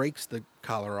 he breaks the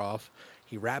collar off.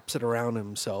 He wraps it around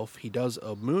himself. He does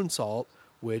a moonsault,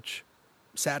 which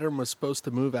Saturn was supposed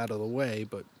to move out of the way,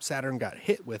 but Saturn got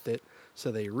hit with it.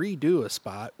 So they redo a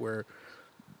spot where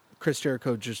Chris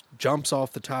Jericho just jumps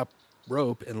off the top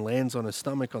rope and lands on his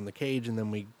stomach on the cage, and then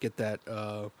we get that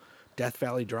Death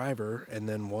Valley driver, and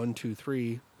then 1, 2,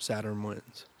 3, Saturn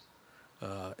wins.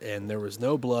 And there was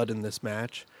no blood in this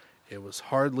match. It was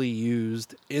hardly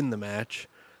used in the match.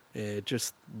 It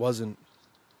just wasn't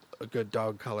a good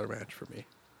dog collar match for me.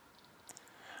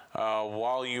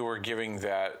 While you were giving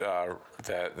that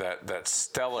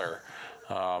stellar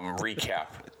recap,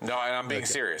 no, and I'm being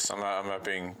serious. I'm not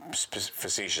being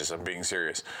facetious. I'm being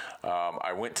serious.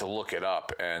 I went to look it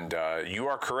up, and you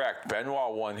are correct.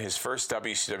 Benoit won his first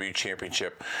WCW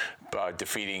championship,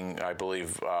 defeating, I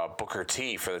believe, Booker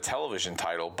T for the television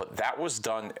title. But that was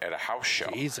done at a house show.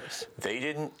 Jesus, they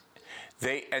didn't.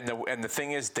 The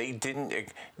thing is, they didn't.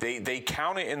 They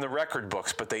count it in the record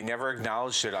books, but they never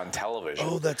acknowledged it on television.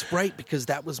 Oh, that's right, because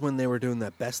that was when they were doing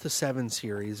that Best of 7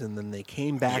 series, and then they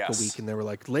came back a week and they were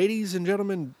like, "Ladies and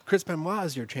gentlemen, Chris Benoit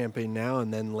is your champion now."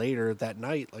 And then later that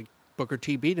night, Booker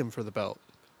T beat him for the belt.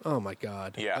 Oh my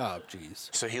God. Yeah. Oh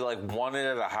jeez. So he won it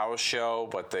at a house show,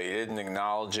 but they didn't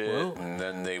acknowledge it, and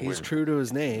then he's true to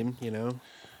his name, not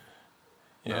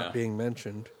Yeah. being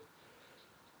mentioned.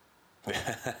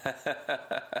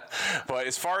 But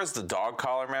as far as the dog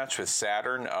collar match with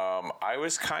Saturn, I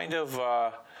was kind of.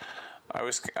 I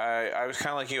was kind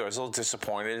of like you. I was a little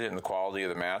disappointed in the quality of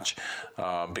the match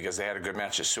because they had a good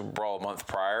match at Super Brawl a month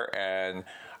prior, and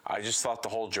I just thought the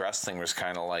whole dress thing was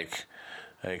kind of like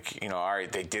all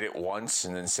right, they did it once,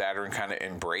 and then Saturn kind of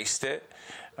embraced it,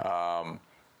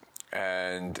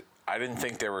 and I didn't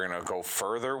think they were going to go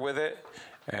further with it,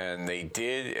 and they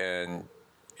did, and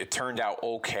it turned out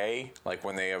okay. Like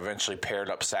when they eventually paired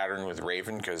up Saturn with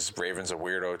Raven, because Raven's a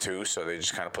weirdo too, so they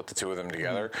just kind of put the two of them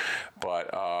together,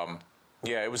 but.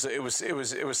 Yeah, it was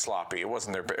sloppy. It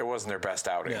wasn't their best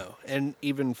outing. No, and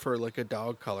even for like a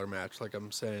dog collar match, like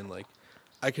I'm saying, like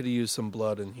I could have used some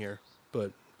blood in here,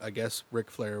 but I guess Ric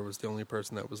Flair was the only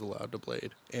person that was allowed to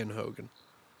blade, and Hogan.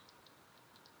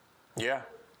 Yeah,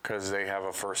 because they have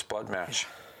a first blood match.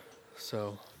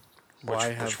 So why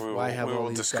have all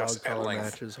these dog collar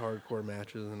matches, hardcore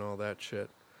matches, and all that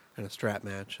shit, and a strap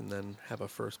match, and then have a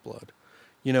first blood?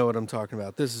 You know what I'm talking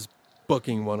about. This is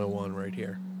booking 101 right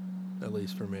here. At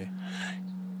least for me.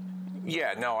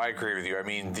 Yeah, no, I agree with you. I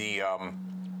mean, the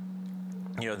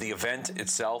event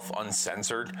itself,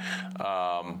 uncensored,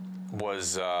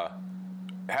 was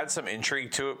had some intrigue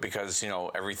to it because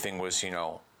everything was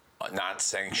not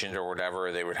sanctioned or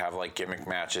whatever. They would have like gimmick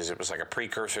matches. It was like a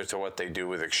precursor to what they do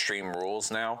with Extreme Rules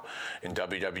now in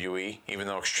WWE. Even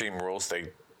though Extreme Rules,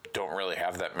 they don't really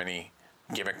have that many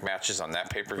gimmick matches on that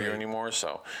pay-per-view anymore,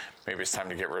 so maybe it's time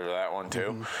to get rid of that one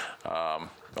too,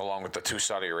 along with the 2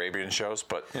 Saudi Arabian shows,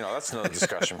 but that's another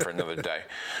discussion for another day.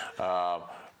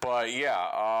 But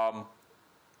yeah,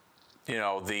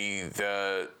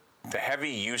 the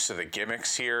heavy use of the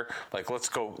gimmicks here, like let's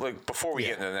go, like before we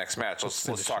get into the next match, let's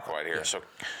talk about it here. Yeah.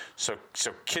 So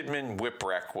Kidman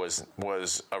Whipwreck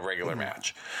was a regular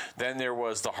match. Then there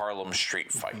was the Harlem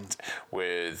Street fight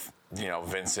with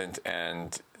Vincent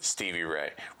and Stevie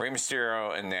Ray. Rey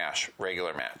Mysterio and Nash,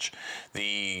 regular match.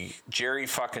 The Jerry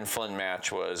fucking Flynn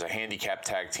match was a handicap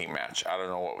tag team match. I don't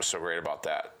know what was so great about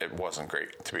that. It wasn't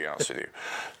great, to be honest with you.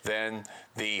 Then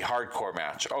the hardcore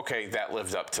match. Okay, that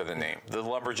lived up to the name. The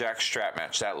lumberjack strap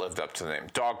match, that lived up to the name.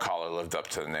 Dog collar lived up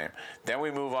to the name. Then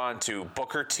we move on to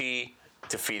Booker T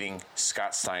defeating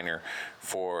Scott Steiner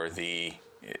for the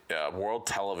World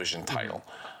Television title.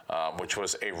 Which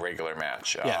was a regular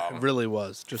match. Yeah, it really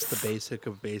was. Just the basic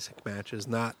of basic matches,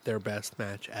 not their best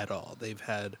match at all. They've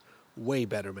had way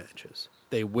better matches.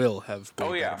 They will have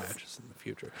way better matches in the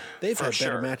future. They've had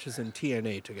better matches in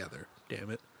TNA together, damn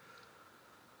it.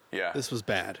 Yeah. This was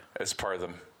bad. As part of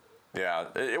them. Yeah,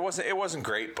 it wasn't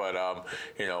great, but, I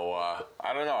don't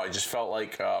know. I just felt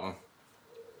like...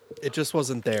 it just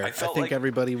wasn't there. I think like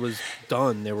everybody was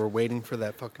done. They were waiting for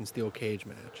that fucking steel cage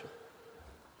match.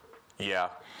 Yeah,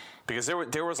 because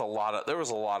there was a lot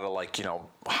of like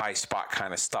high spot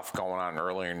kind of stuff going on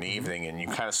earlier in the evening, and you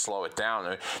kind of slow it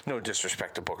down. No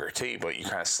disrespect to Booker T, but you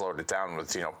kind of slowed it down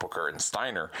with Booker and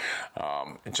Steiner,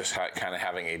 and just kind of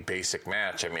having a basic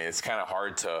match. I mean, it's kind of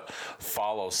hard to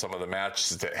follow some of the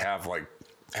matches that have like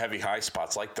heavy high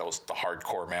spots like those, the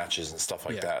hardcore matches and stuff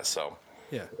like that. So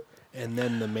yeah. And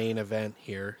then the main event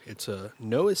here, it's a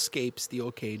no escape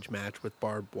steel cage match with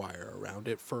barbed wire around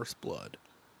it, first blood.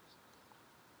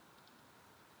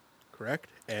 Correct?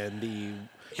 And the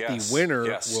winner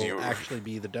will actually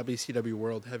be the WCW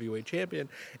World Heavyweight Champion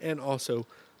and also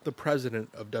the president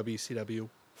of WCW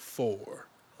for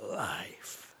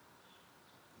life.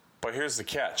 But here's the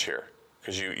catch here,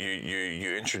 because you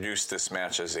introduced this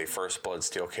match as a first blood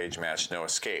steel cage match, no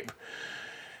escape.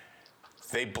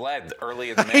 They bled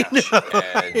early in the match,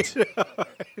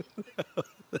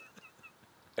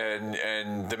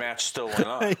 and the match still went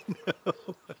on. I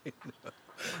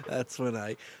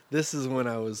know. This is when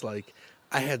I was like,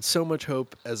 I had so much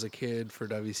hope as a kid for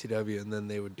WCW, and then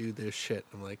they would do this shit.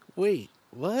 I'm like, wait,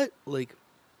 what? Like,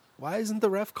 why isn't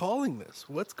the ref calling this?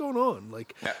 What's going on?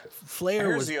 Like, now,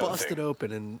 Flair was busted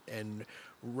open, and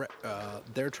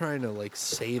they're trying to like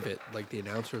save it. Like the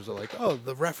announcers are like, oh,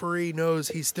 the referee knows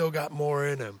he's still got more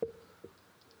in him.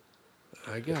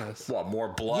 I guess. What, more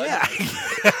blood? Yeah.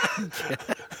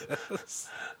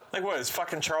 Like what is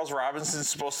fucking Charles Robinson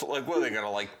supposed to like? What are they gonna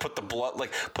like put the blood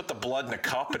in a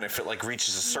cup, and if it like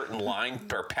reaches a certain line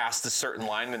or past a certain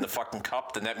line in the fucking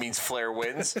cup, then that means Flair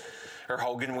wins or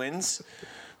Hogan wins.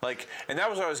 Like, and that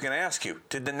was what I was going to ask you.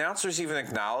 Did the announcers even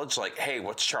acknowledge like, hey,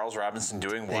 what's Charles Robinson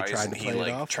doing? Why isn't he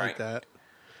like trying like that?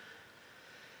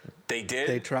 They did.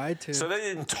 They tried to. So they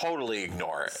didn't totally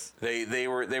ignore it. They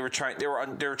were trying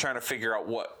to figure out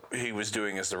what he was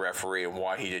doing as the referee and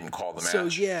why he didn't call the match. So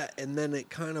yeah, and then it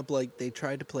kind of like they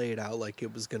tried to play it out like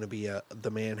it was going to be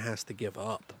the man has to give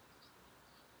up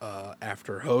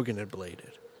after Hogan had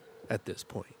bladed at this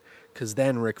point, because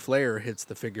then Ric Flair hits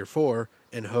the figure 4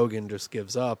 and Hogan just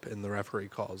gives up and the referee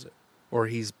calls it, or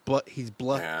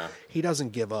Yeah. he doesn't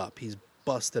give up, he's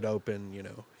busted open,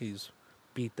 he's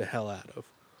beat the hell out of.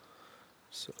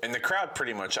 So And the crowd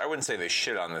pretty much, I wouldn't say they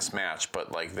shit on this match,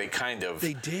 but like they kind of.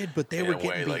 they did, but they in were a getting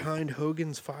way, like- behind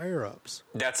Hogan's fire ups.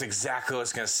 That's exactly what I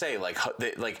was gonna say.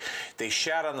 They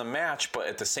shat on the match, but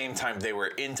at the same time they were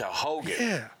into Hogan.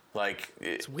 Yeah. Like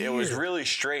it was weird. really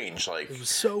strange. Like It was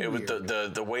so was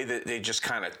weird. the way that they just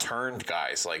kind of turned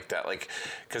guys like that. Like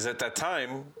because at that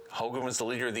time Hogan was the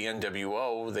leader of the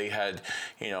NWO. They had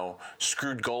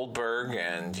screwed Goldberg,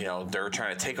 and they were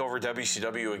trying to take over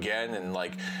WCW again. And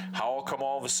like how come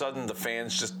all of a sudden the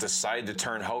fans just decide to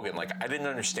turn Hogan? Like I didn't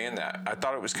understand that. I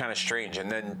thought it was kind of strange.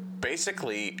 And then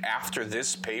basically after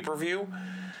this pay-per-view,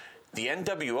 the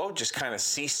NWO just kind of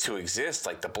ceased to exist.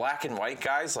 Like the black and white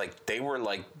guys, like they were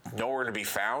like nowhere to be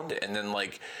found. And then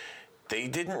like they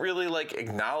didn't really like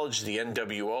acknowledge the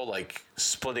NWO like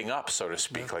splitting up, so to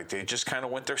speak. Like they just kind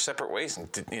of went their separate ways, and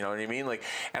you know what I mean? Like,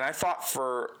 and I thought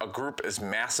for a group as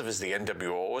massive as the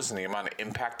NWO was and the amount of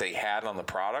impact they had on the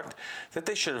product, that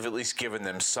they should have at least given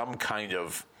them some kind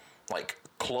of like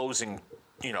closing,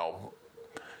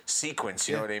 sequence,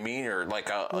 you know what I mean, or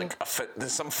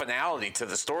some finality to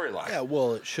the storyline. Yeah,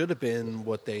 well, it should have been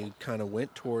what they kind of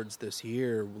went towards this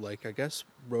year. Like, I guess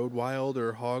Road Wild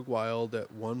or Hog Wild, at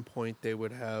one point they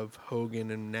would have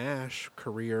Hogan and Nash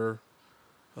career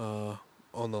on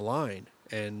the line,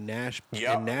 and Nash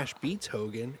beats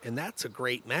Hogan, and that's a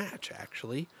great match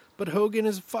actually. But Hogan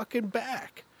is fucking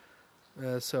back.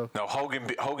 No, Hogan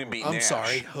beat I'm Nash.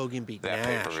 sorry, Hogan beat that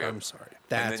Nash. pay-per-view. I'm sorry.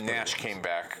 And then Nash came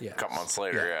back a couple months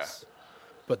later. Yes.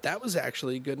 But that was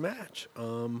actually a good match.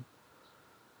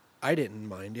 I didn't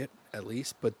mind it, at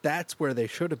least, but that's where they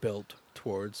should have built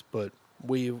towards. But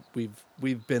we've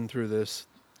been through this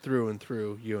through and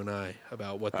through, you and I,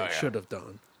 about what they should have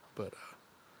done, but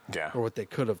or what they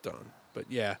could have done. But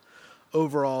yeah,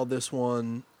 overall, this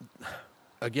one,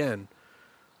 again,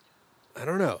 I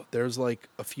don't know. There's like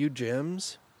a few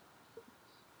gems.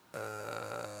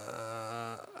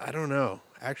 I don't know.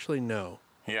 Actually, no.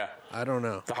 Yeah. I don't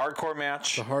know. The hardcore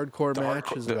match. The hardcore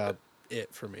match is about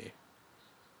it for me.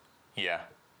 Yeah.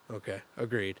 Okay,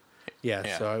 agreed.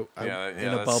 Yeah. So in a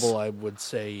that's- bubble, I would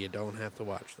say you don't have to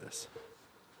watch this,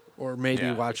 or maybe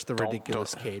Yeah, watch the don't-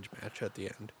 ridiculous cage match at the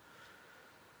end.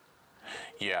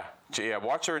 Yeah.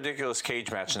 Watch a ridiculous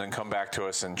cage match and then come back to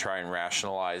us and try and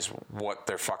rationalize what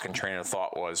their fucking train of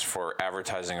thought was for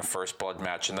advertising a First Blood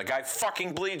match. And the guy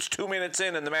fucking bleeds 2 minutes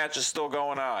in and the match is still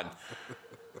going on.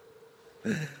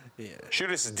 Yeah.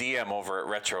 Shoot us a DM over at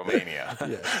Retromania.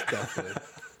 Yes, definitely.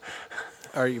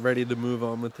 Are you ready to move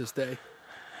on with this day?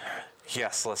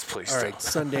 Yes, let's please. All do. right,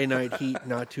 Sunday Night Heat,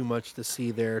 not too much to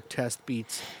see there. Test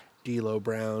beats D'Lo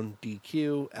Brown,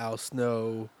 DQ. Al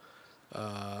Snow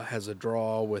has a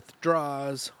draw with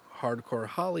draws. Hardcore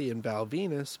Holly and Val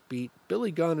Venus beat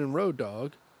Billy Gunn and Road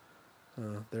Dogg.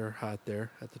 They're hot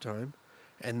there at the time.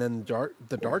 And then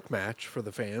the dark match for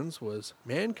the fans was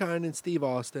Mankind and Steve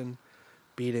Austin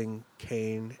beating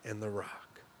Kane and The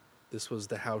Rock. This was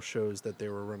the house shows that they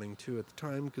were running to at the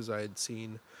time, because I had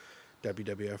seen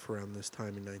WWF around this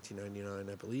time in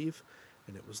 1999, I believe.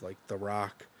 And it was like The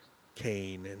Rock,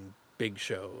 Kane, and Big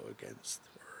Show against,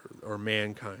 or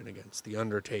Mankind against The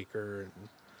Undertaker.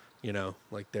 And,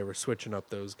 like they were switching up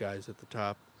those guys at the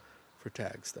top for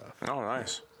tag stuff. Oh,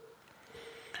 nice.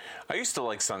 I used to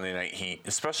like Sunday Night Heat,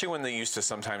 especially when they used to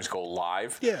sometimes go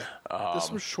live. Yeah, this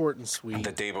was short and sweet,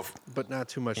 The day before. but not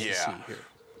too much to see here.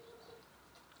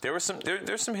 There was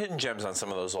there's some hidden gems on some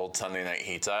of those old Sunday Night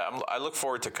Heats. I look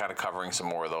forward to kind of covering some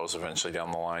more of those eventually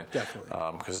down the line. Definitely.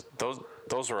 Because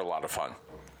those were a lot of fun.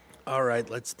 All right,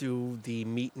 let's do the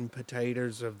meat and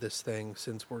potatoes of this thing,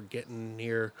 since we're getting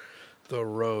near the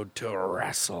road to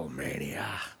WrestleMania.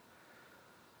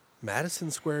 Madison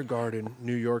Square Garden,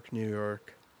 New York, New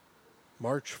York,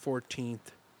 March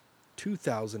 14th,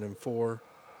 2004,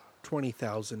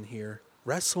 20,000 here.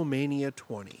 WrestleMania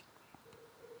 20.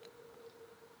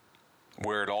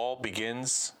 Where it all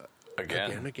begins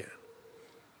again. Again.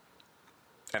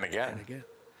 And again. And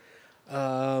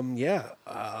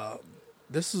again.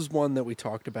 This is one that we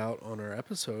talked about on our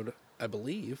episode, I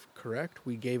believe, correct?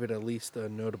 We gave it at least a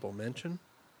notable mention.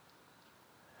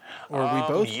 Or we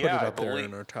both put it yeah, I up there believe-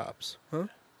 in our tops, huh?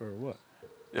 Or what?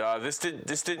 This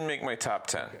didn't make my top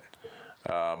 10.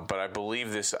 But I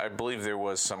believe there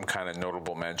was some kind of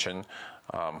notable mention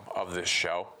of this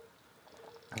show.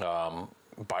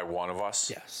 by one of us.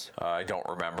 Yes. I don't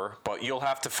remember, but you'll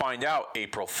have to find out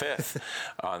April 5th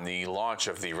on the launch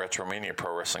of the Retromania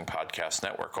Pro Wrestling Podcast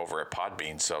Network over at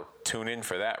Podbean. So tune in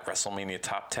for that. WrestleMania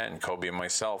Top 10. Kobe and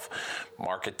myself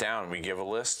mark it down. We give a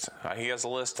list. He has a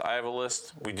list. I have a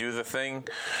list. We do the thing.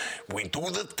 We do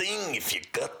the thing if you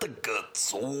got the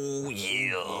guts. Oh,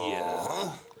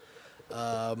 yeah.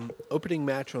 Opening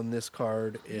match on this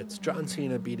card, it's John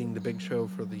Cena beating the Big Show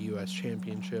for the U.S.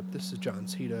 Championship. This is John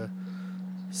Cena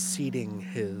ceding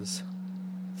his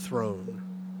throne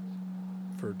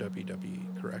for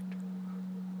WWE, correct?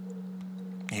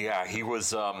 Yeah, he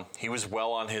was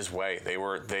well on his way.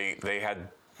 They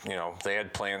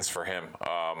had plans for him.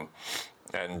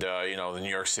 The New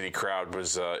York City crowd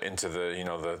was into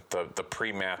the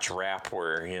pre-match rap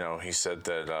where, he said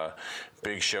that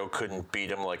Big Show couldn't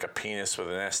beat him like a penis with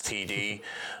an STD.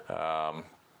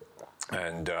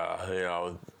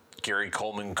 Gary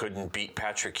Coleman couldn't beat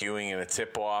Patrick Ewing in a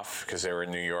tip-off because they were in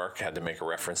New York. Had to make a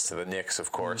reference to the Knicks,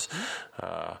 of course.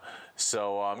 Overall,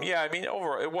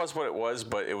 it was what it was,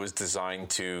 but it was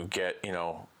designed to get,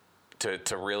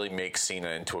 to really make Cena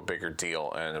into a bigger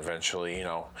deal. And eventually,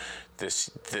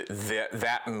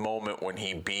 that moment when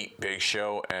he beat Big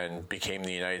Show and became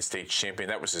the United States champion,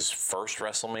 that was his first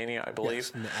WrestleMania, I believe.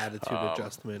 Yes, and the attitude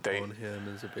adjustment on him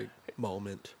is a big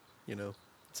moment,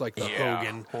 It's like the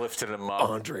Hogan lifted him up.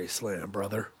 Andre Slam,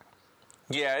 brother.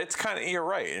 Yeah, it's kind of, you're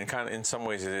right. And kind of, in some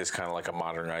ways, it is kind of like a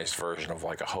modernized version of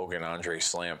like a Hogan Andre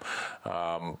Slam.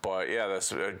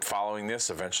 That's following this.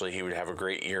 Eventually, he would have a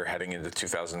great year heading into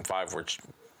 2005,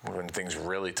 when things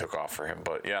really took off for him.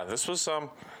 But yeah, this was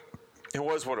it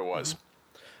was what it was.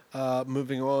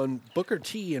 Moving on, Booker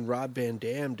T and Rob Van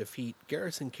Dam defeat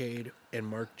Garrison Cade and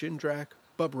Mark Jindrak,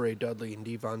 Bubba Ray Dudley and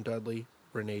Devon Dudley,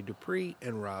 Rene Dupree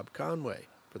and Rob Conway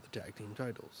for the tag team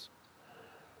titles.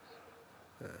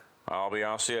 I'll be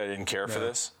honest with you, I didn't care for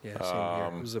this. Yeah, same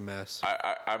here. It was a mess.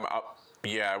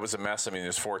 It was a mess. I mean,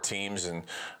 there's 4 teams, and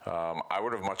I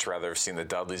would have much rather have seen the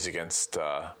Dudleys against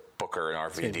Booker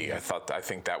and RVD. I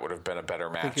think that would have been a better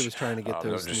match. I think it was trying to get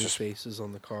those new faces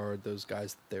on the card, those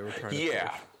guys that they were trying to push.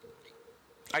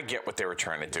 I get what they were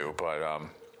trying to do, but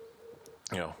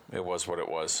it was what it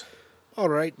was. All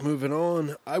right, moving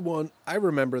on. I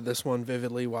remember this one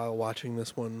vividly while watching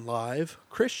this one live.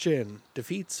 Christian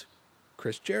defeats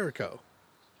Chris Jericho.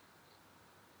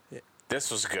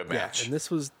 This was a good match. Yeah, and this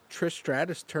was Trish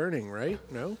Stratus turning, right?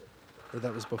 No? Or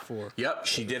that was before? Yep,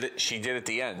 she did it. She did at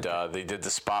the end. They did the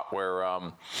spot where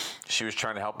she was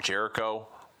trying to help Jericho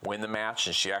win the match,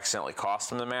 and she accidentally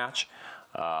cost him the match.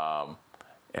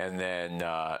 And then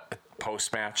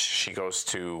post-match, she goes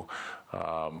to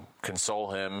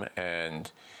console him,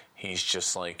 and he's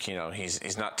just like,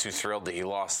 he's not too thrilled that he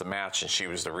lost the match, and she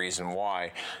was the reason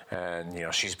why. And,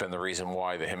 she's been the reason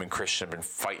why that him and Christian have been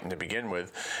fighting to begin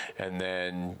with. And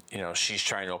then, she's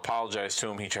trying to apologize to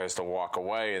him. He tries to walk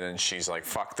away, and then she's like,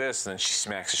 fuck this. And then she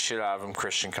smacks the shit out of him.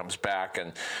 Christian comes back,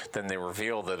 and then they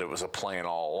reveal that it was a plan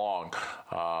all along,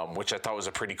 which I thought was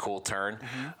a pretty cool turn.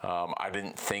 Mm-hmm. I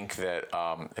didn't think that,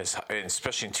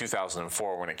 especially in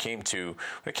 2004, when it came to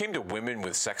women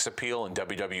with sex appeal in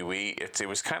WWE, it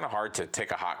was kind of hard to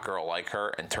take a hot girl like her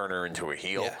and turn her into a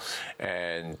heel. Yes.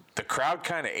 And the crowd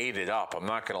kind of ate it up. I'm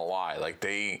not going to lie. Like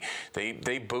they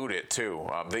booed it too.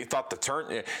 They thought the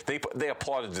turn, they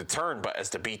applauded the turn, but as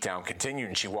the beatdown continued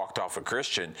and she walked off with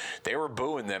Christian, they were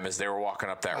booing them as they were walking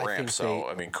up that ramp.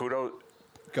 So, kudos.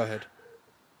 Go ahead.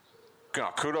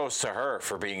 Kudos to her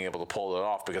for being able to pull it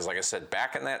off, because like I said,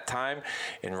 back in that time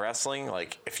in wrestling,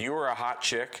 like if you were a hot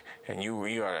chick and you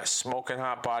had a smoking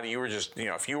hot body, you were just,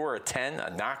 if you were a 10,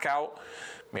 a knockout,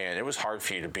 man, it was hard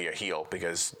for you to be a heel,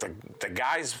 because the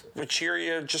guys would cheer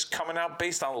you just coming out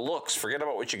based on looks. Forget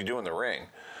about what you could do in the ring.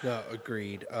 No,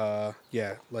 agreed.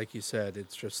 Yeah, like you said,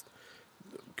 it's just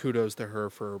kudos to her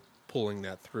for pulling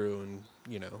that through and,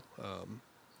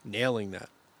 nailing that,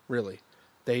 really.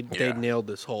 They nailed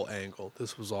this whole angle.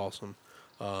 This was awesome.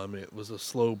 It was a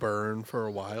slow burn for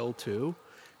a while, too,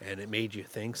 and it made you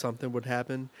think something would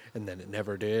happen, and then it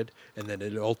never did, and then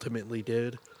it ultimately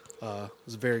did. It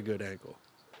was a very good angle.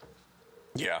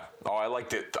 Yeah. Oh, I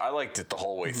liked it. I liked it the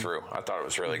whole way through. I thought it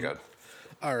was really good.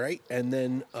 All right, and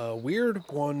then a weird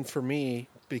one for me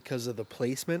because of the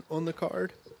placement on the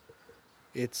card.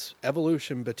 It's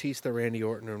Evolution, Batista, Randy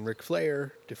Orton, and Ric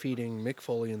Flair defeating Mick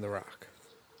Foley and The Rock.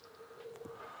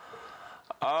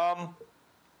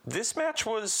 This match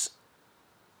was,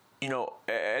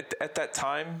 at that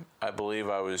time, I believe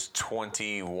I was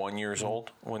 21 years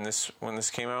old when this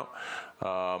came out.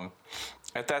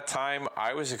 At that time,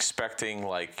 I was expecting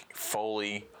like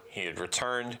Foley, He had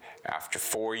returned after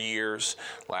 4 years.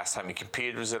 Last time he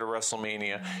competed was at a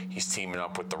WrestleMania. He's teaming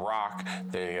up with The Rock.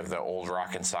 They have the old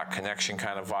Rock and Sock connection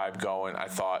kind of vibe going. I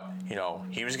thought,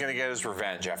 he was going to get his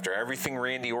revenge after everything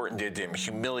Randy Orton did to him,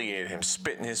 humiliated him,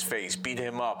 spit in his face, beat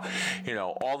him up.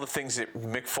 All the things that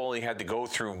Mick Foley had to go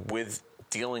through with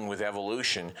dealing with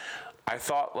Evolution. I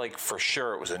thought, for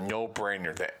sure, it was a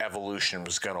no-brainer that Evolution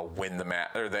was going to win the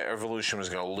match, or that Evolution was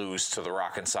going to lose to the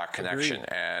Rock and Sock connection.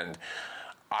 Agreed. And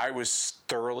I was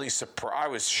thoroughly surprised. I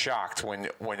was shocked when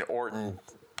Orton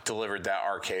delivered that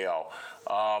RKO.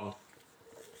 I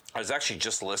was actually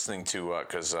just listening to,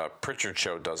 because Pritchard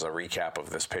Show does a recap of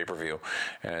this pay-per-view,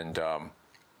 and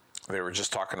they were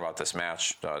just talking about this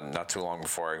match not too long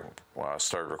before I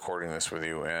started recording this with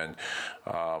you, and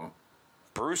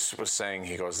Bruce was saying,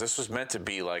 he goes, this was meant to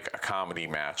be like a comedy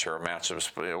match or a match that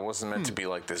was, it wasn't meant to be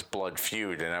like this blood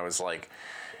feud. And I was like,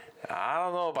 I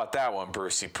don't know about that one,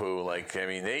 Brucey Poo.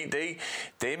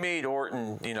 They made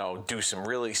Orton, do some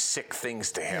really sick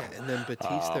things to him. Yeah, and then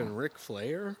Batista and Ric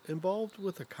Flair involved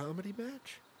with a comedy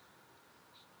match?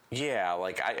 Yeah,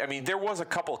 there was a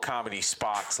couple of comedy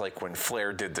spots, like when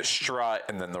Flair did the strut,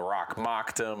 and then The Rock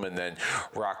mocked him, and then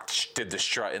Rock did the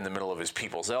strut in the middle of his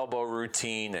people's elbow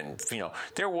routine, and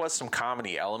there was some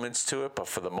comedy elements to it, but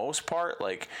for the most part,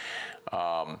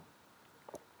 I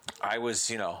was,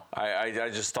 I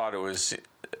just thought it was,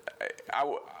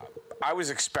 I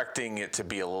was expecting it to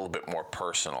be a little bit more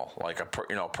personal, like a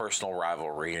personal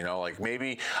rivalry.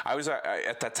 Maybe I was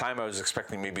at that time I was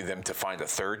expecting maybe them to find a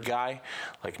third guy,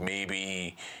 like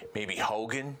maybe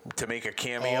Hogan to make a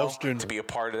cameo to be a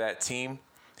part of that team.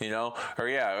 He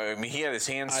had his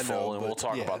hands full, and we'll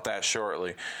talk about that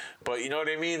shortly. But you know what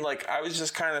I mean? I was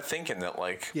just kind of thinking that,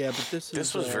 but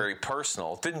this was very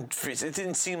personal. It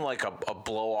didn't seem like a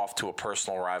blow off to a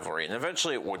personal rivalry, and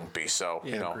eventually it wouldn't be. So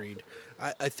agreed.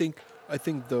 I think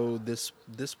though this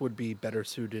would be better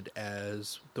suited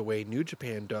as the way New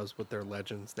Japan does with their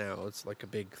legends now. It's like a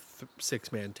big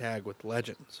 6-man tag with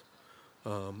legends,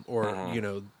 like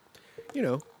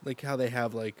how they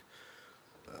have I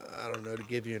don't know, to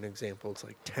give you an example, it's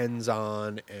like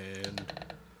Tenzan and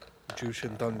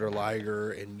Jushin Thunder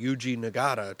Liger and Yuji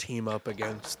Nagata team up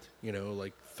against,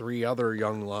 3 other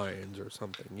young lions or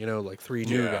something, 3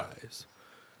 new guys.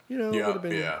 It would have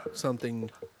been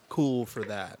something cool for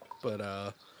that.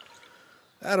 But,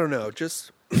 I don't know,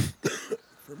 just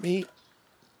for me,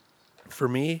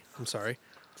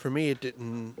 it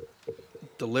didn't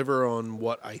deliver on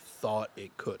what I thought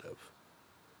it could have.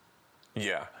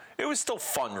 Yeah. It was still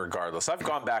fun regardless. I've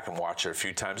gone back and watched it a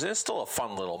few times, and it's still a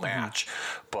fun little match.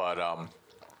 But,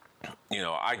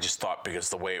 I just thought because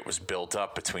the way it was built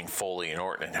up between Foley and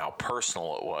Orton and how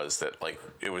personal it was that,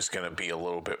 it was going to be a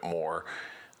little bit more,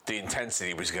 the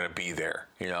intensity was going to be there,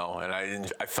 and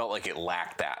I felt like it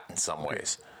lacked that in some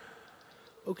ways.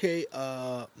 Okay,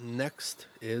 next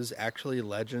is actually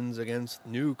legends against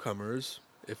newcomers,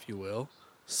 if you will.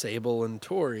 Sable and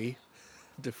Tori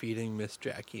defeating Miss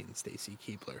Jackie and Stacy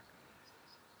Keibler.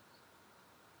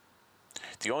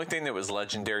 The only thing that was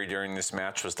legendary during this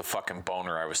match was the fucking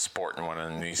boner I was sporting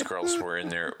when these girls were in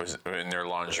their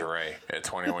lingerie at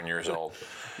 21 years old.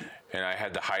 And I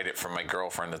had to hide it from my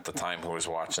girlfriend at the time who was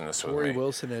watching this with me. Tori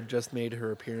Wilson had just made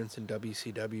her appearance in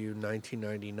WCW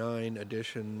 1999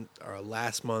 edition,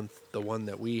 last month, the one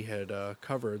that we had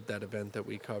covered, that event that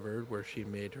we covered where she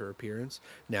made her appearance.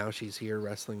 Now she's here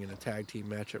wrestling in a tag team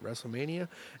match at WrestleMania.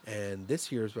 And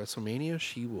this year's WrestleMania,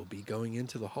 she will be going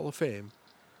into the Hall of Fame.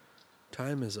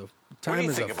 Time is a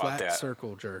flat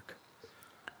circle jerk.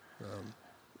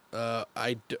 I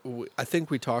think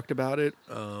we talked about it.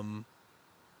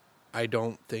 I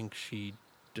don't think she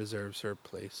deserves her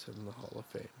place in the Hall of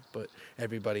Fame. But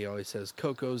everybody always says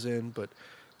Coco's in, but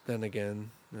then again,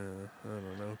 I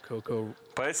don't know. Coco.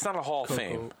 But it's not a Hall of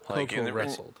Fame. Coco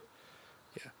wrestled.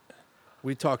 Yeah.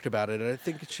 We talked about it. I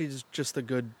think she's just a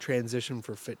good transition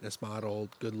for fitness model,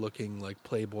 good looking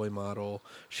Playboy model.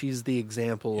 She's the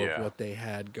example of what they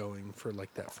had going for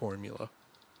that formula.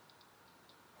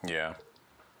 Yeah.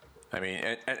 I mean,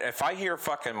 and if I hear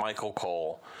fucking Michael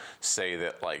Cole say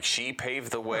that, she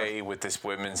paved the way with this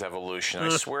women's evolution, I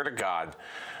swear to God,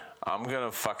 I'm going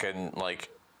to fucking,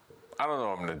 I don't know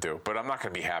what I'm going to do, but I'm not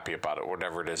going to be happy about it,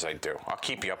 whatever it is I do. I'll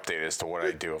keep you updated as to what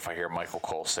I do if I hear Michael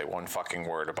Cole say one fucking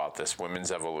word about this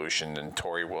women's evolution and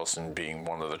Tori Wilson being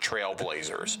one of the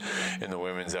trailblazers in the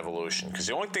women's evolution. Because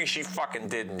the only thing she fucking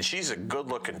did, and she's a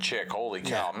good-looking chick, holy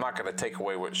cow, I'm not going to take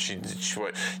away what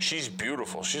she's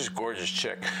beautiful. She's a gorgeous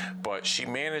chick. But she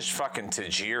managed fucking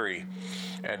Tajiri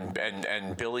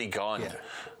and Billy Gunn. Yeah.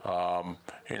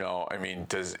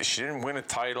 She didn't win a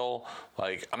title.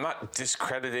 I'm not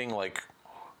discrediting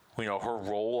her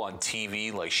role on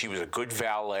TV. Like, she was a good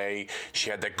valet. She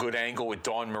had that good angle with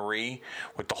Dawn Marie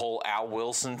with the whole Al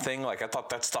Wilson thing. Like, I thought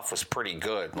that stuff was pretty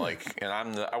good. Like, and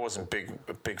I wasn't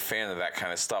a big fan of that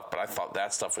kind of stuff, but I thought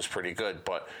that stuff was pretty good.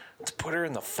 But to put her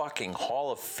in the fucking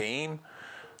Hall of Fame,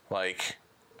 like,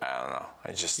 I don't know.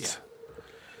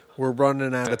 We're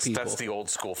running out of people. That's the old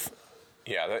school.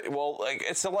 Like,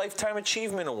 it's a Lifetime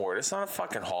Achievement Award. It's not a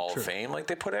fucking Hall of Fame. Like,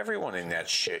 they put everyone in that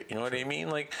shit. You know what I mean?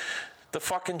 Like, the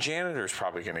fucking janitor's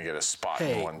probably going to get a spot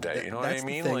in one day. You know what I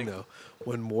mean? That's the thing, though.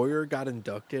 When Warrior got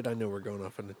inducted, I know we're going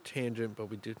off on a tangent,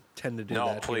 but we do tend to do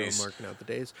that here on Marking Out the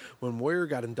Days. When Warrior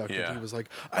got inducted, he was like,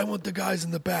 I want the guys in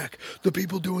the back, the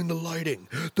people doing the lighting,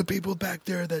 the people back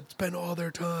there that spend all their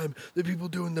time, the people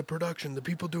doing the production, the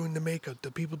people doing the makeup,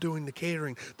 the people doing the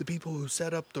catering, the people who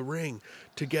set up the ring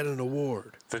to get an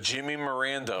award. The Jimmy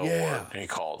Miranda Award, he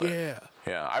called it.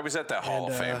 Yeah, I was at that Hall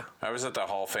of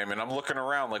Fame. And I'm looking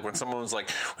around, like, when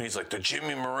he's like, the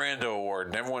Jimmy Miranda Award,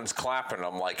 and everyone's clapping.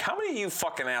 I'm like, how many of you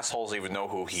fucking assholes even know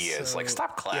who he is? Like,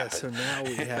 stop clapping. Yeah, so now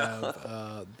we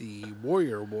have the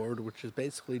Warrior Award, which is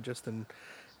basically just an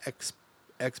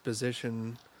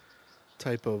exposition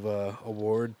type of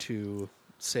award to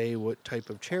say what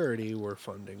type of charity we're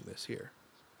funding this year.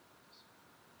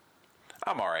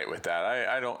 I'm all right with that.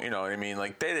 I don't, you know what I mean?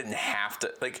 Like, they didn't have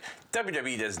to, like,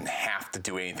 WWE doesn't have to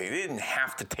do anything. They didn't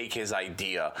have to take his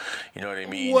idea, you know what I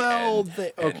mean? Well,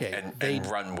 and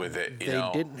run with it,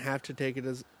 They didn't have to take it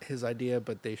as his idea,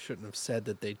 but they shouldn't have said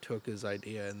that they took his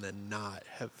idea and then not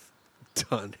have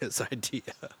done his idea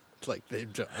like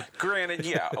they've done. Granted,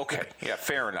 yeah, okay. Yeah,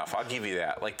 fair enough. I'll give you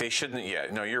that. Like, they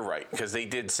shouldn't, no, you're right. Because they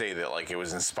did say that, like, it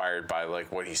was inspired by,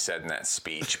 like, what he said in that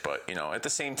speech. But, at the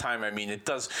same time, I mean, it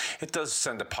does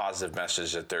send a positive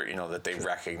message that they're, that they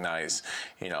recognize,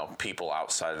 people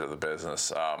outside of the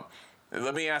business.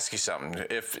 Let me ask you something.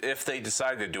 If they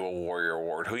decide to do a Warrior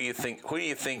Award, who do you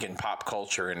think in pop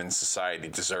culture and in society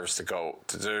deserves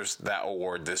that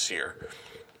award this year?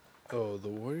 Oh, the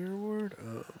Warrior Award?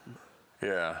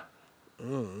 Yeah.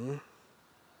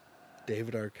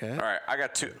 David Arquette. All right, I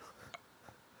got two.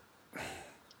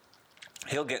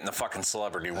 He'll get in the fucking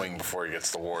celebrity wing before he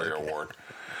gets the Warrior Award.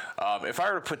 If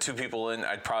I were to put two people in,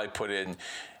 I'd probably put in.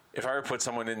 If I were to put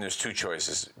someone in, there's two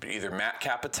choices. Either Matt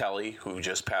Cappotelli, who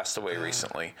just passed away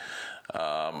recently,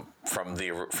 from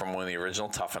one of the original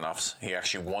Tough Enoughs. He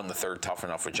actually won the third Tough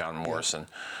Enough with John Morrison.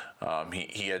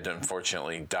 He had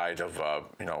unfortunately died of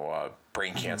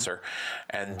brain cancer,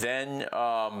 and then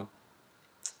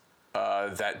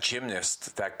that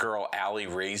gymnast, that girl Aly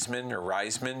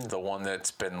Raisman, the one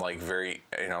that's been like very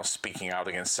speaking out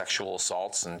against sexual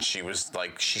assaults, and she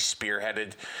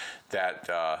spearheaded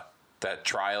that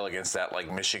trial against that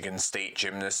like Michigan State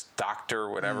gymnast doctor or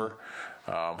whatever,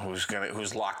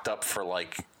 who's locked up for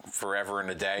like forever and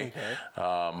a day.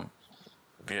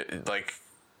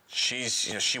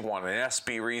 She won an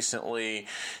ESPY recently.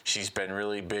 She's been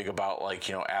really big about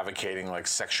advocating like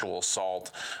sexual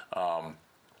assault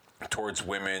towards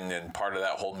women and part of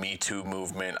that whole Me Too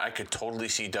movement. I could totally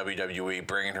see WWE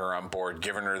bringing her on board,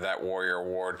 giving her that Warrior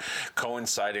Award,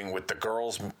 coinciding with the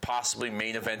girls possibly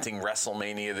main eventing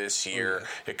WrestleMania this year.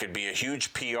 It could be a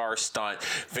huge PR stunt.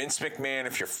 Vince McMahon,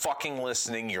 if you're fucking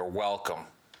listening, you're welcome.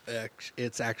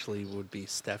 It's actually would be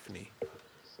Stephanie,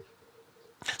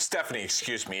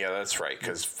 excuse me. Yeah, that's right.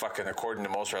 Because fucking according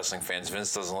to most wrestling fans,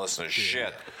 Vince doesn't listen to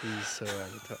shit. He's so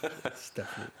out of touch.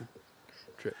 Stephanie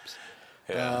trips.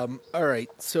 Yeah. All right,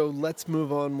 so let's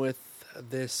move on with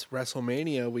this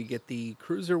WrestleMania. We get the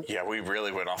Cruiser. Yeah, we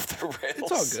really went off the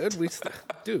rails. It's all good.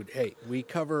 We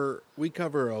cover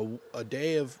a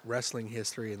day of wrestling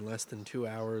history in less than 2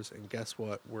 hours, and guess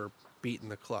what? We're beating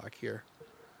the clock here.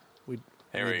 We do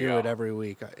it every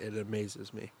week. It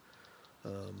amazes me.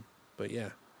 But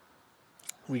yeah,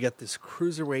 we got this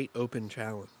Cruiserweight Open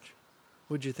Challenge.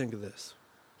 What'd you think of this?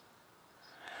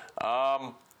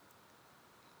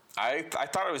 I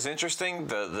thought it was interesting,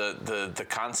 the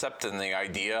concept and the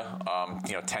idea.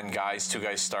 10 guys, 2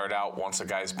 guys start out. Once a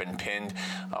guy's been pinned,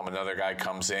 another guy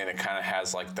comes in. It kind of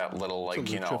has like that little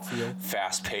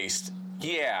fast paced.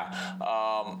 Yeah.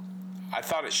 I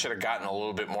thought it should have gotten a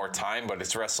little bit more time, but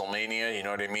it's WrestleMania. You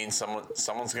know what I mean?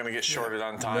 Someone's going to get shorted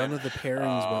on time. None of the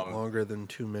pairings went longer than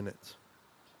 2 minutes.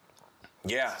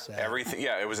 Yeah, Sad. everything.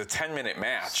 Yeah, it was a 10-minute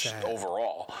match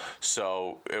overall.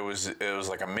 So it was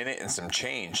like a minute and some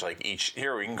change. Like each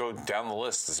here, we can go down the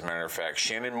list. As a matter of fact,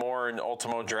 Shannon Moore and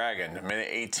Ultimo Dragon, a minute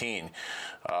 18.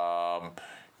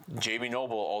 Jamie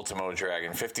Noble, Ultimo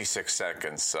Dragon, 56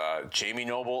 seconds. Jamie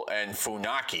Noble and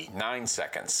Funaki, 9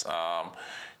 seconds.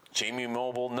 Jamie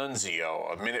Noble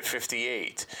Nunzio,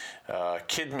 1:58.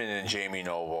 Kidman and Jamie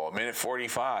Noble,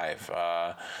 1:45.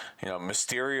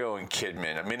 Mysterio and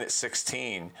Kidman,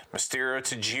 1:16. Mysterio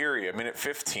Tajiri,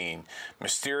 1:15.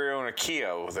 Mysterio and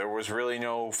Akio, there was really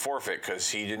no forfeit because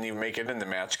he didn't even make it in the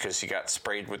match because he got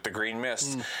sprayed with the green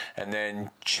mist. And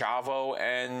then Chavo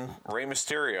and Rey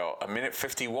Mysterio,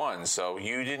 1:51. So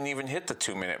you didn't even hit the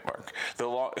 2-minute mark.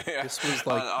 This was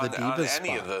like the Divas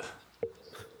spot.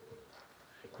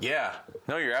 Yeah,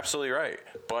 no, you're absolutely right.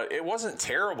 But it wasn't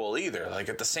terrible either. Like,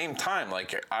 at the same time,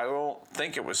 like, I don't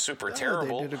think it was super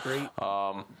terrible. They did a great,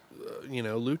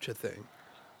 lucha thing.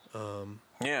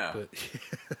 Yeah. But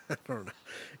I don't know.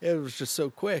 It was just so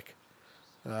quick.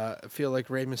 I feel like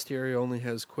Rey Mysterio only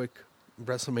has quick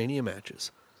WrestleMania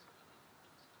matches.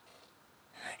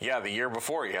 Yeah, the year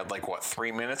before he had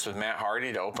 3 minutes with Matt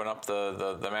Hardy to open up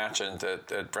the match at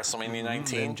WrestleMania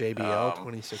 19. And JBL,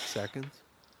 26 seconds.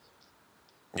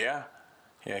 Yeah,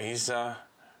 he's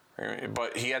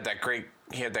but he had that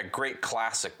great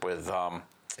classic with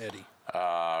Eddie.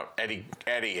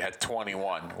 Eddie had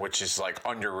 21, which is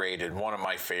underrated, one of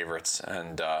my favorites,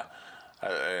 and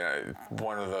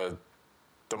one of the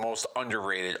most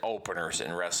underrated openers in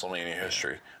WrestleMania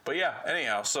history. But yeah,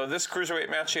 anyhow, so this cruiserweight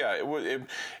match, it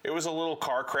was a little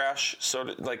car crash, so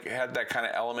it had that kind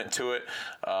of element to it,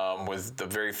 with the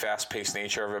very fast-paced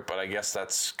nature of it. But I guess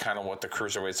that's kind of what the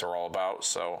cruiserweights are all about.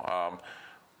 So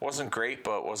wasn't great,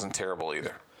 but wasn't terrible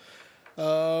either.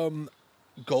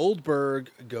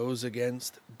 Goldberg goes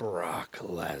against Brock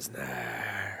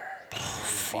Lesnar.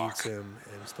 Beats him,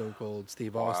 and Stone Cold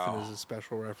Steve Austin is a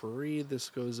special referee. This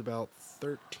goes about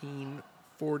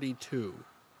 13:42.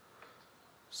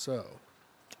 So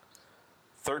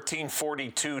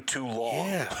 13:42 too long.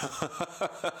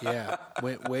 Yeah,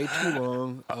 went way too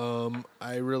long.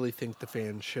 I really think the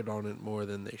fans shit on it more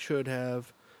than they should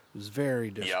have. It was very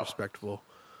disrespectful.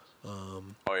 Oh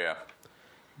yeah,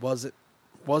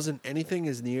 wasn't anything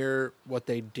as near what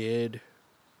they did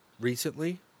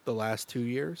recently, the last 2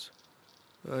 years.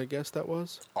 I guess that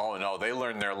was. Oh no, they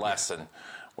learned their lesson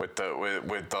with the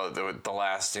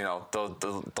last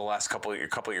the last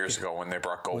couple years ago when they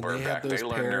brought Goldberg back. They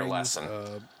learned their lesson,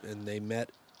 and they met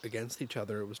against each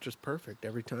other. It was just perfect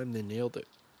every time. They nailed it.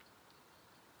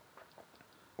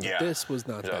 Yeah, this was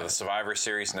not that. The Survivor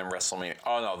Series and then WrestleMania.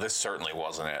 Oh no, this certainly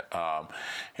wasn't it.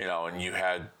 And you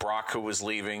had Brock who was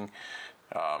leaving.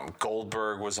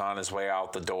 Goldberg was on his way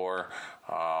out the door.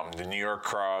 The New York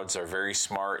crowds are very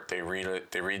smart. They read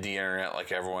it. They read the internet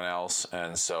like everyone else,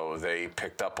 and so they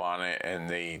picked up on it, and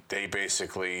they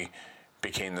basically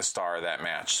became the star of that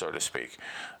match, so to speak.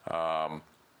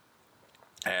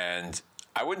 And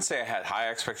I wouldn't say I had high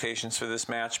expectations for this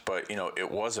match, but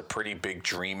it was a pretty big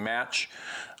dream match.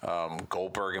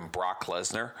 Goldberg and Brock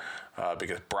Lesnar,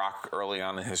 because Brock early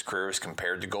on in his career was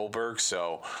compared to Goldberg.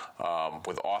 So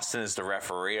with Austin as the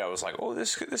referee, I was like, oh,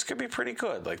 this could be pretty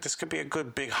good. This could be a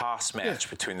good big Haas match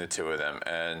between the two of them.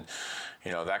 And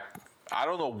that. I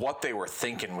don't know what they were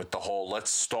thinking with the whole let's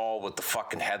stall with the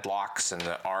fucking headlocks and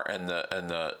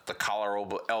the collar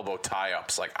elbow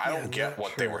tie-ups. I don't get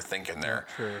what they were thinking there.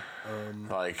 Sure.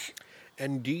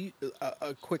 And do you,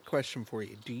 a quick question for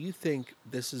you. Do you think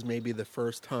this is maybe the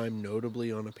first time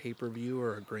notably on a pay-per-view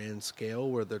or a grand scale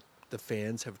where the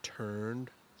fans have turned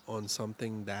on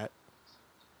something that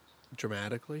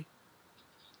dramatically?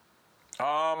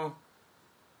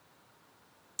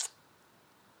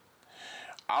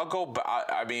 I'll go.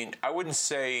 I mean, I wouldn't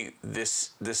say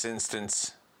this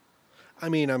instance. I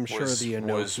mean, I'm sure the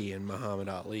Inoki and Muhammad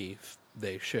Ali,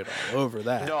 they shit all over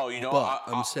that. No,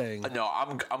 I'm saying no.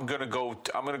 I'm gonna go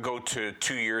to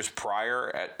 2 years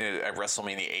prior at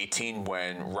WrestleMania 18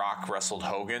 when Rock wrestled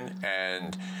Hogan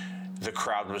and the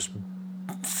crowd was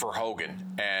for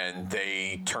Hogan and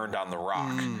they turned on The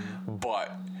Rock,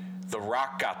 but The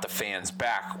Rock got the fans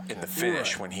back in the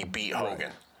finish when he beat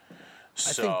Hogan. So,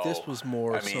 I think this was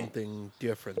something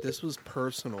different. This was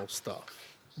personal stuff.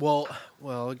 Well,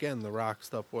 again, The Rock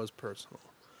stuff was personal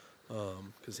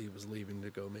because he was leaving to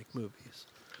go make movies,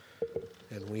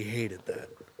 and we hated that.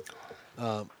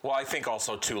 Well, I think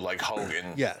also too,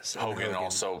 Hogan. Yes, Hogan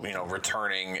also,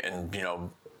 returning, and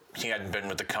he hadn't been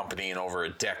with the company in over a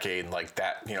decade.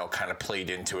 That, kind of played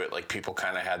into it. People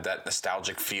kind of had that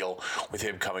nostalgic feel with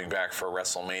him coming back for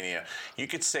WrestleMania. You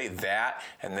could say that,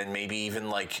 and then maybe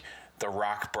even the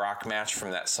Rock Brock match from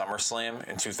that SummerSlam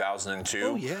in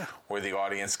 2002, where the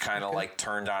audience kind of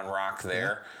turned on Rock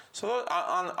there. So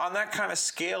on that kind of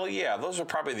scale, those are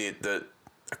probably the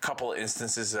a couple of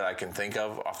instances that I can think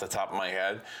of off the top of my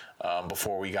head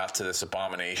before we got to this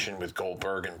abomination with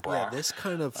Goldberg and Brock. Yeah, this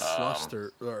kind of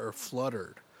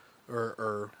fluttered,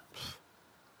 or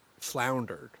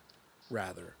floundered.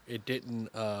 Rather, it didn't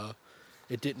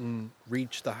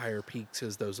reach the higher peaks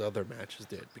as those other matches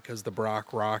did, because the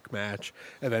Brock Rock match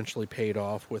eventually paid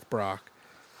off with Brock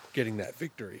getting that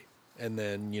victory, and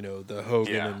then the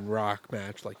Hogan and Rock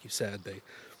match, like you said,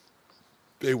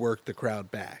 they worked the crowd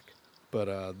back.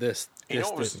 But this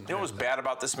what was bad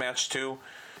about this match too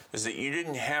is that you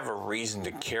didn't have a reason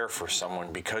to care for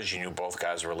someone because you knew both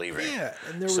guys were leaving. Yeah,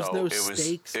 and there was no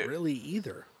stakes really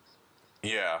either.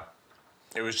 Yeah.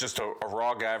 It was just a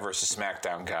Raw guy versus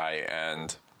SmackDown guy,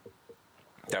 and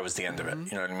that was the end of it.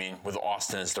 You know what I mean? With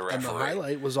Austin as the referee. And the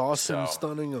highlight was Austin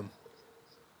stunning him.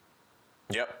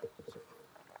 Yep.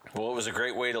 Well, it was a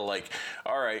great way to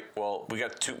all right, well, we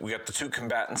got the two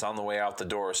combatants on the way out the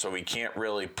door, so we can't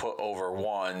really put over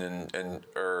one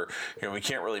or we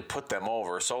can't really put them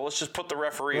over. So let's just put the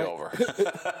referee over.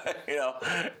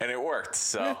 And it worked.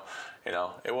 So,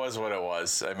 it was what it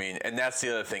was. I mean, and that's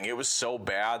the other thing. It was so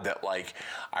bad that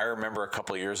I remember a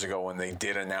couple of years ago when they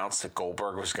did announce that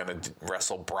Goldberg was going to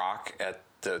wrestle Brock at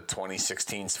the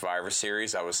 2016 Survivor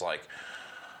Series. I was like,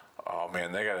 oh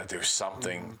man, they got to do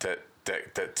something that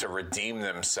to redeem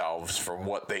themselves from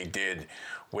what they did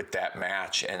with that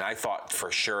match. And I thought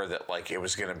for sure that it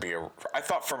was going to be I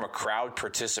thought from a crowd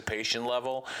participation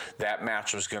level, that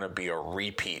match was going to be a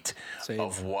repeat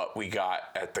of what we got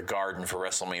at the Garden for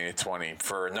WrestleMania 20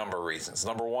 for a number of reasons.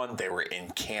 Number one, they were in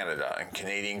Canada, and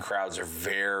Canadian crowds are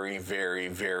very, very,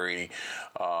 very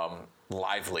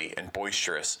lively and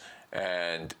boisterous.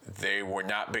 And they were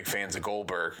not big fans of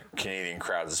Goldberg, Canadian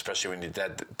crowds, especially when he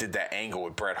did that angle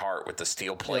with Bret Hart with the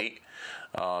steel plate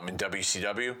in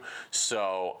WCW.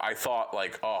 So I thought,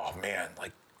 oh man,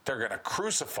 they're going to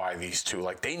crucify these two.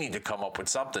 They need to come up with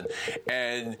something.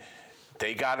 And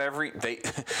they got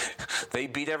they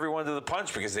beat everyone to the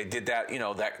punch, because they did that,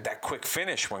 that quick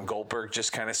finish when Goldberg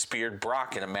just kind of speared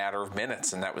Brock in a matter of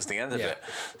minutes, and that was the end of it.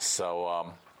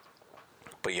 So,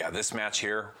 but yeah, this match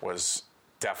here was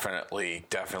definitely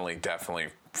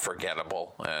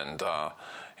forgettable, and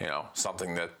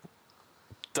something that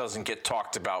doesn't get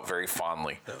talked about very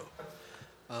fondly.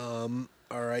 No.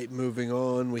 All right, moving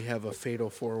on. We have a fatal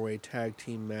 4-way tag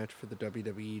team match for the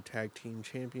WWE Tag Team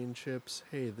Championships.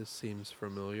 Hey, this seems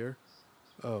familiar.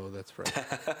 Oh, that's right.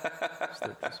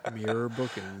 They're just mirror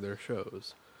booking their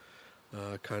shows,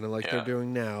 kind of like they're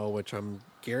doing now, which I'm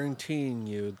guaranteeing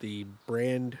you the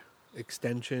brand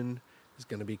extension is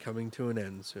going to be coming to an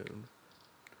end soon.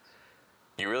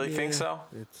 You really think so?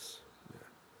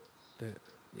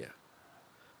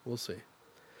 We'll see.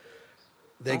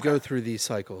 They go through these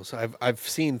cycles. I've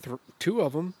seen two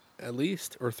of them at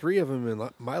least, or three of them in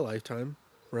my lifetime,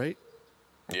 right?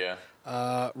 Yeah.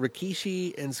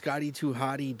 Rikishi and Scotty 2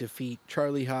 Hotty defeat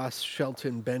Charlie Haas,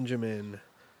 Shelton Benjamin,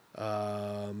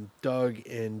 Doug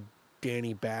and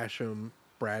Danny Basham,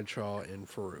 Bradshaw, and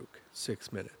Farouk.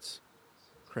 6 minutes.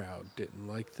 Crowd didn't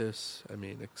like this. I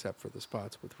mean, except for the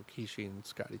spots with Rikishi and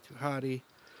Scotty 2 Hotty.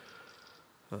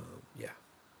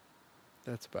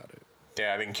 That's about it.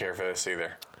 Yeah, I didn't care for this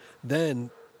either.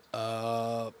 Then,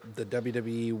 the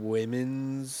WWE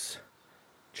Women's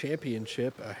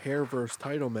Championship, a hair versus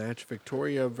title match,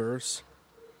 Victoria versus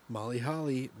Molly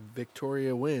Holly.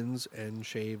 Victoria wins and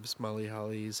shaves Molly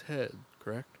Holly's head,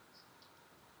 correct?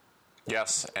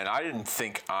 Yes, and I didn't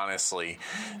think, honestly,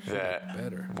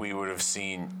 that we would have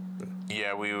seen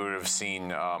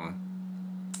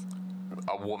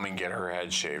a woman get her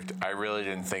head shaved. I really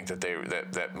didn't think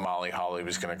that Molly Holly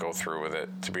was going to go through with it,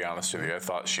 to be honest with you. I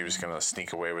thought she was going to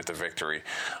sneak away with the victory.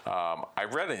 I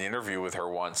read an interview with her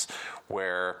once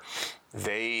where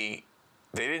they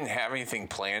didn't have anything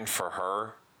planned for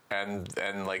her and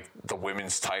the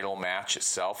women's title match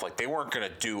itself. They weren't going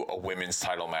to do a women's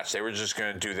title match. They were just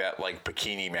going to do that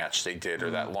bikini match they did,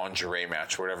 or that lingerie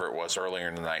match, whatever it was, earlier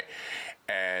in the night.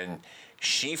 And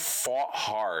she fought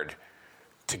hard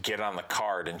to get on the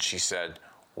card, and she said,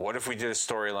 what if we did a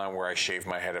storyline where I shave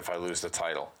my head if I lose the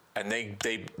title? And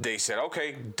they said,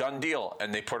 okay, done deal,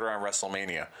 and they put her on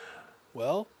WrestleMania.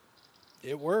 Well,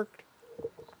 it worked.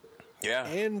 Yeah.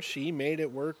 And she made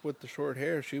it work with the short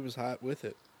hair. She was hot with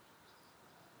it.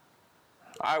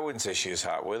 I wouldn't say she was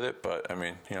hot with it, but I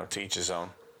mean, to each his own.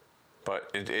 But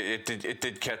it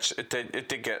did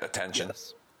get attention,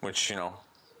 yes. Which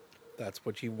that's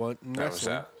what you want in that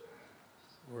wrestling. Was that.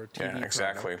 Or a TV yeah,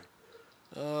 exactly.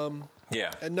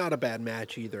 Yeah, and not a bad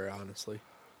match either, honestly.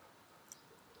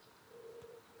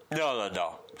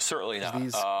 No, certainly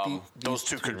not. Those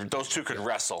two could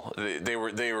wrestle. They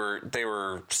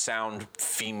were sound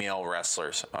female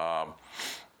wrestlers,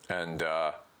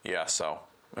 So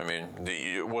I mean,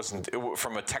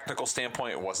 from a technical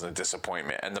standpoint, it wasn't a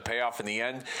disappointment. And the payoff in the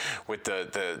end with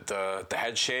the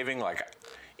head shaving, like,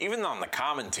 even on the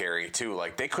commentary, too,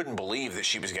 like, they couldn't believe that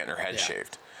she was getting her head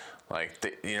shaved. Like,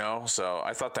 so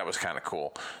I thought that was kind of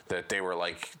cool that they were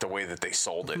like the way that they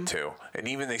sold it too. And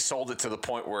even they sold it to the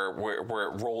point where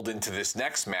it rolled into this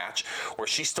next match where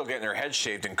she's still getting her head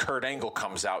shaved and Kurt Angle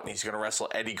comes out and he's going to wrestle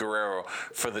Eddie Guerrero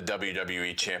for the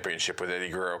WWE Championship with Eddie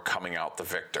Guerrero coming out the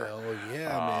victor. Oh,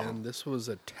 yeah, man. This was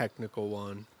a technical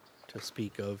one to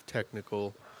speak of,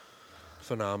 technical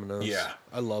phenomena. Yeah.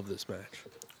 I love this match.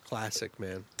 Classic,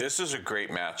 man. This is a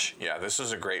great match. Yeah, this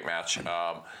is a great match.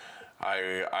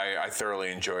 I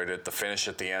thoroughly enjoyed it. The finish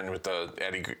at the end with the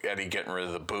Eddie getting rid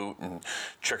of the boot and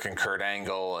tricking Kurt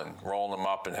Angle and rolling him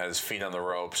up and had his feet on the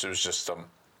ropes. It was just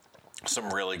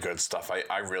some really good stuff.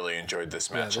 I really enjoyed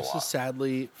this match a lot. This is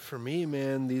sadly, for me,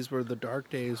 man, these were the dark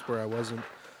days where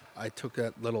I took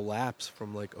that little lapse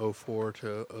from like 04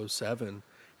 to 07,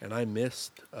 and I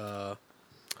missed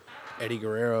Eddie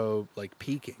Guerrero like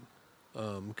peaking.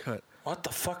 What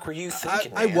the fuck were you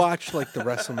thinking, I man? watched like the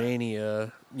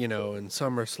WrestleMania, and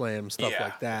SummerSlam, stuff Yeah.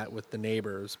 like that with the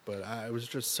neighbors, but I was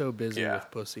just so busy Yeah.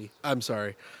 with pussy. I'm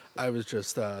sorry. I was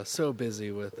just so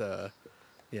busy with,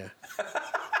 yeah.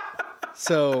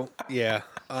 So, yeah.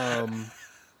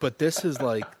 But this is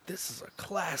a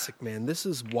classic, man. This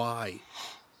is why,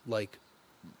 like,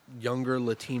 younger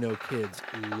Latino kids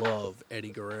love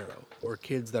Eddie Guerrero, or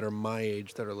kids that are my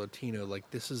age that are Latino. Like,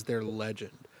 this is their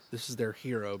legend. This is their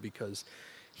hero because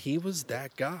he was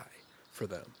that guy for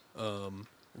them.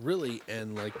 Really,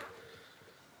 and like,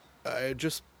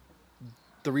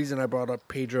 the reason I brought up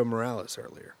Pedro Morales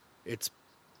earlier, it's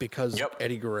because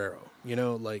Eddie Guerrero,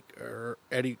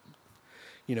 Eddie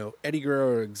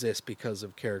Guerrero exists because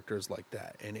of characters like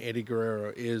that, and Eddie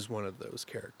Guerrero is one of those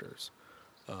characters,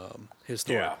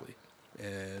 historically,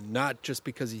 and not just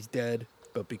because he's dead,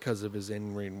 but because of his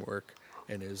in-ring work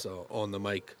and his on the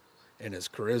mic and his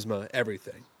charisma,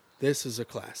 everything. This is a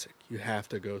classic. You have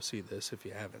to go see this if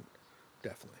you haven't.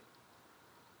 Definitely.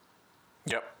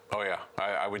 Yep. Oh yeah.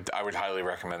 I would highly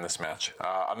recommend this match.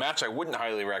 A match I wouldn't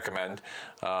highly recommend.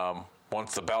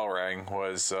 Once the bell rang,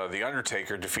 was The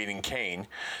Undertaker defeating Kane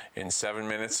in 7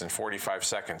 minutes and 45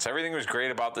 seconds. Everything was great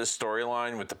about this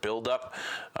storyline with the build-up,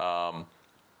 and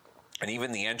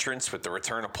even the entrance with the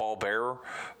return of Paul Bearer.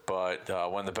 But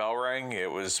when the bell rang,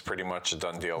 it was pretty much a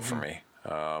done deal for me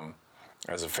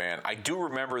as a fan. I do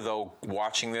remember, though,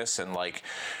 watching this and, like,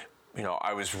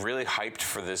 I was really hyped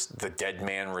for the Dead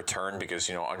Man return because,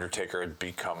 Undertaker had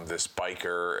become this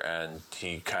biker and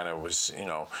he kind of was,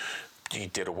 he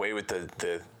did away with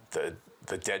the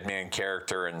Dead Man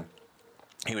character and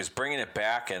he was bringing it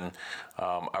back, and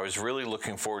I was really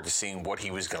looking forward to seeing what he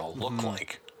was going to look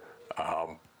like.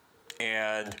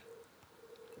 And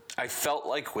I felt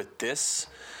like with this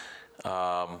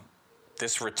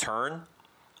return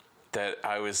that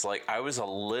I was a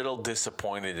little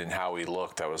disappointed in how he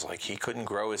looked. I was like, he couldn't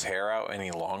grow his hair out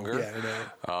any longer. Yeah,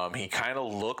 I know. He kind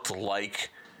of looked like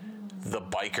the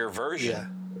biker version. Yeah.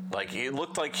 Like he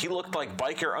looked like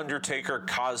biker Undertaker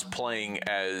cosplaying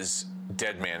as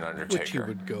Dead Man Undertaker. Which he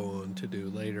would go on to do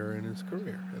later in his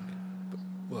career.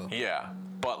 Yeah.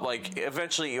 But, like,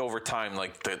 eventually, over time,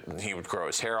 he would grow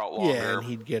his hair out longer. Yeah, and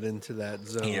he'd get into that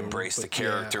zone. He'd embrace the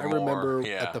character more. I remember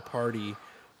Yeah. at the party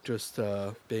just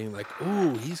being like,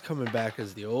 ooh, he's coming back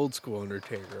as the old school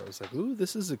Undertaker. I was like, ooh,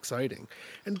 this is exciting.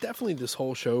 And definitely this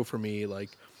whole show for me,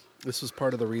 like, this was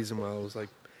part of the reason why I was like,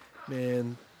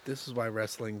 man, this is why I'm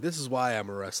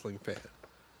a wrestling fan,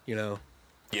 Yeah.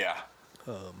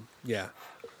 Yeah.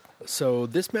 So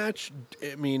this match,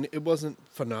 I mean, it wasn't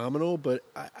phenomenal, but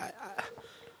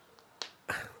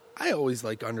I always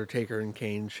like Undertaker and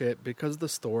Kane shit because of the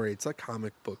story. It's like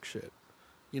comic book shit.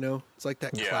 It's like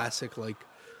that classic, like,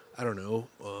 I don't know,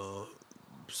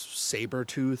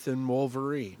 Sabretooth and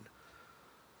Wolverine.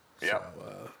 Yeah.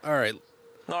 So, all right.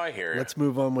 No, I hear you. Let's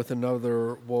move on with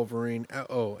another Wolverine.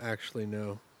 Oh, actually,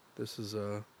 no. This is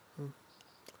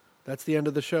that's the end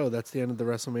of the show. That's the end of the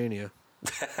WrestleMania.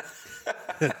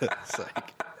 It's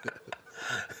like,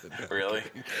 really?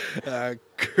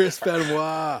 Chris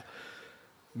Benoit.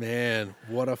 Man,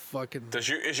 what a fucking...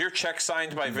 Is your check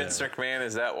signed by Vince McMahon?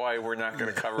 Is that why we're not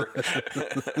going to cover it?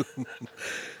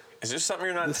 Is there something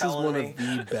you're not telling me? This is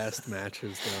one of the best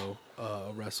matches,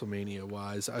 though,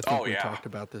 WrestleMania-wise. I think we talked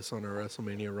about this on our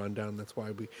WrestleMania rundown. That's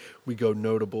why we go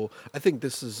notable. I think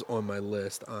this is on my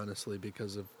list, honestly,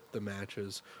 because of the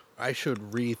matches. I should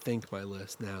rethink my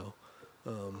list now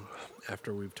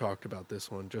after we've talked about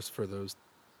this one, just for the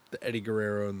Eddie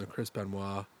Guerrero and the Chris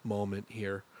Benoit moment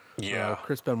here. Yeah.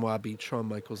 Chris Benoit beat Shawn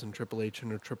Michaels and Triple H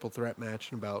in a triple threat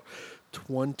match in about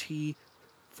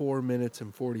 24 minutes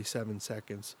and 47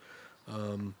 seconds.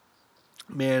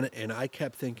 Man, and I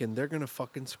kept thinking they're going to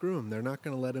fucking screw him. They're not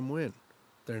going to let him win.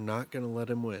 They're not going to let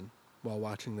him win while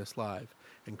watching this live.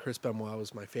 And Chris Benoit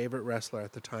was my favorite wrestler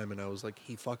at the time, and I was like,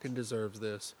 he fucking deserves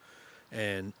this.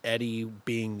 And Eddie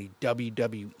being the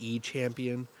WWE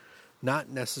champion, not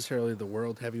necessarily the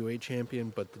World Heavyweight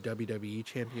champion, but the WWE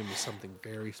champion was something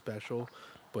very special.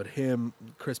 But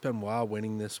Chris Benoit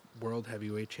winning this World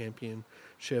Heavyweight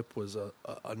Championship was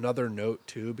another note,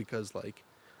 too, because, like,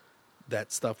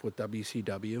 that stuff with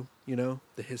WCW, you know,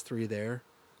 the history there.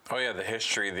 Oh, yeah, the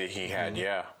history that he had,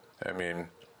 yeah. I mean,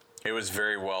 it was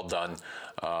very well done.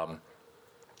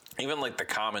 Even, like, the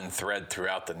common thread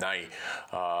throughout the night,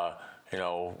 you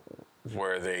know,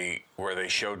 where they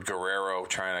showed Guerrero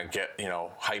trying to get, you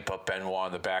know, hype up Benoit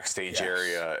in the backstage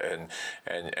area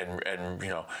and you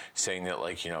know, saying that,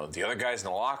 like, you know, the other guys in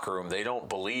the locker room, they don't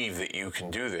believe that you can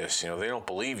do this. You know, they don't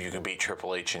believe you can beat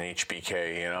Triple H and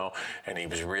HBK, you know, and he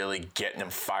was really getting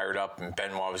him fired up, and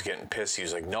Benoit was getting pissed. He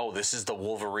was like, no, this is the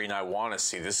Wolverine I want to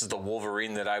see. This is the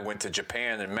Wolverine that I went to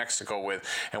Japan and Mexico with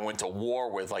and went to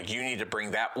war with. Like, you need to bring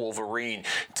that Wolverine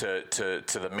to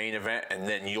the main event, and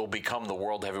then you'll become the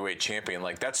World Heavyweight Champion.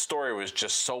 Like, that story was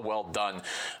just so well done.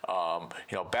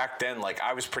 You know, back then, like,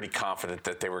 I was pretty confident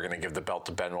that they were going to give the belt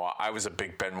to Benoit. I was a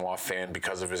big Benoit fan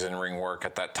because of his in-ring work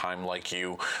at that time, like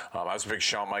you. I was a big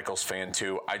Shawn Michaels fan,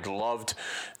 too. I loved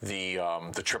the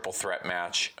triple threat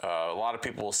match. A lot of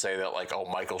people will say that, like, oh,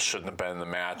 Michaels shouldn't have been in the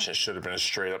match. It should have been a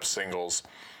straight-up singles.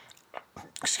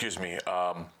 Excuse me.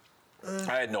 I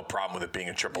had no problem with it being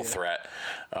a triple threat.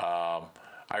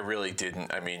 I really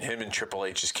didn't. I mean, him and Triple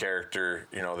H's character,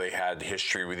 you know, they had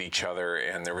history with each other,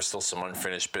 and there was still some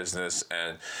unfinished business,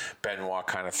 and Benoit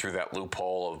kind of threw that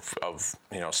loophole of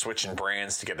you know, switching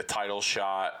brands to get a title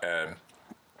shot, and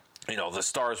you know, the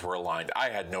stars were aligned. I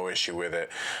had no issue with it.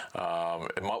 One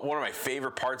of my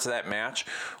favorite parts of that match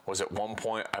was at one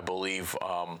point, I believe,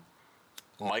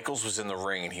 Michaels was in the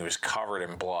ring and he was covered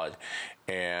in blood,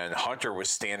 and Hunter was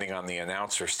standing on the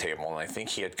announcer's table, and I think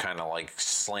he had kind of like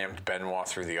slammed Benoit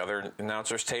through the other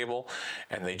announcer's table,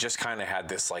 and they just kind of had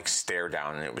this like stare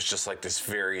down, and it was just like this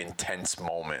very intense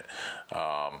moment.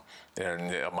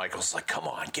 And Michael's like, come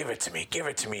on, give it to me,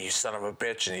 you son of a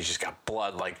bitch. And he's just got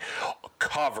blood like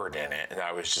covered in it. And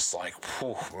I was just like,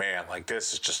 whew, man, like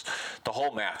this is just, the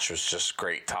whole match was just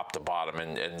great, top to bottom.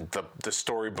 And the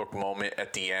storybook moment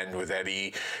at the end with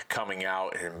Eddie coming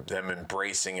out and them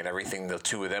embracing and everything the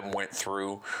two of them went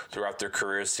throughout their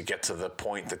careers to get to the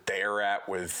point that they're at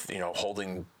with, you know,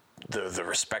 holding the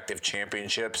respective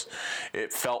championships.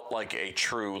 It felt like a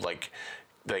true, like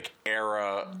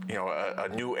era, you know, a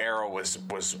new era was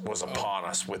upon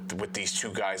us with these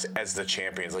two guys as the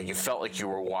champions. Like, you felt like you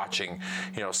were watching,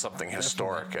 you know, something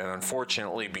historic. And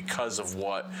unfortunately, because of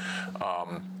what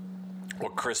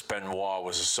Chris Benoit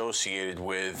was associated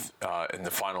with in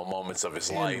the final moments of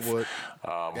his life,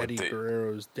 Eddie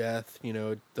Guerrero's death, you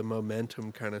know, the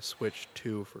momentum kind of switched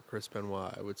too for Chris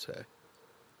Benoit, I would say.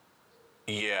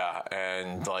 Yeah,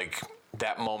 and like,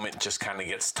 that moment just kind of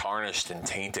gets tarnished and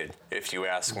tainted, if you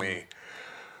ask me.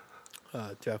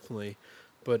 Definitely.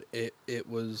 But it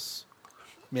was,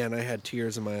 man, I had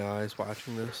tears in my eyes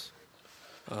watching this.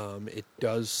 It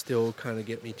does still kind of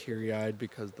get me teary-eyed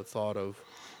because the thought of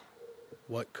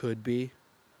what could be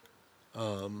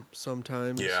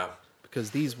sometimes. Yeah. Because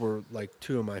these were like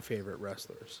two of my favorite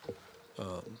wrestlers.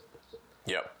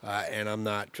 Yep. And I'm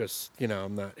not just, you know,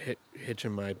 I'm not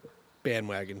hitching my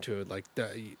bandwagon to it. Like,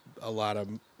 a lot of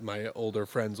my older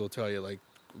friends will tell you, like,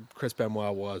 Chris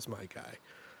Benoit was my guy.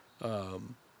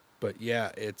 But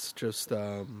yeah, it's just,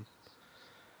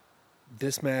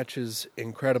 this match is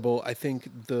incredible. I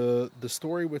think the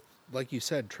story with, like you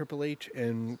said, Triple H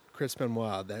and Chris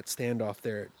Benoit, that standoff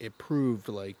there, it proved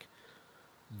like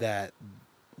that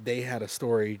they had a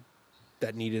story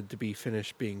that needed to be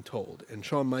finished being told. And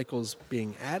Shawn Michaels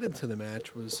being added to the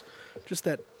match was just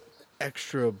that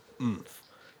extra oomph.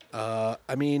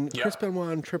 I mean, yeah. Chris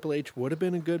Benoit and Triple H would have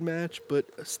been a good match, but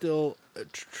still,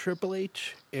 Triple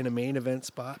H in a main event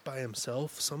spot by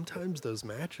himself, sometimes those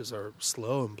matches are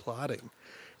slow and plodding.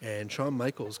 And Shawn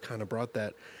Michaels kind of brought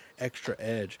that extra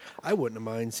edge. I wouldn't have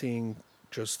mind seeing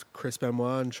just Chris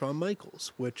Benoit and Shawn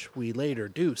Michaels, which we later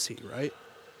do see, right?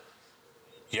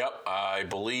 Yep, I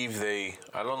believe I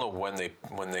don't know when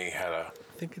they had a...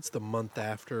 I think it's the month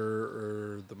after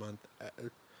or the month...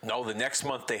 No, the next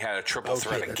month they had a triple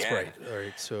threat that's again. Right. All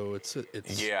right, so it's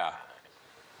yeah.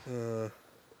 And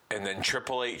then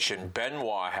Triple H and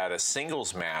Benoit had a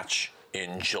singles match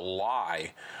in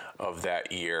July of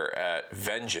that year at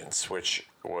Vengeance, which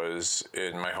was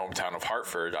in my hometown of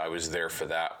Hartford. I was there for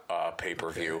that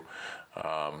pay-per-view.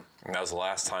 And that was the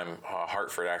last time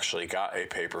Hartford actually got a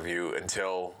pay-per-view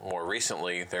until more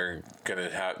recently. They're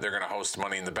gonna host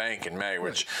Money in the Bank in May,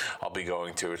 which I'll be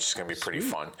going to, which is gonna be pretty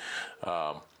fun.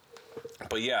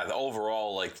 But yeah, the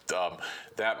overall, like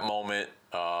that moment,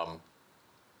 at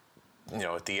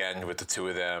the end with the two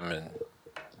of them and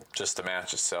just the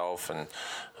match itself, and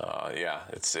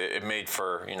it made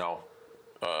for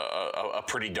a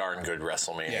pretty darn good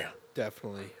WrestleMania. Yeah,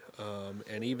 definitely.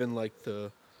 And even like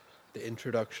the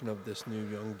introduction of this new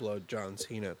young blood, John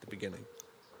Cena, at the beginning.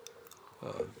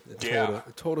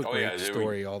 It told a great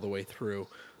story all the way through.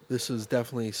 This is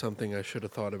definitely something I should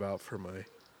have thought about for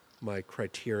my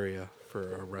criteria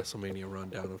for a WrestleMania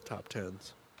rundown of top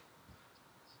 10s.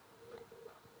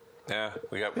 Yeah,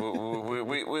 we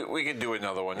could do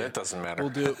another one. It doesn't matter.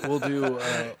 We'll do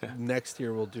next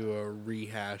year. We'll do a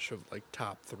rehash of like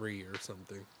top 3 or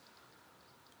something.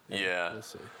 Yeah, we'll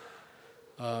see.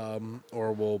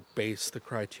 Or we'll base the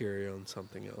criteria on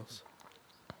something else.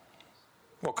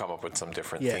 We'll come up with some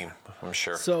different theme, I'm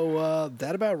sure. So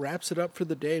that about wraps it up for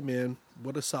the day, man.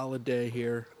 What a solid day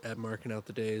here at Marking Out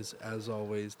the Days. As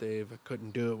always, Dave, I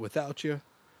couldn't do it without you.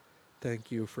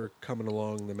 Thank you for coming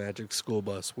along the Magic School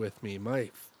Bus with me. My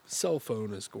cell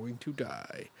phone is going to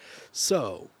die.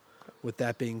 So, with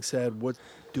that being said, what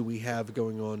do we have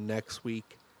going on next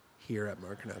week here at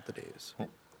Marking Out the Days?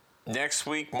 Next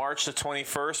week, March the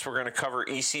 21st, we're going to cover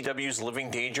ECW's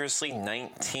Living Dangerously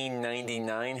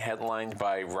 1999, headlined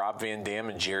by Rob Van Dam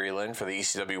and Jerry Lynn for the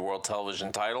ECW World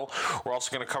Television title. We're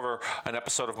also going to cover an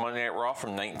episode of Monday Night Raw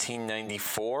from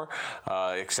 1994.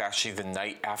 It's actually the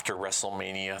night after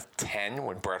WrestleMania 10,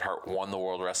 when Bret Hart won the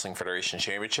World Wrestling Federation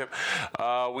Championship.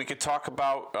 We could talk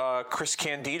about Chris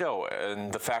Candido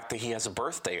and the fact that he has a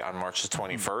birthday on March the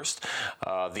 21st.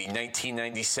 The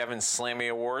 1997 Slammy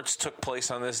Awards took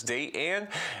place on this date, and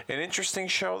an interesting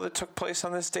show that took place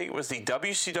on this date was the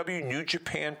WCW New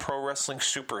Japan Pro Wrestling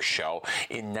Super Show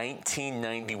in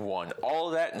 1991. All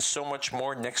of that and so much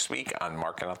more next week on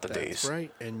Marking Out the Days. That's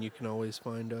right, and you can always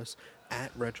find us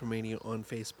at Retromania on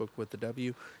Facebook with the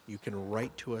W. You can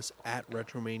write to us at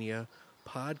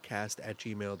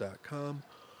retromaniapodcast@gmail.com.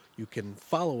 You can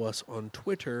follow us on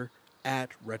Twitter at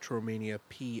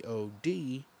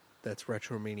RetromaniaPod. That's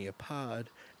Retromania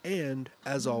Pod. And,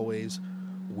 as always,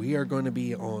 we are going to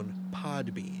be on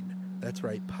Podbean. That's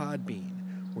right,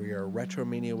 Podbean. We are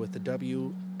Retromania with the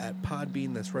W at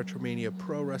Podbean. That's Retromania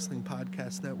Pro Wrestling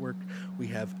Podcast Network. We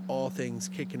have all things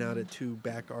Kicking Out at 2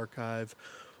 back archive,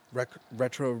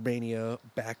 Retromania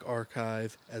back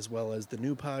archive, as well as the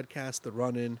new podcast, The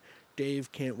Run-In.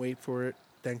 Dave, can't wait for it.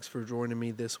 Thanks for joining me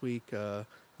this week.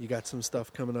 You got some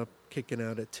stuff coming up, Kicking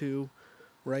Out at 2,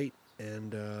 right?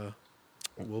 And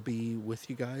we'll be with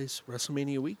you guys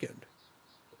WrestleMania weekend.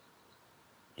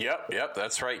 Yep,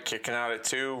 that's right. Kicking Out at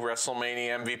 2,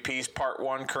 WrestleMania MVPs Part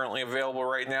 1, currently available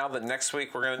right now. The next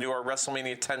week, we're going to do our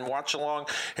WrestleMania 10 watch-along.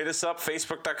 Hit us up,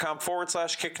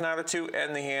 facebook.com/Kicking Out at 2,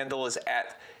 and the handle is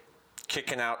at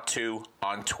Kicking Out 2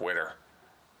 on Twitter.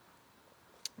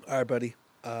 All right, buddy.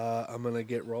 I'm going to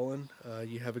get rolling.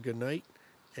 You have a good night,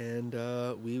 and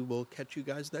we will catch you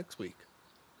guys next week.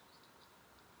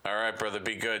 All right, brother.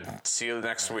 Be good. See you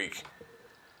next week.